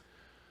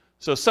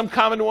 So some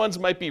common ones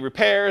might be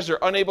repairs or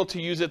unable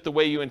to use it the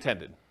way you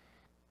intended.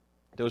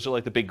 Those are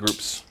like the big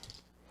groups.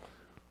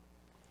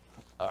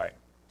 All right.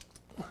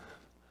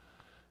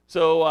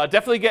 So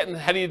definitely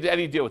how do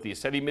you deal with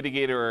these? How do you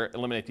mitigate or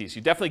eliminate these?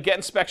 You definitely get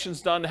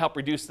inspections done to help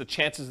reduce the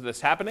chances of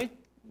this happening.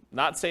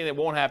 Not saying it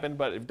won't happen,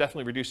 but it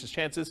definitely reduces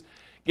chances.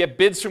 Get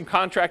bids from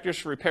contractors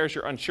for repairs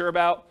you're unsure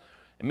about,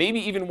 and maybe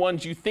even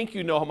ones you think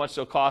you know how much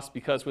they'll cost,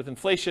 because with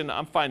inflation,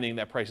 I'm finding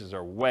that prices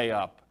are way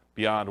up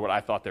beyond what I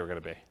thought they were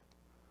going to be.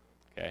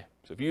 Okay,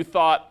 so if you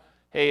thought,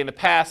 hey, in the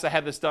past I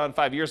had this done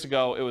 5 years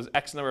ago, it was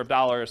X number of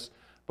dollars,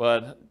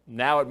 but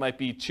now it might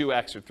be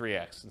 2X or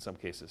 3X in some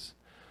cases.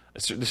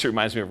 This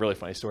reminds me of a really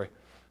funny story.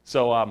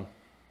 So I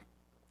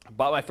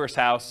bought my first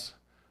house,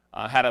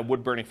 had a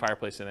wood-burning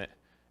fireplace in it,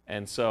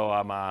 and so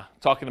I'm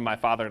talking to my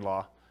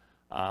father-in-law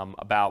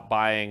about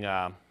buying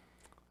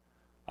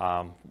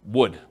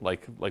wood,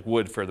 like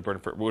wood for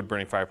the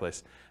wood-burning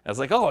fireplace. And I was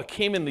like, oh, it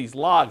came in these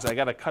logs. I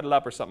got to cut it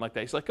up or something like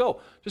that. He's like,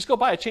 oh, just go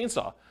buy a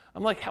chainsaw.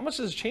 I'm like, how much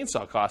does a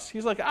chainsaw cost?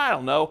 He's like, I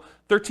don't know,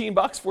 $13,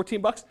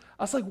 $14.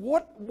 I was like,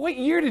 what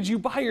year did you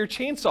buy your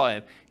chainsaw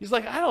in? He's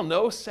like, I don't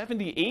know,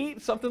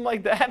 78, something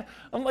like that.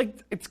 I'm like,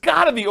 it's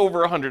got to be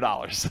over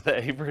 $100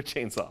 today for a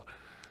chainsaw.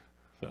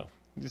 So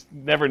you just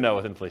never know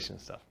with inflation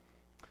and stuff.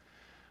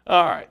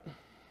 All right.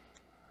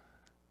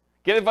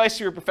 Get advice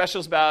from your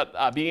professionals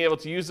about being able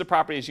to use the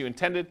property as you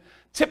intended.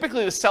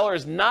 Typically, the seller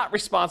is not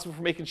responsible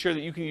for making sure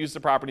that you can use the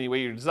property the way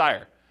you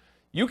desire.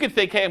 You could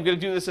think, hey, I'm going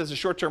to do this as a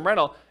short-term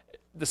rental.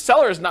 The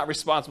seller is not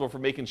responsible for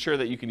making sure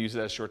that you can use it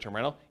as short-term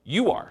rental.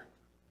 You are.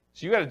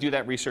 So you got to do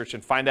that research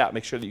and find out,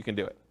 make sure that you can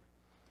do it.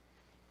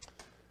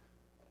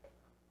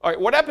 All right,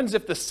 what happens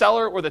if the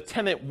seller or the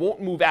tenant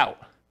won't move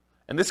out?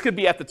 And this could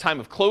be at the time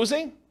of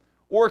closing,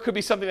 or it could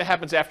be something that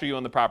happens after you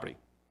own the property.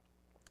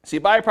 So you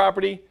buy a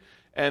property,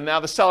 and now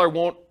the seller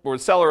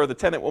or the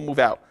tenant won't move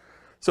out.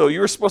 So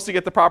you were supposed to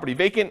get the property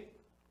vacant.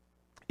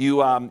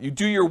 You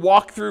do your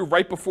walkthrough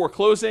right before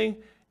closing,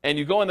 and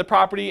you go in the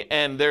property,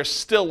 and there's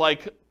still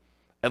like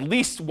at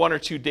least 1 or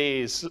 2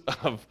 days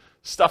of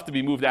stuff to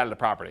be moved out of the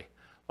property.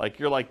 Like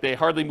you're like, they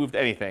hardly moved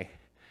anything.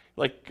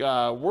 Like,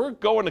 we're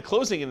going to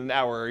closing in an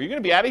hour. Are you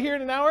going to be out of here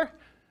in an hour? And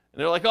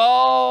they're like,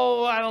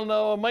 oh, I don't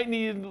know. I might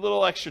need a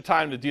little extra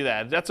time to do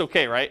that. That's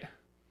okay, right?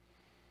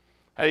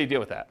 How do you deal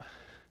with that?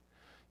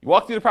 You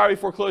walk through the property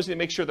before closing to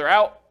make sure they're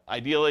out,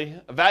 ideally.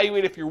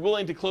 Evaluate if you're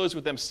willing to close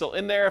with them still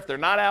in there. If they're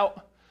not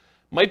out,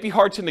 might be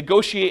hard to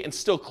negotiate and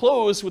still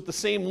close with the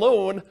same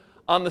loan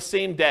on the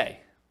same day.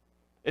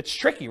 It's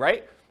tricky,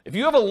 right? If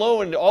you have a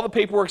loan, all the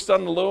paperwork's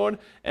done on the loan,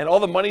 and all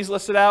the money's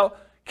listed out,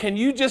 can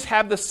you just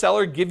have the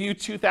seller give you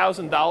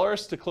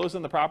 $2,000 to close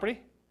on the property?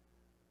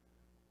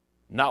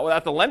 Not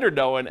without the lender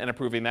knowing and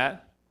approving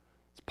that.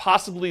 It's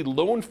possibly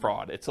loan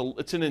fraud. It's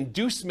an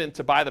inducement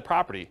to buy the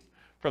property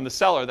from the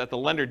seller that the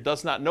lender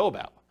does not know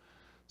about.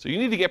 So you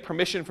need to get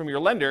permission from your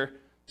lender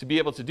to be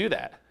able to do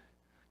that.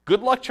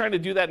 Good luck trying to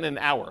do that in an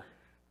hour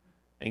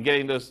and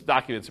getting those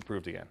documents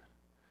approved again.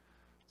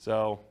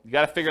 So you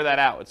got to figure that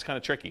out. It's kind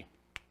of tricky.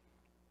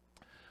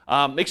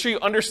 Make sure you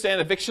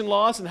understand eviction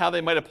laws and how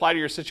they might apply to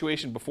your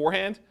situation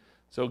beforehand.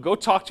 So go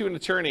talk to an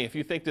attorney if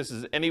you think this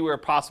is anywhere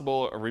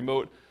possible, a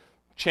remote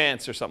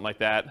chance or something like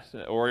that,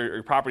 or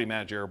your property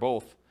manager or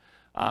both.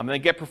 And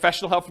then get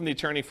professional help from the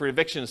attorney for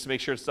evictions to make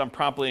sure it's done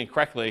promptly and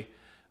correctly.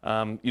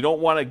 You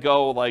don't want to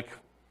go like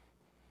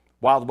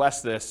Wild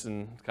West this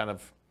and kind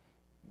of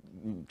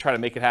try to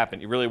make it happen.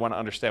 You really want to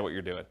understand what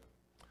you're doing.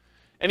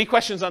 Any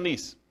questions on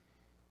these?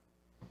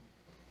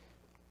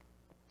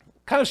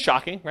 Kind of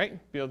shocking, right?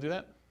 Be able to do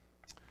that?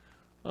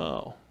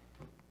 Oh.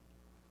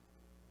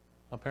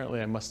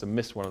 Apparently I must have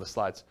missed one of the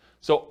slides.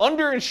 So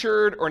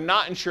underinsured or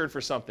not insured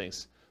for some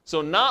things.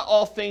 So not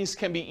all things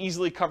can be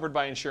easily covered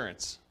by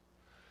insurance.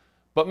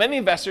 But many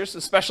investors,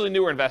 especially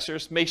newer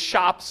investors, may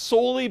shop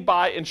solely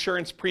by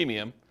insurance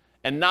premium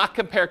and not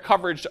compare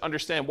coverage to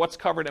understand what's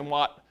covered and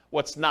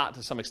what's not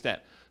to some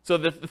extent. So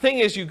the thing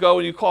is, you go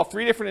and you call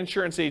 3 different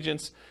insurance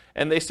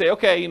and they say,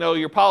 okay,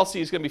 your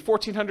policy is going to be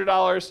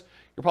 $1,400,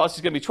 your policy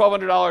is going to be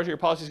 $1,200, your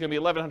policy is going to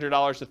be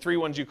 $1,100, the 3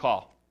 ones you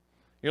call.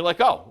 You're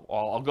like, oh,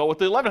 well, I'll go with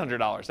the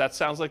 $1,100. That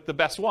sounds like the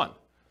best one.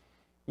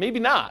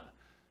 Maybe not.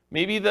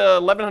 Maybe the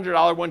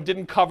 $1,100 one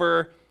didn't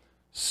cover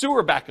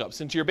sewer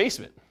backups into your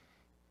basement.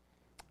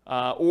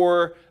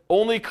 Or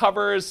only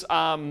covers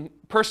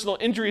personal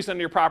injuries on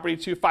your property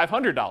to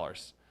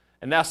 $500.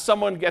 And now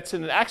someone gets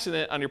in an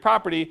accident on your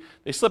property,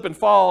 they slip and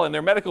fall, and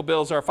their medical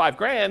bills are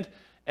 $5,000,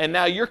 and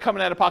now you're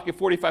coming out of pocket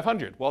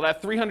 $4,500. Well,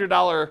 that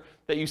 $300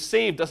 that you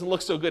saved doesn't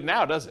look so good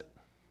now, does it?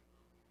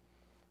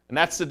 And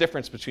that's the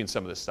difference between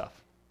some of this stuff.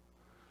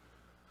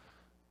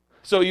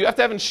 So you have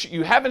to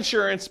have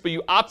insurance, but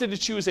you opted to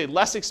choose a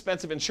less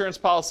expensive insurance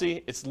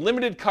policy. It's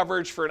limited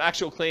coverage for an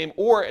actual claim,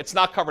 or it's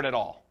not covered at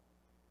all.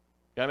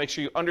 You gotta make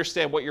sure you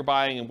understand what you're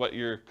buying and what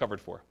you're covered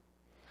for.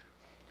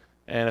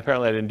 And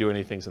apparently I didn't do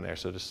any things in there,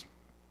 so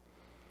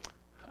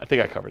I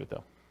think I covered it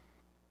though.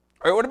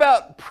 All right, what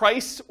about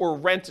price or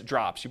rent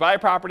drops? You buy a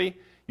property,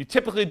 you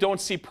typically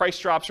don't see price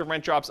drops or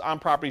rent drops on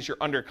properties you're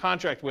under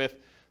contract with,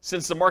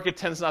 since the market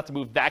tends not to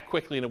move that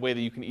quickly in a way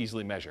that you can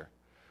easily measure.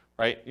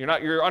 Right?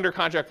 You're under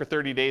contract for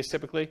 30 days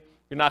typically.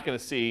 You're not going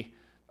to see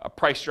a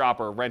price drop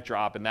or a rent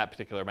drop in that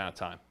particular amount of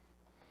time.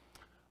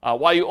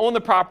 While you own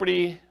the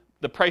property,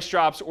 the price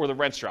drops or the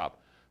rents drop.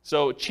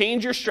 So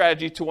change your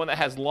strategy to one that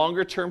has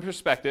longer term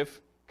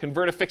perspective.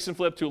 Convert a fix and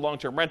flip to a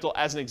long-term rental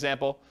as an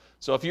example.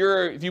 So if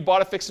you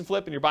bought a fix and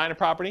flip and you're buying a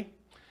property,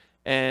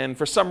 and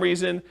for some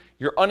reason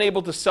you're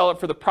unable to sell it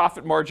for the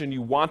profit margin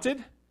you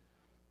wanted,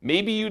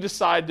 maybe you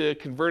decide to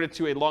convert it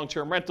to a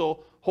long-term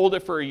rental, hold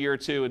it for a year or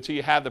two until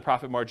you have the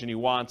profit margin you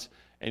want,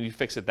 and you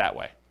fix it that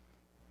way.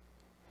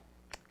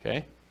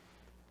 Okay?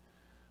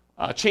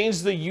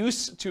 Change the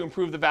use to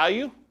improve the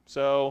value.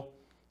 So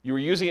you were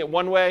using it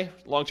one way,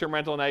 long-term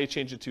rental, now you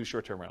change it to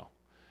short-term rental.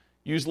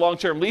 Use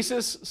long-term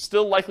leases,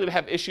 still likely to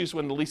have issues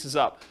when the lease is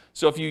up.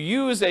 So if you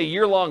use a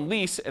year-long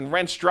lease and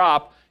rents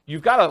drop,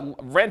 you've got a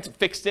rent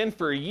fixed in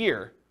for a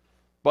year,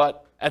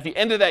 but at the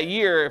end of that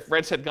year, if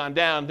rents had gone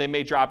down, they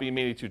may drop and you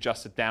may need to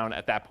adjust it down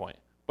at that point.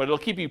 But it'll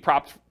keep you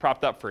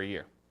propped up for a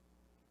year.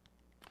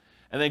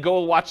 And then go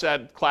watch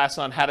that class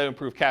on how to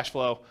improve cash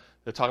flow.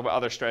 They'll talk about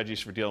other strategies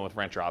for dealing with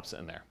rent drops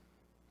in there.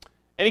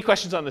 Any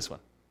questions on this one?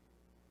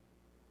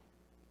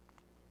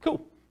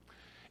 Cool.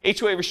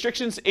 HOA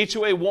restrictions.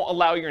 HOA won't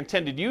allow your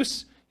intended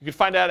use. You can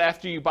find out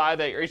after you buy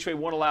that your HOA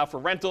won't allow for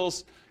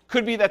rentals.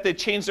 Could be that they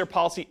change their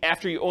policy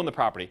after you own the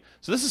property.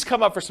 So this has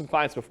come up for some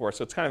clients before,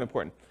 so it's kind of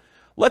important.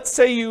 Let's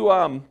say you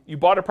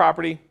bought a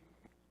property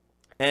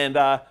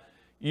and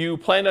you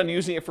planned on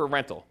using it for a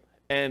rental.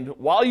 And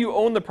while you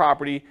own the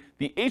property,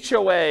 the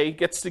HOA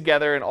gets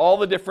together and all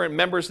the different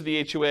members of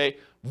the HOA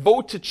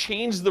vote to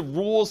change the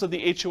rules of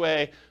the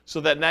HOA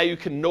so that now you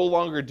can no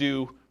longer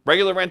do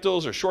regular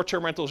rentals or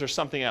short-term rentals or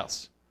something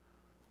else.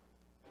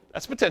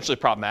 That's potentially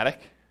problematic.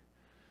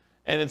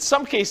 And in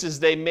some cases,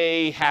 they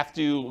may have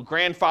to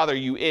grandfather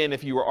you in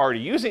if you were already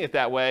using it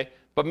that way,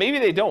 but maybe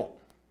they don't.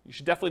 You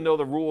should definitely know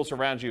the rules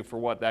around you for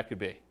what that could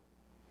be.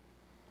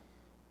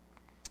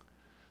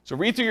 So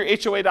read through your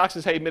HOA docs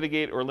is how you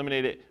mitigate or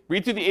eliminate it.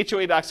 Read through the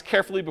HOA docs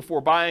carefully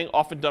before buying,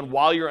 often done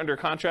while you're under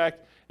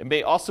contract. It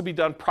may also be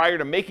done prior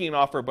to making an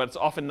offer, but it's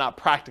often not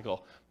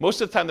practical.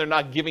 Most of the time, they're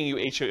not giving you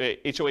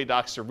HOA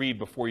docs to read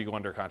before you go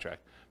under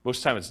contract. Most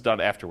of the time, it's done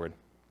afterward.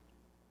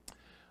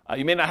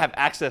 You may not have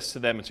access to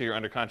them until you're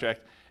under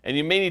contract, and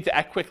you may need to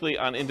act quickly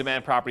on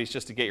in-demand properties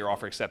just to get your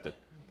offer accepted.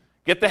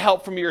 Get the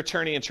help from your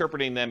attorney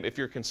interpreting them if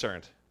you're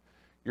concerned.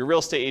 Your real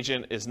estate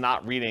agent is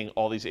not reading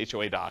all these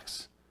HOA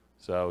docs,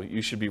 so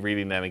you should be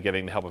reading them and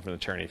getting the help of an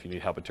attorney if you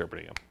need help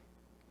interpreting them.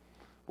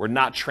 We're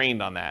not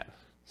trained on that.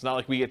 It's not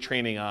like we get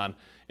training on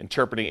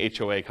interpreting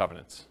HOA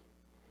covenants.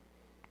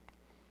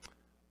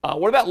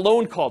 What about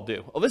loan call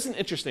due? Oh, this is an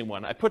interesting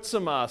one. I put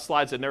some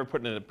slides I've never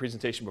put in a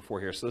presentation before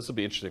here, so this will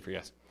be interesting for you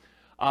guys.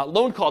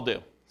 Loan call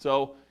due.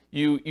 So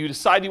you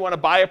decide you want to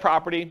buy a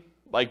property,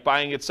 like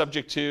buying it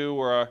subject to,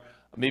 or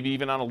maybe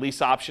even on a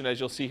lease option, as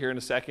you'll see here in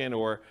a second,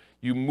 or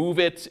you move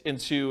it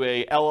into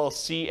a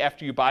LLC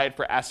after you buy it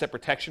for asset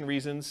protection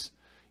reasons.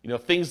 You know,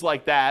 things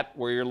like that,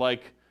 where you're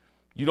like,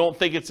 you don't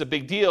think it's a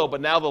big deal, but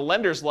now the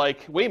lender's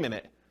like, wait a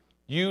minute,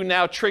 you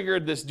now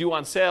triggered this due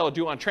on sale or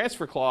due on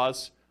transfer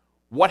clause.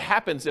 What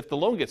happens if the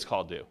loan gets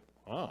called due?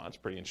 Oh, that's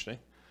pretty interesting.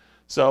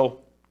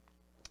 So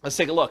let's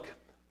take a look.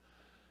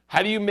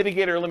 How do you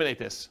mitigate or eliminate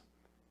this?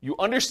 You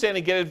understand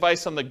and get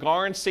advice on the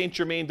Garn-St.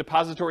 Germain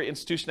Depository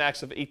Institution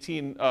Acts of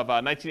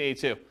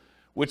 1982,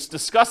 which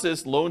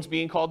discusses loans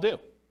being called due.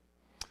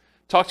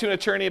 Talk to an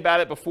attorney about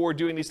it before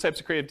doing these types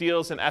of creative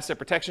deals and asset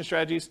protection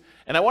strategies.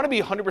 And I want to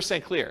be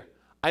 100% clear.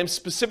 I'm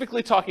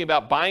specifically talking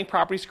about buying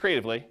properties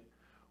creatively,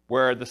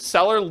 where the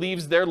seller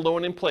leaves their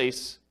loan in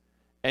place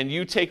and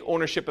you take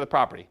ownership of the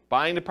property.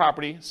 Buying the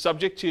property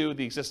subject to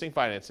the existing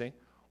financing,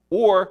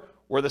 or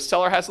where the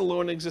seller has the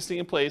loan existing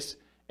in place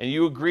and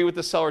you agree with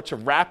the seller to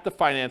wrap the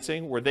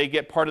financing where they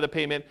get part of the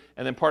payment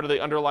and then part of the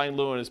underlying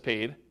loan is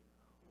paid.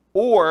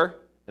 Or,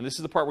 and this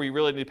is the part where you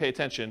really need to pay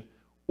attention,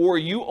 or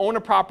you own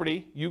a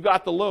property, you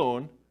got the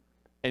loan,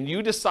 and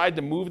you decide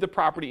to move the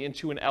property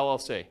into an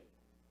LLC.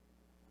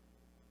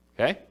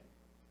 Okay?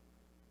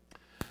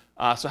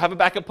 So have a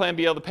backup plan,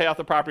 be able to pay off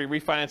the property,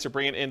 refinance, or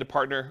bring it in to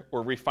partner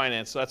or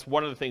refinance. So that's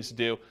one of the things to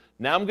do.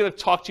 Now I'm going to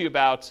talk to you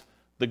about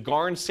the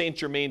Garn-St.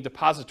 Germain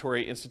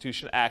Depository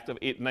Institution Act of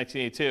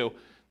 1982.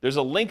 There's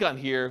a link on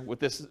here with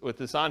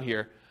this on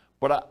here,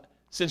 but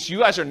since you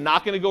guys are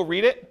not going to go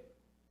read it,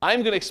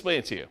 I'm going to explain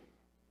it to you,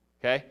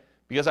 okay?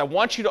 Because I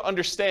want you to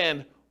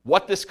understand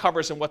what this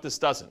covers and what this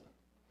doesn't.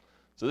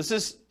 So this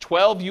is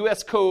 12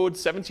 U.S. Code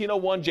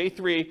 1701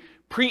 J3,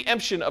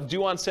 preemption of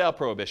due on sale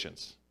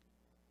prohibitions.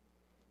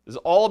 This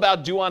is all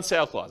about due on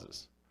sale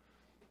clauses.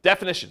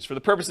 Definitions. For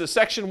the purposes of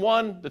Section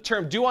 1, the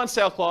term due on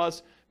sale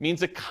clause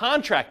means a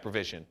contract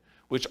provision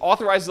which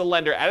authorizes the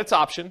lender at its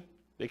option,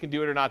 they can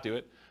do it or not do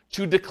it,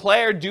 to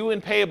declare due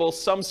and payable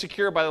sums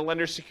secured by the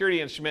lender's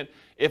security instrument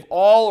if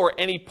all or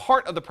any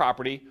part of the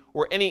property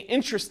or any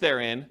interest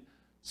therein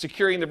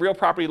securing the real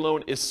property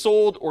loan is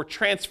sold or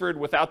transferred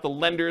without the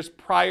lender's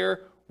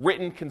prior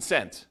written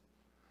consent.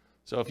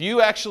 So if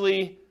you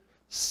actually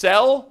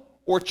sell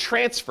or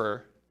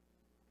transfer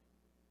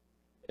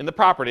in the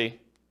property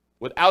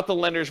without the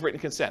lender's written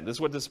consent, this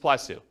is what this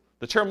applies to.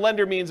 The term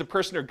lender means a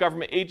person or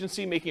government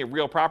agency making a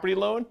real property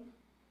loan,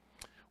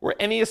 or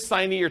any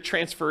assignee or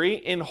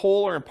transferee in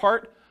whole or in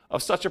part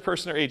of such a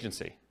person or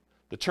agency.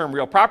 The term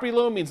real property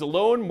loan means a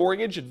loan,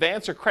 mortgage,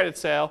 advance, or credit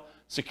sale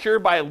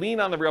secured by a lien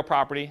on the real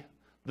property,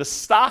 the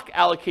stock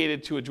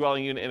allocated to a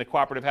dwelling unit in a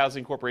cooperative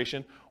housing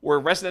corporation or a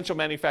residential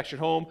manufactured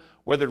home,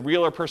 whether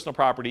real or personal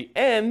property,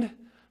 and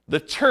the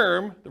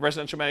term, the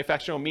residential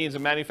manufactured home, means a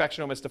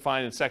manufactured home as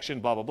defined in section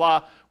blah, blah,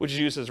 blah, which is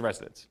used as a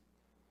residence.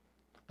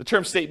 The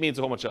term state means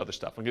a whole bunch of other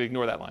stuff. I'm going to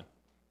ignore that line.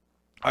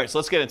 All right, so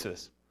let's get into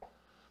this.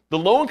 The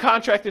loan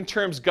contract and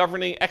terms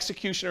governing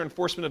execution or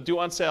enforcement of due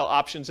on sale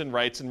options and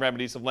rights and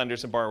remedies of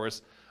lenders and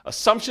borrowers,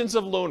 assumptions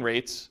of loan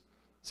rates,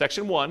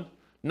 Section 1,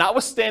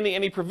 notwithstanding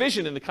any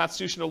provision in the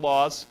constitutional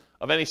laws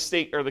of any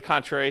state or the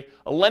contrary,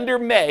 a lender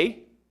may,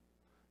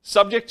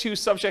 subject to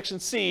subsection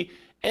C,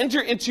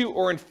 enter into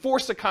or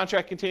enforce a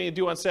contract containing a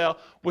due on sale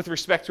with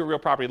respect to a real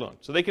property loan.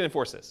 So they can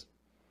enforce this.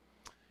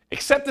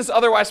 Except as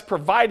otherwise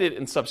provided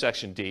in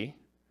subsection D,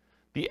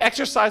 the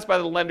exercise by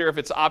the lender of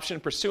its option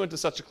pursuant to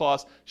such a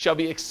clause shall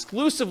be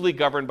exclusively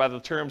governed by the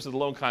terms of the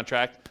loan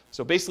contract.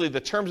 So basically the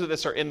terms of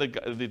this are in the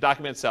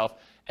document itself,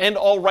 and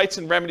all rights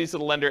and remedies of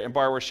the lender and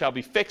borrower shall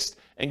be fixed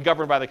and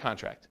governed by the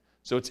contract.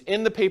 So it's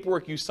in the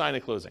paperwork you sign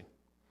at closing.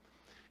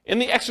 In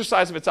the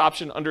exercise of its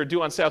option under a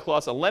due on sale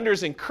clause, a lender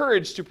is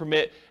encouraged to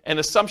permit an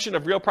assumption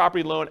of real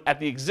property loan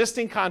at the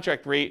existing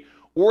contract rate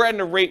or at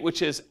a rate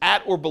which is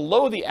at or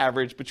below the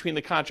average between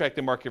the contract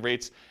and market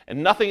rates,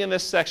 and nothing in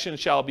this section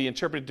shall be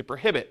interpreted to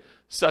prohibit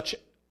such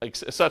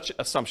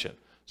assumption.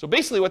 So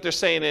basically what they're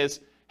saying is,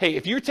 hey,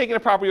 if you're taking a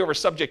property over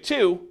subject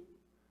to,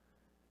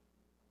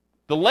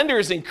 the lender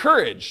is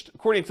encouraged,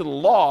 according to the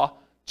law,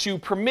 to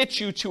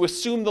permit you to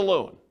assume the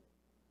loan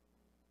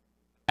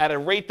at a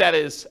rate that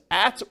is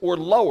at or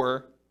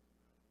lower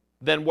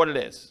than what it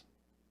is.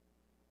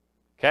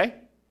 Okay?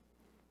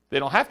 They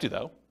don't have to,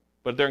 though,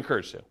 but they're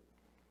encouraged to.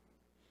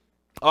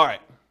 All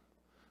right.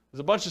 There's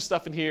a bunch of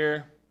stuff in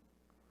here.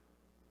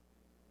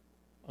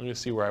 I'm going to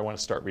see where I want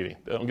to start reading.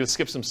 I'm going to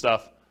skip some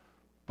stuff.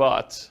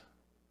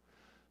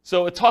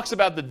 So it talks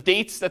about the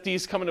dates that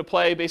these come into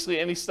play, basically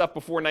any stuff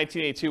before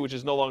 1982, which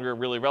is no longer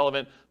really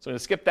relevant. So I'm going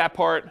to skip that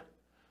part.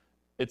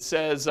 It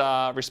says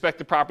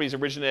respective properties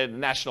originated in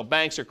national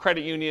banks or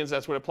credit unions.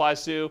 That's what it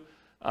applies to.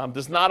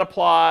 Does not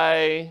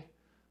apply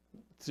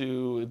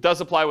to, it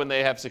does apply when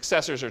they have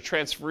successors or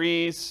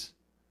transferees.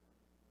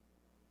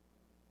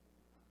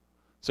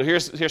 So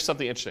here's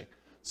something interesting.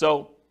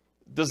 So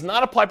does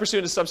not apply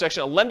pursuant to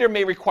subsection. A lender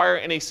may require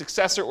any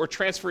successor or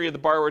transferee of the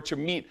borrower to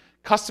meet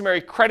customary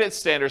credit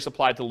standards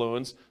applied to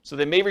loans. So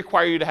they may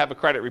require you to have a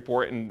credit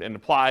report and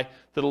apply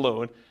to the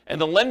loan. And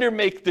the lender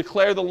may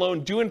declare the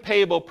loan due and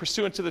payable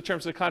pursuant to the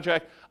terms of the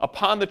contract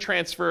upon the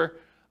transfer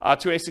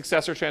to any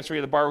successor or transferee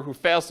of the borrower who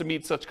fails to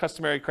meet such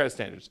customary credit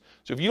standards.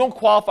 So if you don't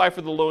qualify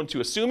for the loan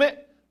to assume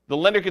it, the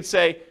lender could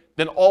say,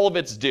 then all of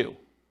it's due.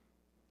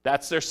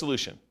 That's their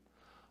solution.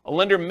 A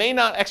lender may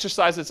not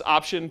exercise its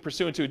option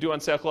pursuant to a due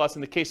on sale clause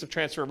in the case of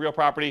transfer of real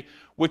property,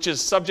 which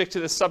is subject to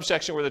this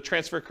subsection where the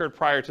transfer occurred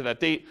prior to that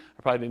date.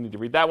 I probably didn't need to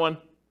read that one.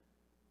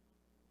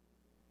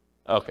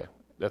 Okay,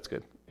 that's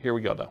good. Here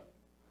we go, though.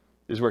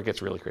 This is where it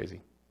gets really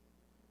crazy.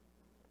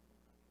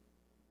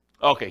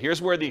 Okay,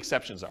 here's where the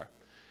exceptions are.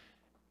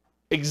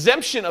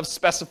 Exemption of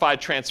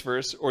specified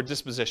transfers or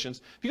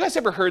dispositions. Have you guys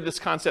ever heard this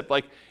concept?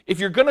 Like, if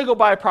you're going to go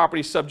buy a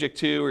property subject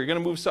to, or you're going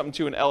to move something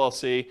to an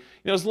LLC,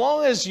 as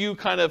long as you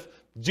kind of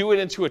do it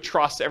into a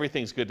trust,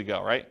 everything's good to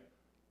go, right?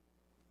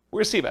 We're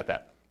going to see about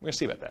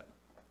that.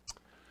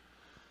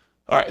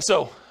 All right,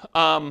 so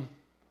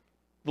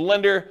the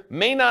lender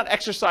may not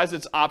exercise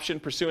its option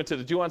pursuant to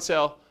the due on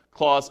sale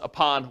clause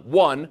upon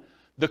 1,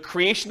 the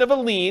creation of a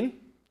lien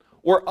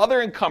or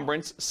other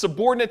encumbrance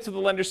subordinate to the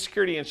lender's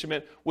security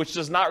instrument, which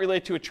does not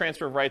relate to a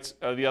transfer of rights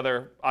of the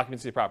other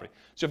occupancy of the property.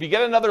 So if you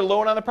get another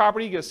loan on the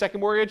property, you get a second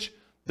mortgage,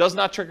 does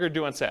not trigger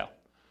due on sale.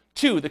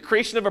 2, the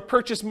creation of a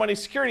purchase money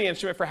security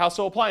instrument for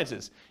household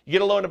appliances. You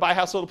get a loan to buy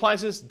household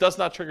appliances, does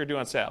not trigger due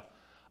on sale.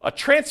 A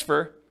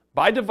transfer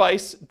by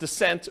device,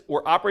 descent,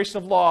 or operation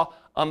of law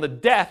on the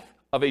death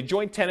of a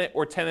joint tenant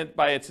or tenant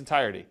by its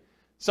entirety.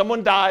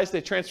 Someone dies,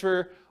 they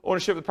transfer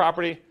ownership of the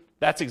property,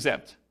 that's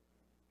exempt.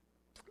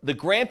 The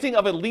granting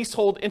of a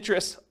leasehold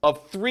interest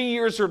of 3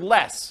 years or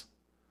less.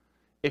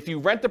 If you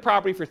rent the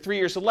property for 3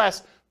 years or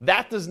less,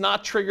 that does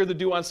not trigger the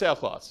due on sale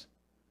clause.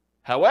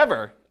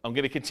 However, I'm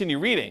going to continue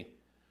reading.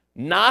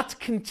 Not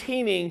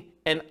containing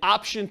an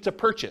option to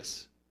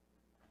purchase.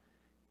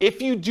 If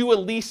you do a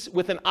lease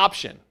with an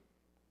option,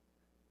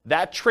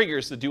 that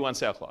triggers the due on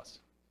sale clause.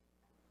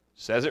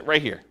 Says it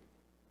right here.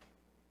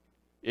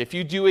 If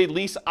you do a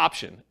lease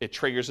option, it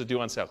triggers the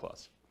due on sale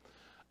clause.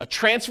 A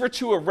transfer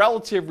to a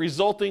relative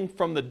resulting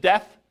from the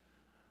death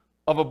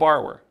of a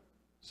borrower.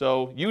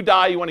 So you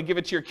die, you want to give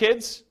it to your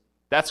kids,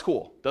 that's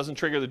cool. Doesn't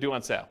trigger the due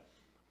on sale.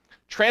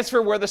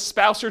 Transfer where the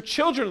spouse or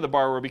children of the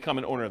borrower become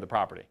an owner of the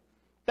property.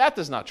 That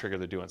does not trigger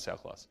the due on sale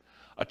clause.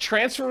 A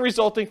transfer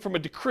resulting from a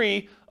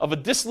decree of a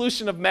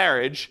dissolution of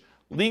marriage,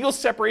 legal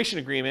separation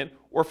agreement,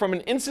 or from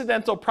an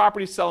incidental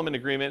property settlement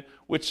agreement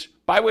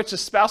by which the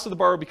spouse of the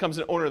borrower becomes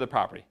an owner of the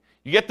property.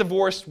 You get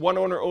divorced, one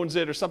owner owns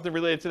it, or something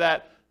related to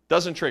that,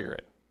 doesn't trigger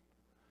it.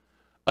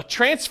 A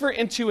transfer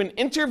into an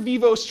inter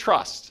vivos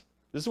trust.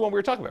 This is the one we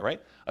were talking about,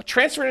 right? A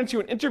transfer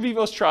into an inter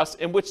vivos trust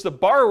in which the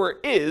borrower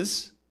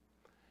is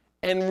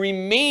and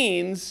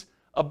remains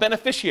a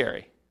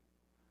beneficiary,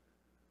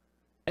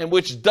 and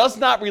which does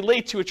not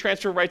relate to a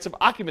transfer of rights of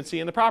occupancy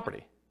in the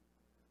property.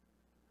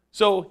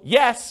 So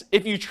yes,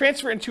 if you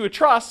transfer into a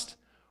trust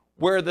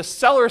where the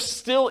seller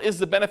still is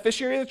the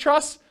beneficiary of the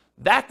trust,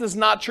 that does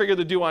not trigger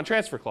the due on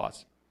transfer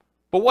clause.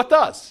 But what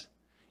does?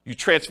 You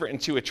transfer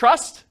into a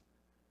trust,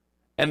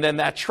 and then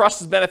that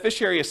trust's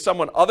beneficiary is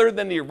someone other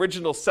than the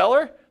original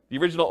seller, the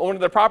original owner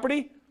of the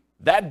property,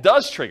 that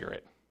does trigger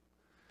it.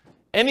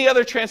 Any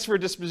other transfer or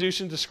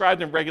disposition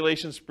described in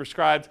regulations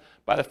prescribed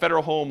by the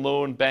Federal Home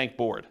Loan Bank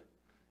Board.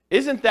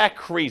 Isn't that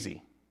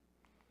crazy?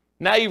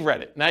 Now you've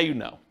read it. Now you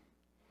know.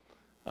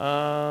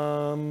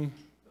 Doesn't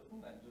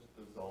that just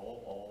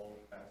dissolve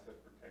all asset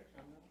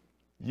protection?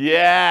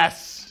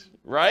 Yes,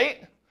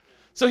 right?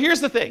 So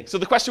here's the thing. So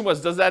the question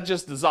was, does that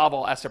just dissolve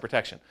all asset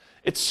protection?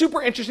 It's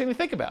super interesting to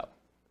think about.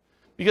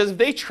 Because if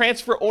they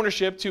transfer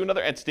ownership to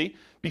another entity,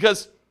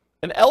 because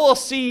an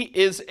LLC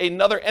is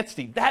another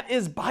entity, that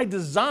is by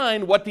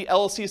design what the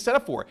LLC is set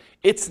up for.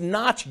 It's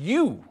not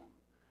you.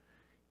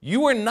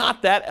 You are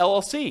not that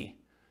LLC.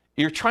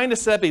 You're trying to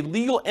set up a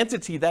legal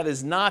entity that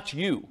is not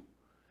you.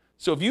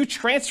 So if you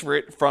transfer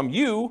it from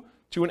you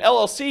to an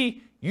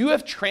LLC, you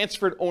have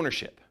transferred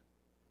ownership.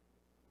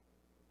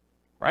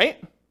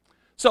 Right?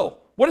 So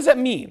what does that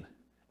mean?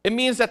 It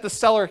means that the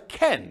seller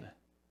can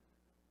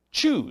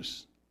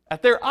choose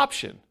at their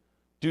option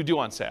do due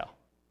on sale.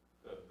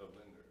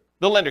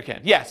 The lender can,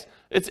 yes.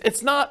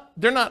 It's not,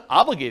 they're not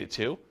obligated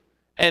to,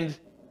 and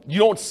you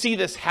don't see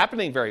this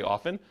happening very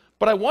often,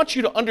 but I want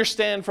you to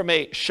understand from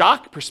a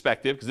shock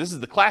perspective, because this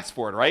is the class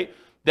for it, right?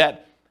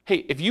 That,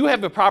 hey, if you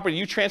have a property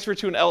you transfer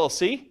to an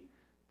LLC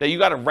that you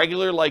got a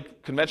regular,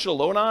 like, conventional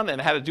loan on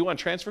and had a due on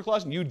transfer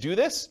clause, and you do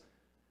this,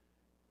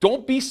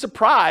 don't be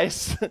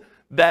surprised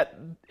that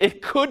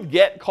it could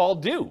get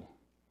called due,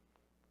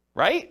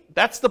 right?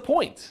 That's the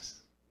point.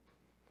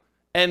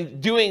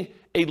 And doing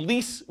a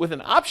lease with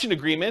an option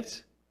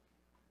agreement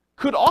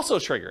could also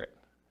trigger it.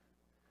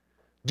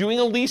 Doing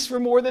a lease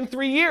for more than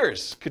 3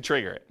 years could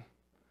trigger it.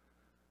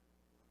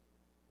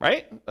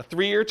 Right? A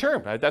 3-year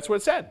term. That's what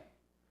it said.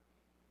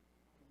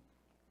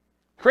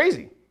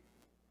 Crazy.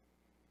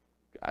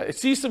 I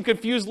see some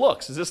confused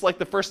looks. Is this like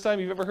the first time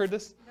you've ever heard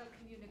this? No, can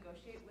you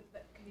negotiate with the,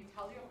 can you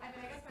tell your, I mean,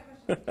 I guess my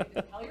question is, can you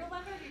just tell your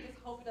lender, or do you just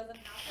hope it doesn't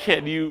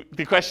happen?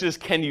 The question is,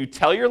 can you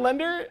tell your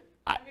lender?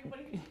 I mean, what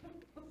do you,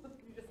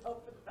 you just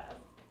hope for the best?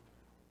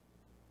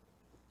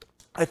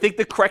 I think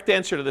the correct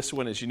answer to this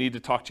one is you need to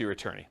talk to your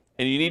attorney.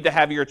 And you need to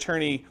have your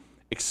attorney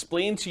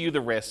explain to you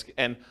the risk.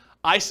 And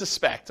I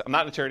suspect, I'm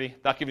not an attorney,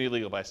 not giving you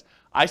legal advice,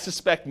 I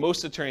suspect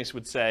most attorneys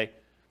would say,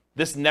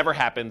 this never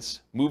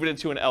happens, move it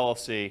into an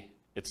LLC,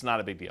 it's not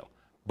a big deal.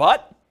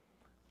 But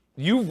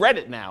you read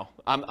it now.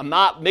 I'm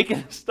not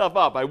making stuff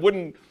up. I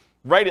wouldn't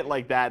write it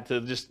like that to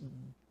just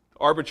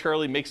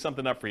arbitrarily make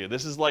something up for you.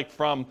 This is like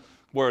from,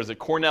 where is it,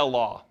 Cornell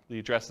Law. The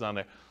address is on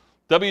there.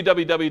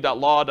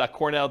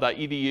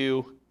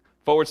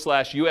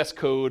 www.law.cornell.edu/US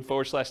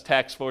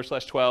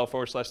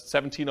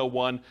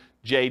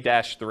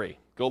code/text/12/1701J-3.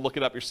 Go look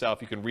it up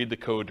yourself. You can read the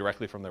code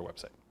directly from their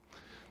website.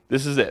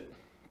 This is it.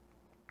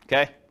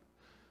 Okay?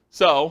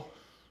 So,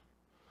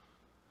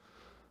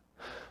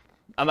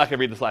 I'm not going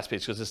to read this last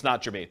page because it's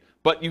not germane.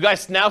 But you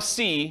guys now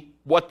see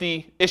what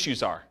the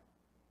issues are.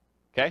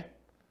 Okay?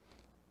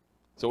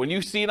 So when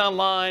you see it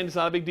online, it's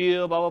not a big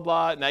deal, blah, blah,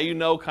 blah. Now you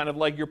know kind of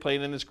like you're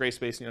playing in this gray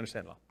space and you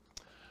understand it all.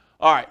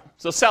 All right,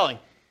 so selling.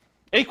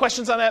 Any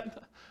questions on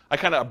that? I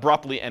kind of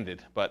abruptly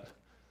ended, but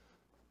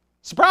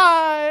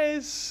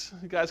surprise!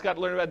 You guys got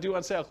to learn about due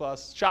on sale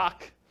clause.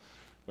 Shock.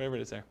 Whatever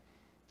it is there.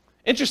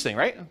 Interesting,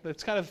 right?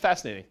 It's kind of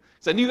fascinating.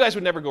 So I knew you guys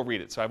would never go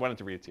read it, so I wanted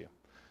to read it to you.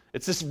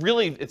 It's this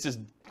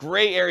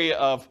gray area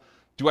of,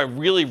 do I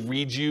really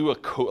read you a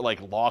code, like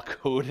law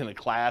code in a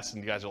class?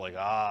 And you guys are like,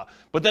 ah.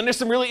 But then there's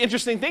some really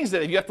interesting things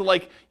that you have to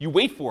like, you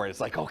wait for it. It's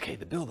like, okay,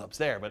 the build-up's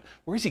there, but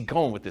where is he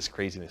going with this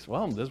craziness?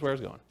 Well, this is where I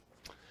was going.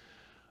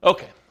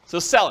 Okay, so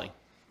selling.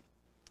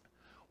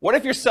 What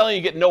if you're selling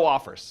and you get no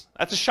offers?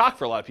 That's a shock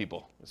for a lot of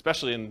people,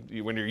 especially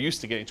when you're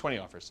used to getting 20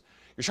 offers.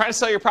 You're trying to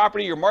sell your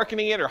property, you're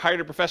marketing it or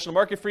hired a professional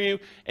market for you,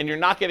 and you're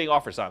not getting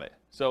offers on it.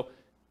 So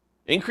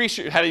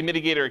How do you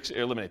mitigate or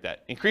eliminate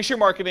that? Increase your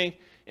marketing,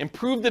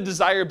 improve the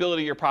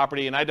desirability of your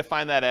property, and I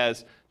define that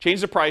as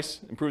change the price,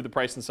 improve the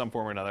price in some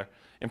form or another,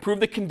 improve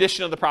the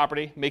condition of the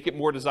property, make it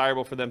more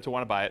desirable for them to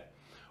want to buy it,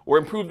 or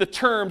improve the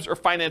terms or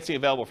financing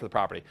available for the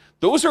property.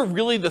 Those are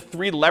really the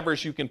 3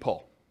 levers you can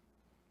pull,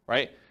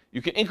 right?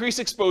 You can increase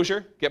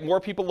exposure, get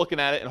more people looking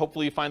at it, and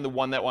hopefully you find the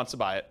one that wants to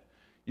buy it.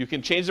 You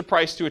can change the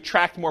price to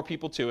attract more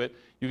people to it.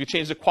 You can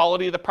change the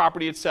quality of the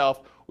property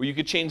itself, or you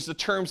could change the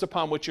terms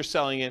upon which you're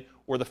selling it,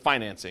 or the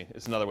financing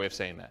is another way of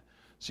saying that.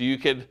 So you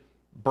could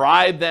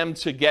bribe them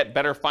to get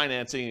better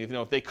financing.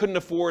 If they couldn't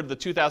afford the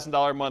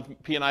 $2,000 a month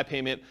P&I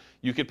payment,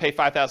 you could pay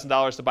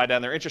 $5,000 to buy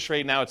down their interest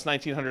rate. Now it's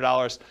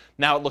 $1,900.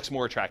 Now it looks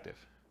more attractive.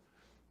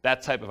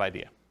 That type of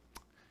idea.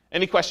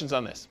 Any questions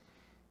on this?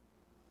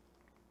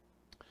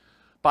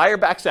 Buyer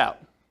backs out.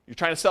 You're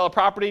trying to sell a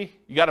property.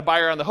 You got a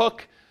buyer on the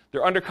hook.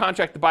 They're under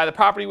contract to buy the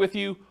property with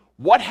you.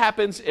 What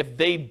happens if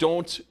they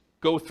don't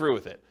go through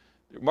with it?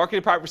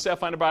 Marketed property for sale,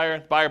 find a buyer,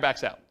 the buyer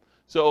backs out.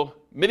 So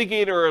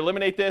mitigate or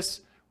eliminate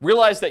this.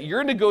 Realize that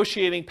your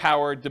negotiating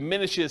power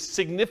diminishes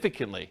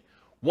significantly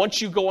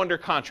once you go under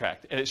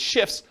contract, and it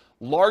shifts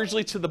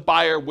largely to the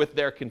buyer with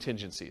their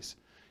contingencies.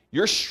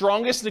 Your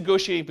strongest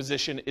negotiating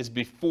position is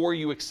before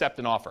you accept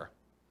an offer.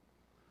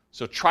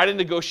 So try to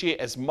negotiate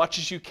as much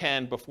as you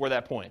can before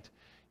that point.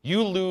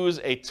 You lose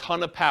a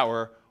ton of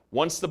power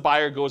once the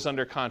buyer goes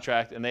under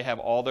contract and they have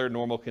all their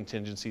normal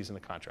contingencies in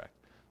the contract.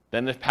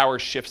 Then the power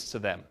shifts to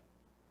them.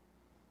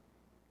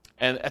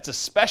 And that's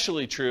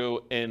especially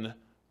true in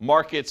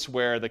markets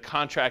where the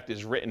contract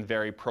is written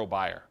very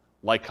pro-buyer,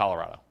 like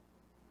Colorado,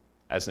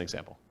 as an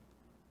example.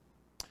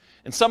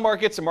 In some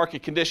markets and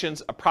market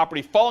conditions, a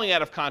property falling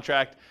out of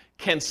contract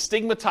can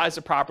stigmatize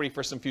a property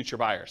for some future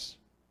buyers.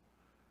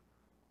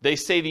 They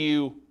say to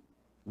you,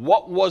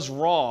 what was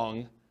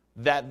wrong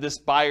that this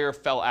buyer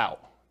fell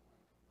out?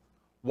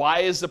 Why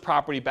is the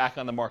property back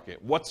on the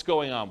market? What's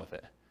going on with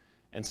it?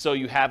 And so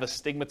you have a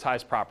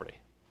stigmatized property.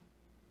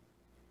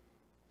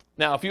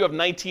 Now, if you have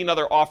 19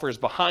 other offers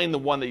behind the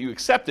one that you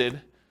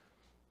accepted,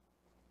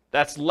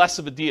 that's less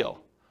of a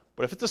deal.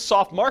 But if it's a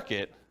soft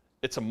market,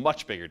 it's a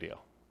much bigger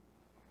deal.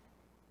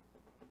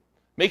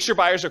 Make sure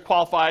buyers are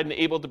qualified and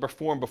able to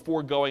perform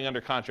before going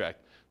under contract.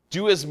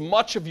 Do as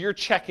much of your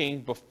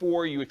checking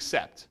before you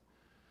accept.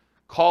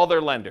 Call their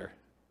lender.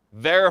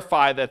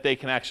 Verify that they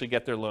can actually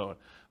get their loan.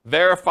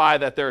 Verify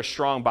that they're a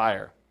strong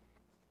buyer.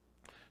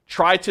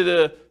 Try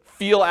to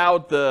feel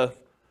out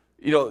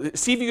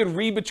see if you can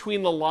read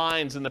between the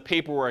lines in the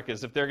paperwork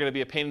as if they're going to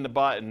be a pain in the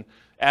butt and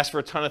ask for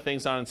a ton of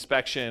things on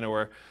inspection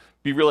or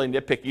be really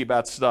nitpicky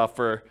about stuff,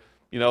 or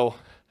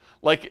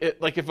like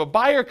if a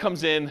buyer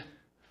comes in,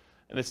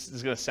 and this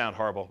is going to sound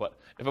horrible, but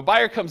if a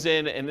buyer comes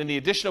in and in the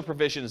additional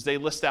provisions they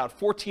list out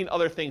 14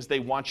 other things they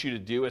want you to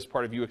do as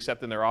part of you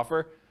accepting their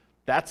offer,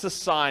 that's a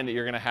sign that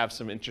you're going to have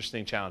some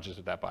interesting challenges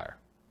with that buyer,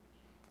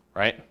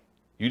 right?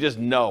 You just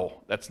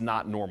know that's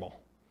not normal.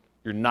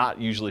 You're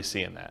not usually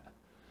seeing that.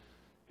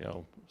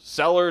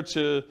 Seller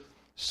to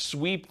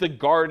sweep the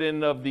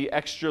garden of the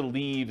extra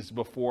leaves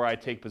before I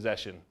take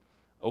possession.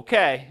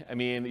 Okay,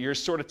 you're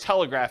sort of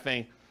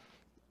telegraphing,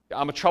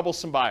 I'm a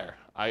troublesome buyer.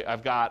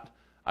 I've got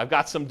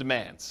some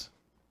demands.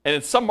 And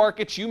in some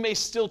markets, you may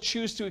still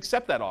choose to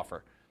accept that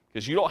offer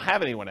because you don't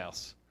have anyone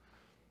else.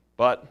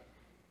 But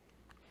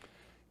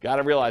got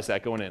to realize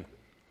that going in.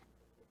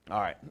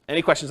 All right,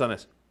 any questions on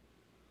this?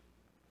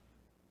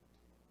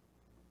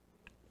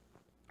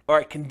 All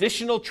right,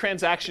 conditional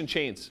transaction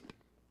chains.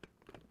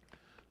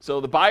 So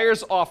the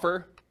buyer's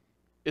offer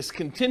is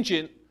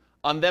contingent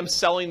on them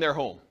selling their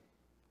home.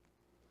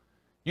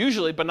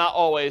 Usually, but not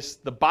always,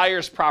 the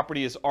buyer's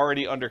property is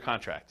already under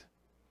contract.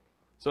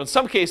 So in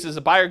some cases,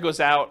 a buyer goes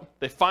out,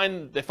 they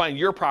find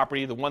your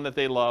property, the one that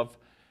they love,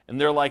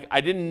 and they're like, I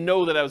didn't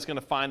know that I was going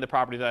to find the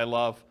property that I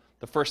love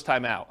the first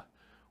time out.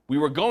 We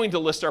were going to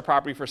list our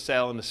property for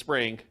sale in the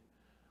spring,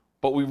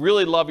 but we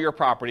really love your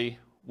property.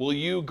 Will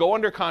you go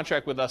under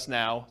contract with us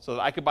now so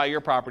that I could buy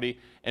your property,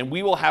 and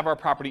we will have our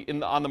property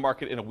on the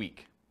market in a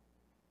week?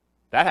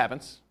 That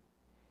happens.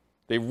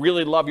 They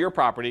really love your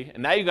property,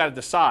 and now you got to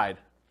decide,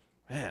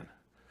 man,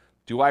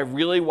 do I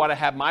really want to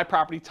have my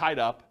property tied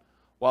up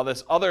while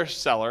this other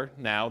seller,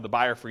 now the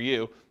buyer for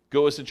you,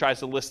 goes and tries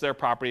to list their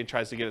property and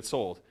tries to get it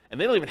sold? And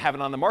they don't even have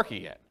it on the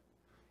market yet.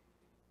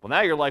 Well,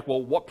 now you're like,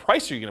 well, what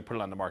price are you going to put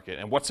it on the market,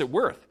 and what's it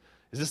worth?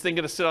 Is this thing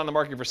going to sit on the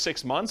market for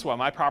 6 months while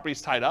my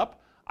property's tied up?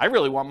 I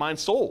really want mine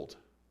sold.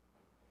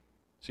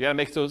 So you got to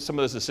make some of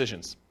those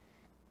decisions.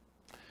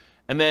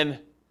 And then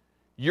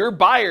your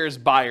buyers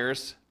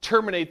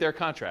terminate their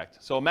contract.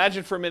 So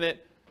imagine for a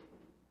minute,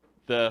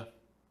 the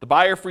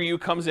buyer for you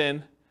comes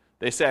in.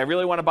 They say, I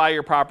really want to buy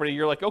your property.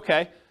 You're like,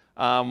 okay,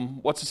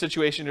 what's the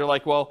situation? You're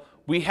like, well,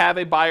 we have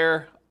a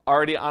buyer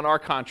already on our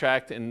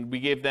contract, and we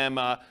gave them,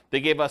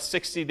 they gave us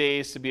 60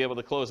 days to be able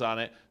to close on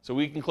it. So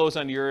we can close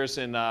on yours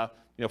in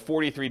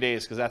 43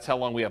 days because that's how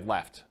long we have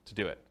left to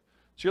do it.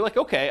 So you're like,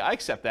 okay, I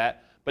accept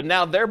that. But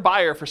now their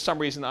buyer, for some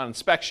reason, on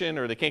inspection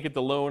or they can't get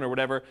the loan or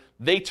whatever,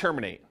 they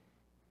terminate.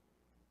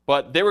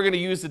 But they were going to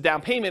use the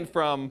down payment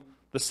from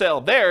the sale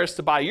of theirs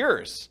to buy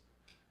yours.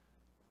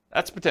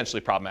 That's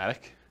potentially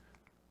problematic.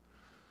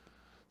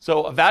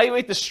 So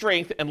evaluate the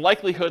strength and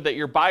likelihood that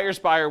your buyer's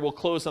buyer will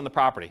close on the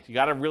property. You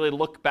got to really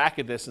look back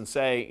at this and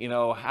say,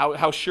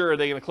 how sure are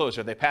they going to close?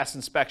 Are they past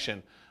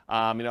inspection?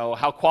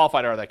 How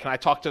qualified are they? Can I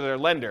talk to their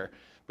lender?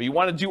 But you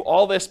want to do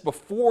all this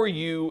before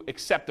you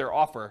accept their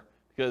offer,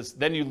 because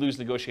then you lose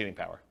negotiating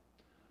power.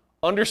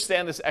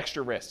 Understand this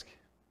extra risk.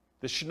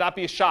 This should not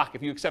be a shock.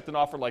 If you accept an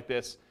offer like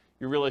this,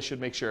 you really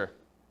should make sure.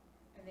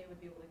 And they would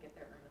be able to get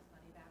their earnest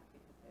money back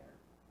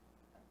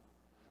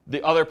because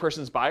The other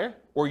person's buyer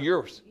or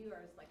yours? yours,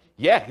 like.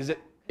 Yeah, because That's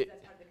part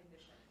of the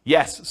condition.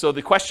 yes. So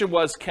the question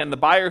was, can the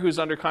buyer who's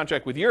under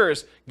contract with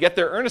yours get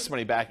their earnest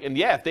money back? And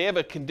yeah, if they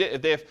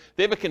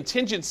have a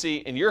contingency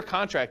in your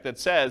contract that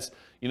says,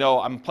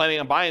 I'm planning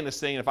on buying this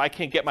thing, and if I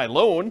can't get my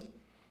loan,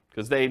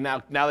 because they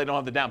now they don't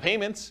have the down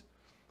payments,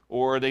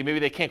 or maybe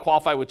they can't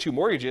qualify with 2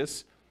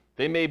 mortgages,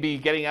 they may be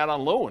getting out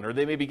on loan, or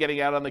they may be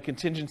getting out on the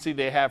contingency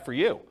they have for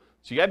you.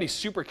 So you got to be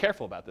super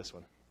careful about this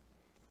one.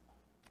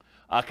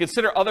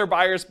 Consider other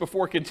buyers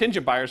before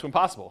contingent buyers when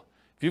possible.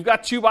 If you've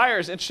got 2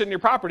 buyers interested in your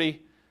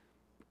property,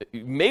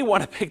 you may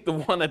want to pick the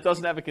one that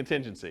doesn't have a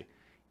contingency,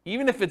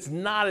 even if it's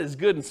not as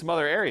good in some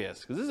other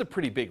areas, because this is a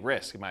pretty big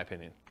risk, in my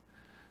opinion.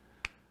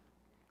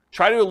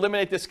 Try to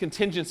eliminate this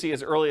contingency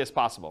as early as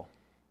possible.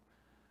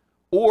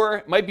 Or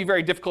it might be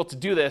very difficult to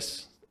do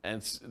this,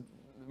 and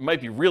it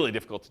might be really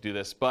difficult to do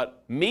this,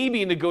 but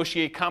maybe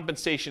negotiate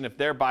compensation if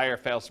their buyer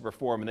fails to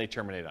perform and they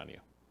terminate on you.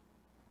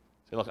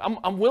 Say, look,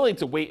 I'm willing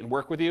to wait and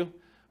work with you,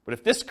 but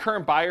if this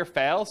current buyer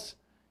fails,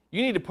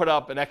 you need to put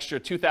up an extra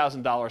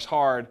 $2,000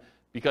 hard,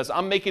 because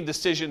I'm making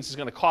decisions that's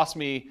going to cost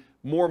me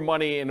more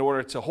money in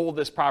order to hold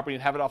this property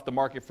and have it off the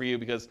market for you,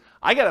 because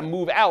I got to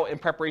move out in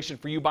preparation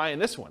for you buying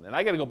this one, and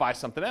I got to go buy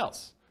something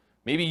else.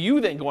 Maybe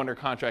you then go under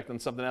contract on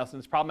something else, and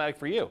it's problematic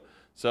for you.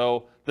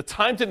 So the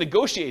time to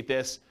negotiate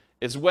this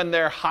is when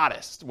they're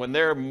hottest, when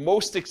they're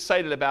most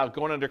excited about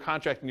going under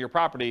contract in your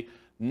property,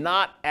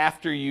 not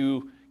after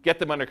you get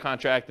them under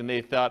contract and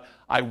they thought,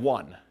 I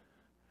won,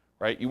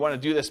 right? You want to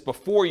do this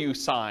before you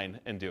sign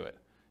and do it.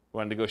 You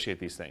want to negotiate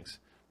these things.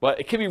 But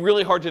it can be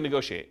really hard to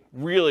negotiate,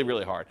 really,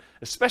 really hard,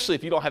 especially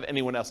if you don't have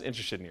anyone else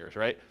interested in yours,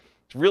 right?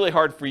 It's really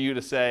hard for you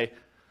to say,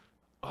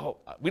 oh,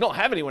 we don't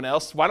have anyone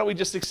else. Why don't we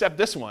just accept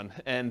this one?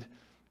 And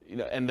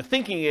the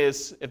thinking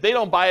is, if they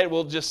don't buy it,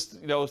 we'll just,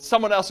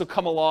 someone else will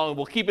come along.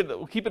 We'll keep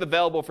it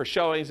available for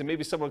showings, and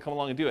maybe someone will come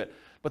along and do it.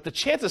 But the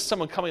chance of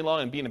someone coming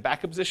along and being in a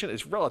backup position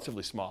is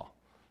relatively small.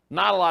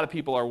 Not a lot of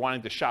people are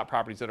wanting to shop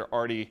properties that are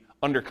already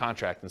under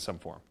contract in some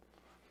form,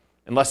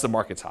 unless the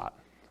market's hot,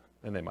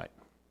 then they might.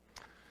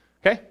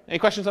 Okay, any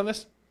questions on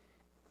this?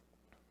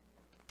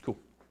 Cool.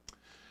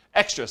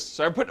 Extras.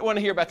 So I put one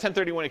here about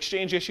 1031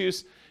 exchange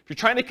issues. If you're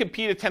trying to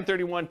compete a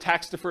 1031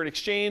 tax-deferred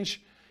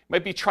exchange, you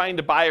might be trying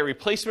to buy a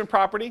replacement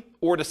property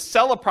or to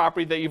sell a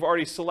property that you've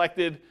already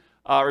selected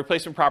a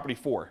replacement property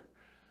for.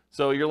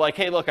 So you're like,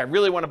 hey, look, I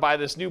really want to buy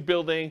this new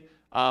building.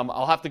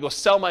 I'll have to go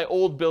sell my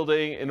old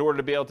building in order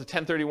to be able to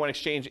 1031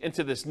 exchange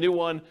into this new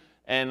one,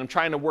 and I'm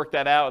trying to work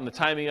that out and the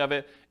timing of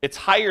it. It's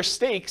higher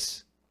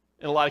stakes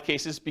in a lot of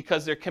cases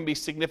because there can be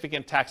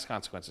significant tax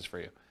consequences for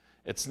you.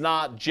 It's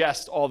not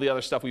just all the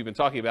other stuff we've been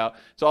talking about.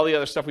 It's all the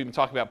other stuff we've been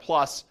talking about,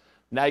 plus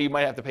now you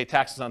might have to pay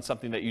taxes on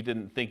something that you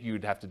didn't think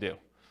you'd have to do.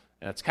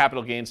 And it's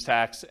capital gains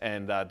tax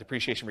and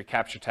depreciation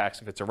recapture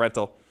tax if it's a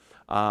rental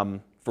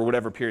for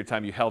whatever period of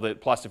time you held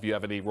it, plus if you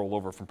have any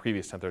rollover from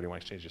previous 1031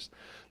 exchanges.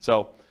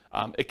 So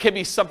it can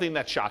be something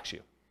that shocks you.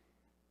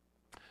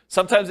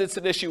 Sometimes it's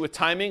an issue with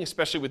timing,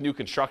 especially with new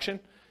construction.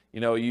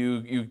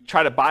 You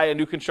try to buy a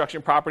new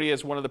construction property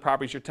as one of the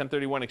properties you're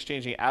 1031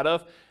 exchanging out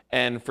of,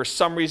 and for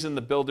some reason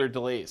the builder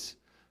delays.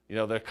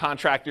 The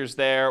contractor's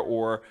there,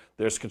 or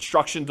there's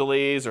construction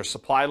delays or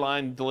supply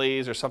line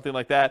delays or something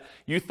like that.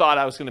 You thought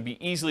I was going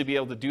to easily be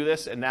able to do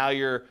this, and now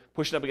you're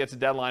pushing up against a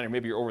deadline, or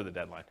maybe you're over the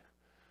deadline.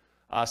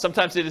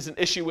 Sometimes it is an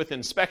issue with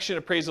inspection,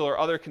 appraisal, or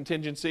other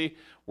contingency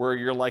where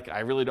you're like, I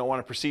really don't want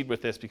to proceed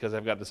with this because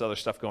I've got this other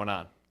stuff going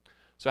on.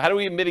 So how do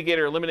we mitigate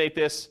or eliminate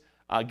this?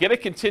 Get a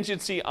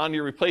contingency on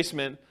your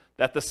replacement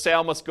that the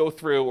sale must go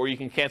through, or you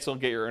can cancel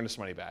and get your earnest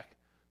money back.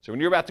 So when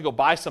you're about to go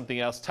buy something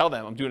else, tell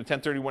them, I'm doing a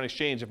 1031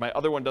 exchange. If my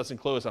other one doesn't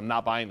close, I'm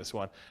not buying this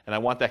one. And I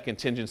want that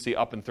contingency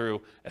up and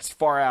through as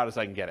far out as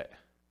I can get it,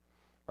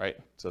 right?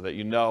 So that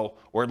you know,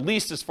 or at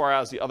least as far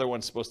out as the other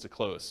one's supposed to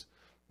close.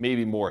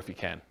 Maybe more if you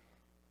can.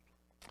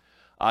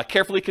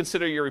 Carefully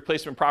consider your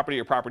replacement property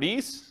or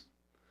properties.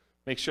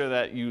 Make sure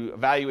that you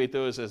evaluate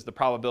those as the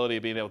probability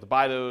of being able to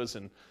buy those,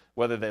 and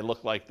whether they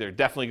look like they're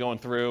definitely going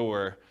through,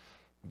 or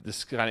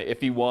this kind of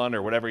iffy one,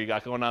 or whatever you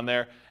got going on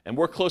there. And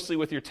work closely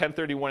with your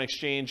 1031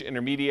 exchange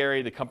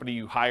intermediary, the company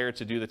you hire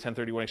to do the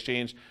 1031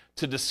 exchange,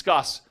 to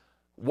discuss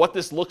what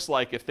this looks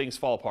like if things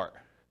fall apart.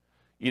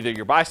 Either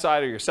your buy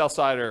side or your sell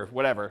side or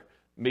whatever.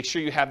 Make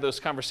sure you have those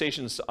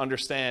conversations to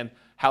understand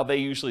how they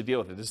usually deal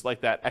with it. This is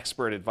like that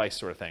expert advice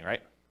sort of thing,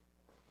 right?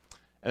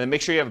 And then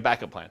make sure you have a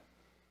backup plan.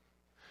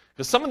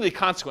 Because some of the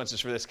consequences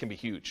for this can be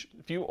huge.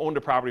 If you owned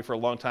a property for a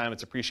long time,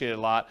 it's appreciated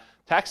a lot,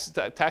 tax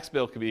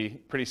bill could be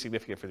pretty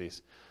significant for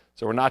these.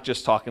 So we're not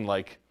just talking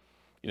like,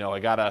 I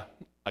gotta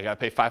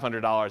pay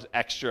 $500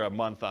 extra a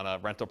month on a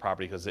rental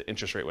property because the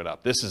interest rate went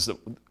up. This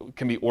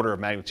can be orders of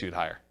magnitude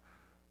higher,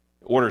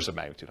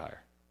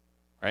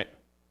 right?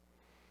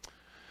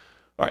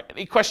 All right,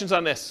 any questions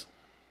on this?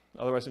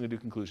 Otherwise, I'm gonna do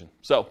conclusion.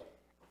 So,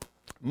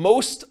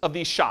 most of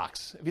these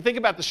shocks, if you think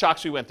about the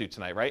shocks we went through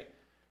tonight, right?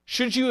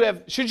 Should you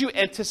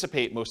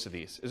anticipate most of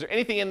these? Is there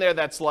anything in there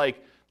that's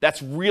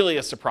really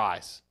a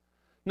surprise?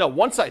 No,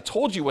 once I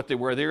told you what they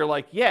were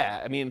like,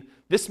 yeah, I mean,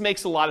 this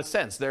makes a lot of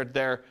sense.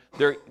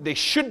 They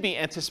should be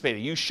anticipated.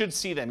 You should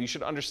see them. You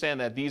should understand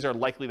that these are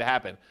likely to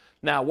happen.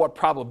 Now, what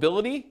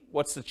probability,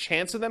 what's the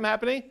chance of them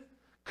happening?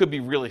 Could be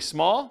really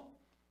small,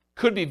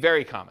 could be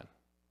very common,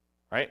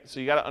 right? So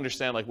you got to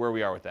understand like where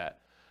we are with that.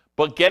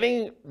 But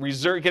getting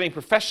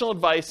professional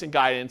advice and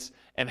guidance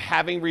and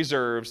having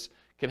reserves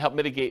can help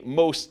mitigate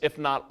most, if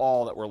not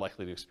all, that we're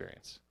likely to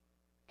experience.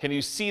 Can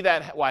you see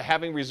that why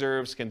having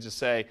reserves can just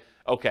say,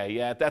 okay,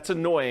 yeah, that's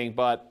annoying,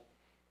 but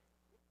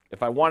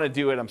if I want to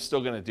do it, I'm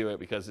still going to do it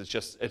because it's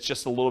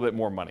just a little bit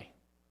more money.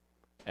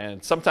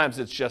 And sometimes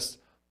it's just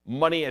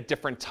money at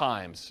different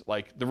times,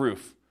 like the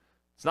roof.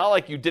 It's not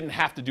like you didn't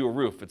have to do a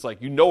roof. It's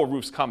like a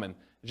roof's coming.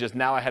 It's just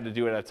now I had to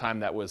do it at a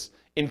time that was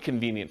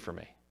inconvenient for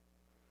me.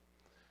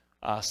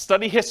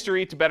 Study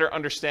history to better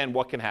understand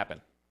what can happen.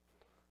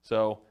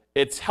 So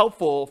it's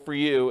helpful for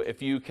you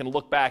if you can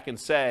look back and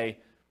say,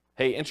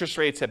 hey, interest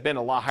rates have been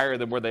a lot higher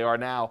than where they are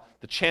now.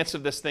 The chance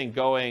of this thing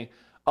going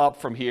up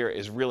from here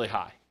is really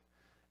high.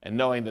 And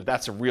knowing that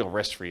that's a real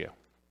risk for you.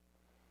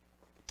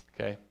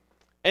 Okay.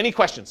 Any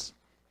questions?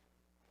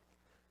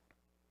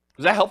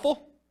 Was that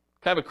helpful?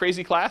 Kind of a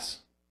crazy class?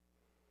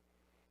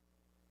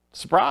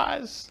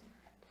 Surprise.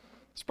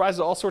 Surprise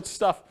to all sorts of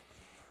stuff.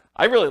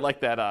 I really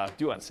like that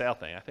due on sale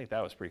thing. I think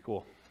that was pretty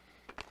cool.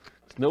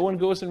 No one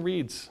goes and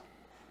reads.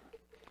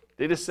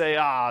 They just say,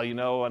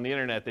 on the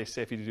internet, they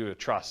say if you do a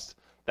trust,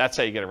 that's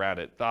how you get around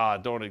it.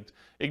 Don't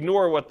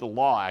ignore what the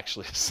law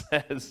actually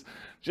says.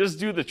 Just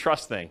do the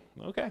trust thing.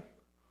 Okay.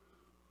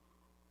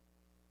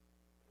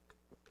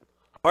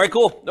 All right,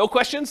 cool. No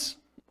questions?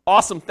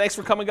 Awesome. Thanks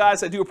for coming,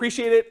 guys. I do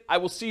appreciate it. I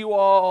will see you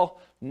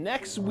all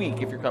next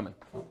week if you're coming.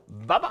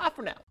 Bye-bye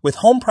for now. With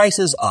home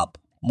prices up,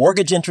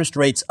 mortgage interest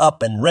rates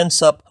up, and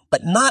rents up,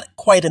 but not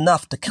quite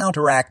enough to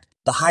counteract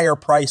the higher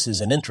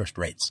prices and interest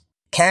rates,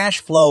 cash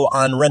flow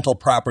on rental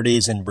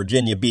properties in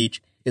Virginia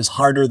Beach is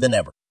harder than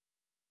ever.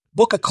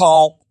 Book a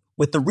call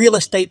with the Real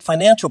Estate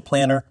Financial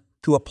Planner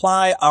to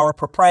apply our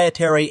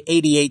proprietary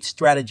 88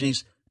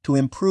 strategies to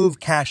improve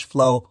cash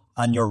flow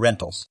on your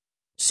rentals.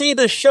 See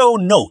the show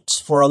notes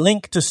for a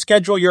link to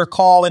schedule your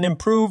call and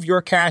improve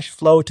your cash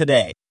flow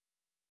today.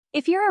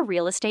 If you're a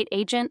real estate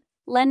agent,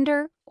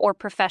 lender, or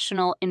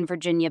professional in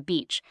Virginia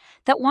Beach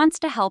that wants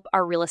to help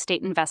our real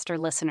estate investor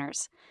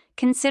listeners,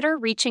 consider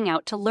reaching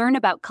out to learn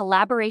about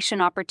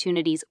collaboration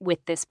opportunities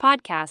with this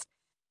podcast.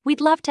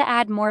 We'd love to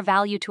add more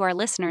value to our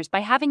listeners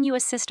by having you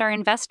assist our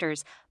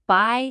investors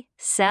buy,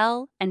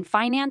 sell, and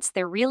finance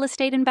their real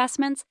estate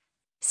investments.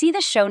 See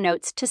the show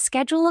notes to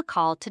schedule a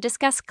call to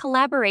discuss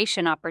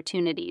collaboration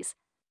opportunities.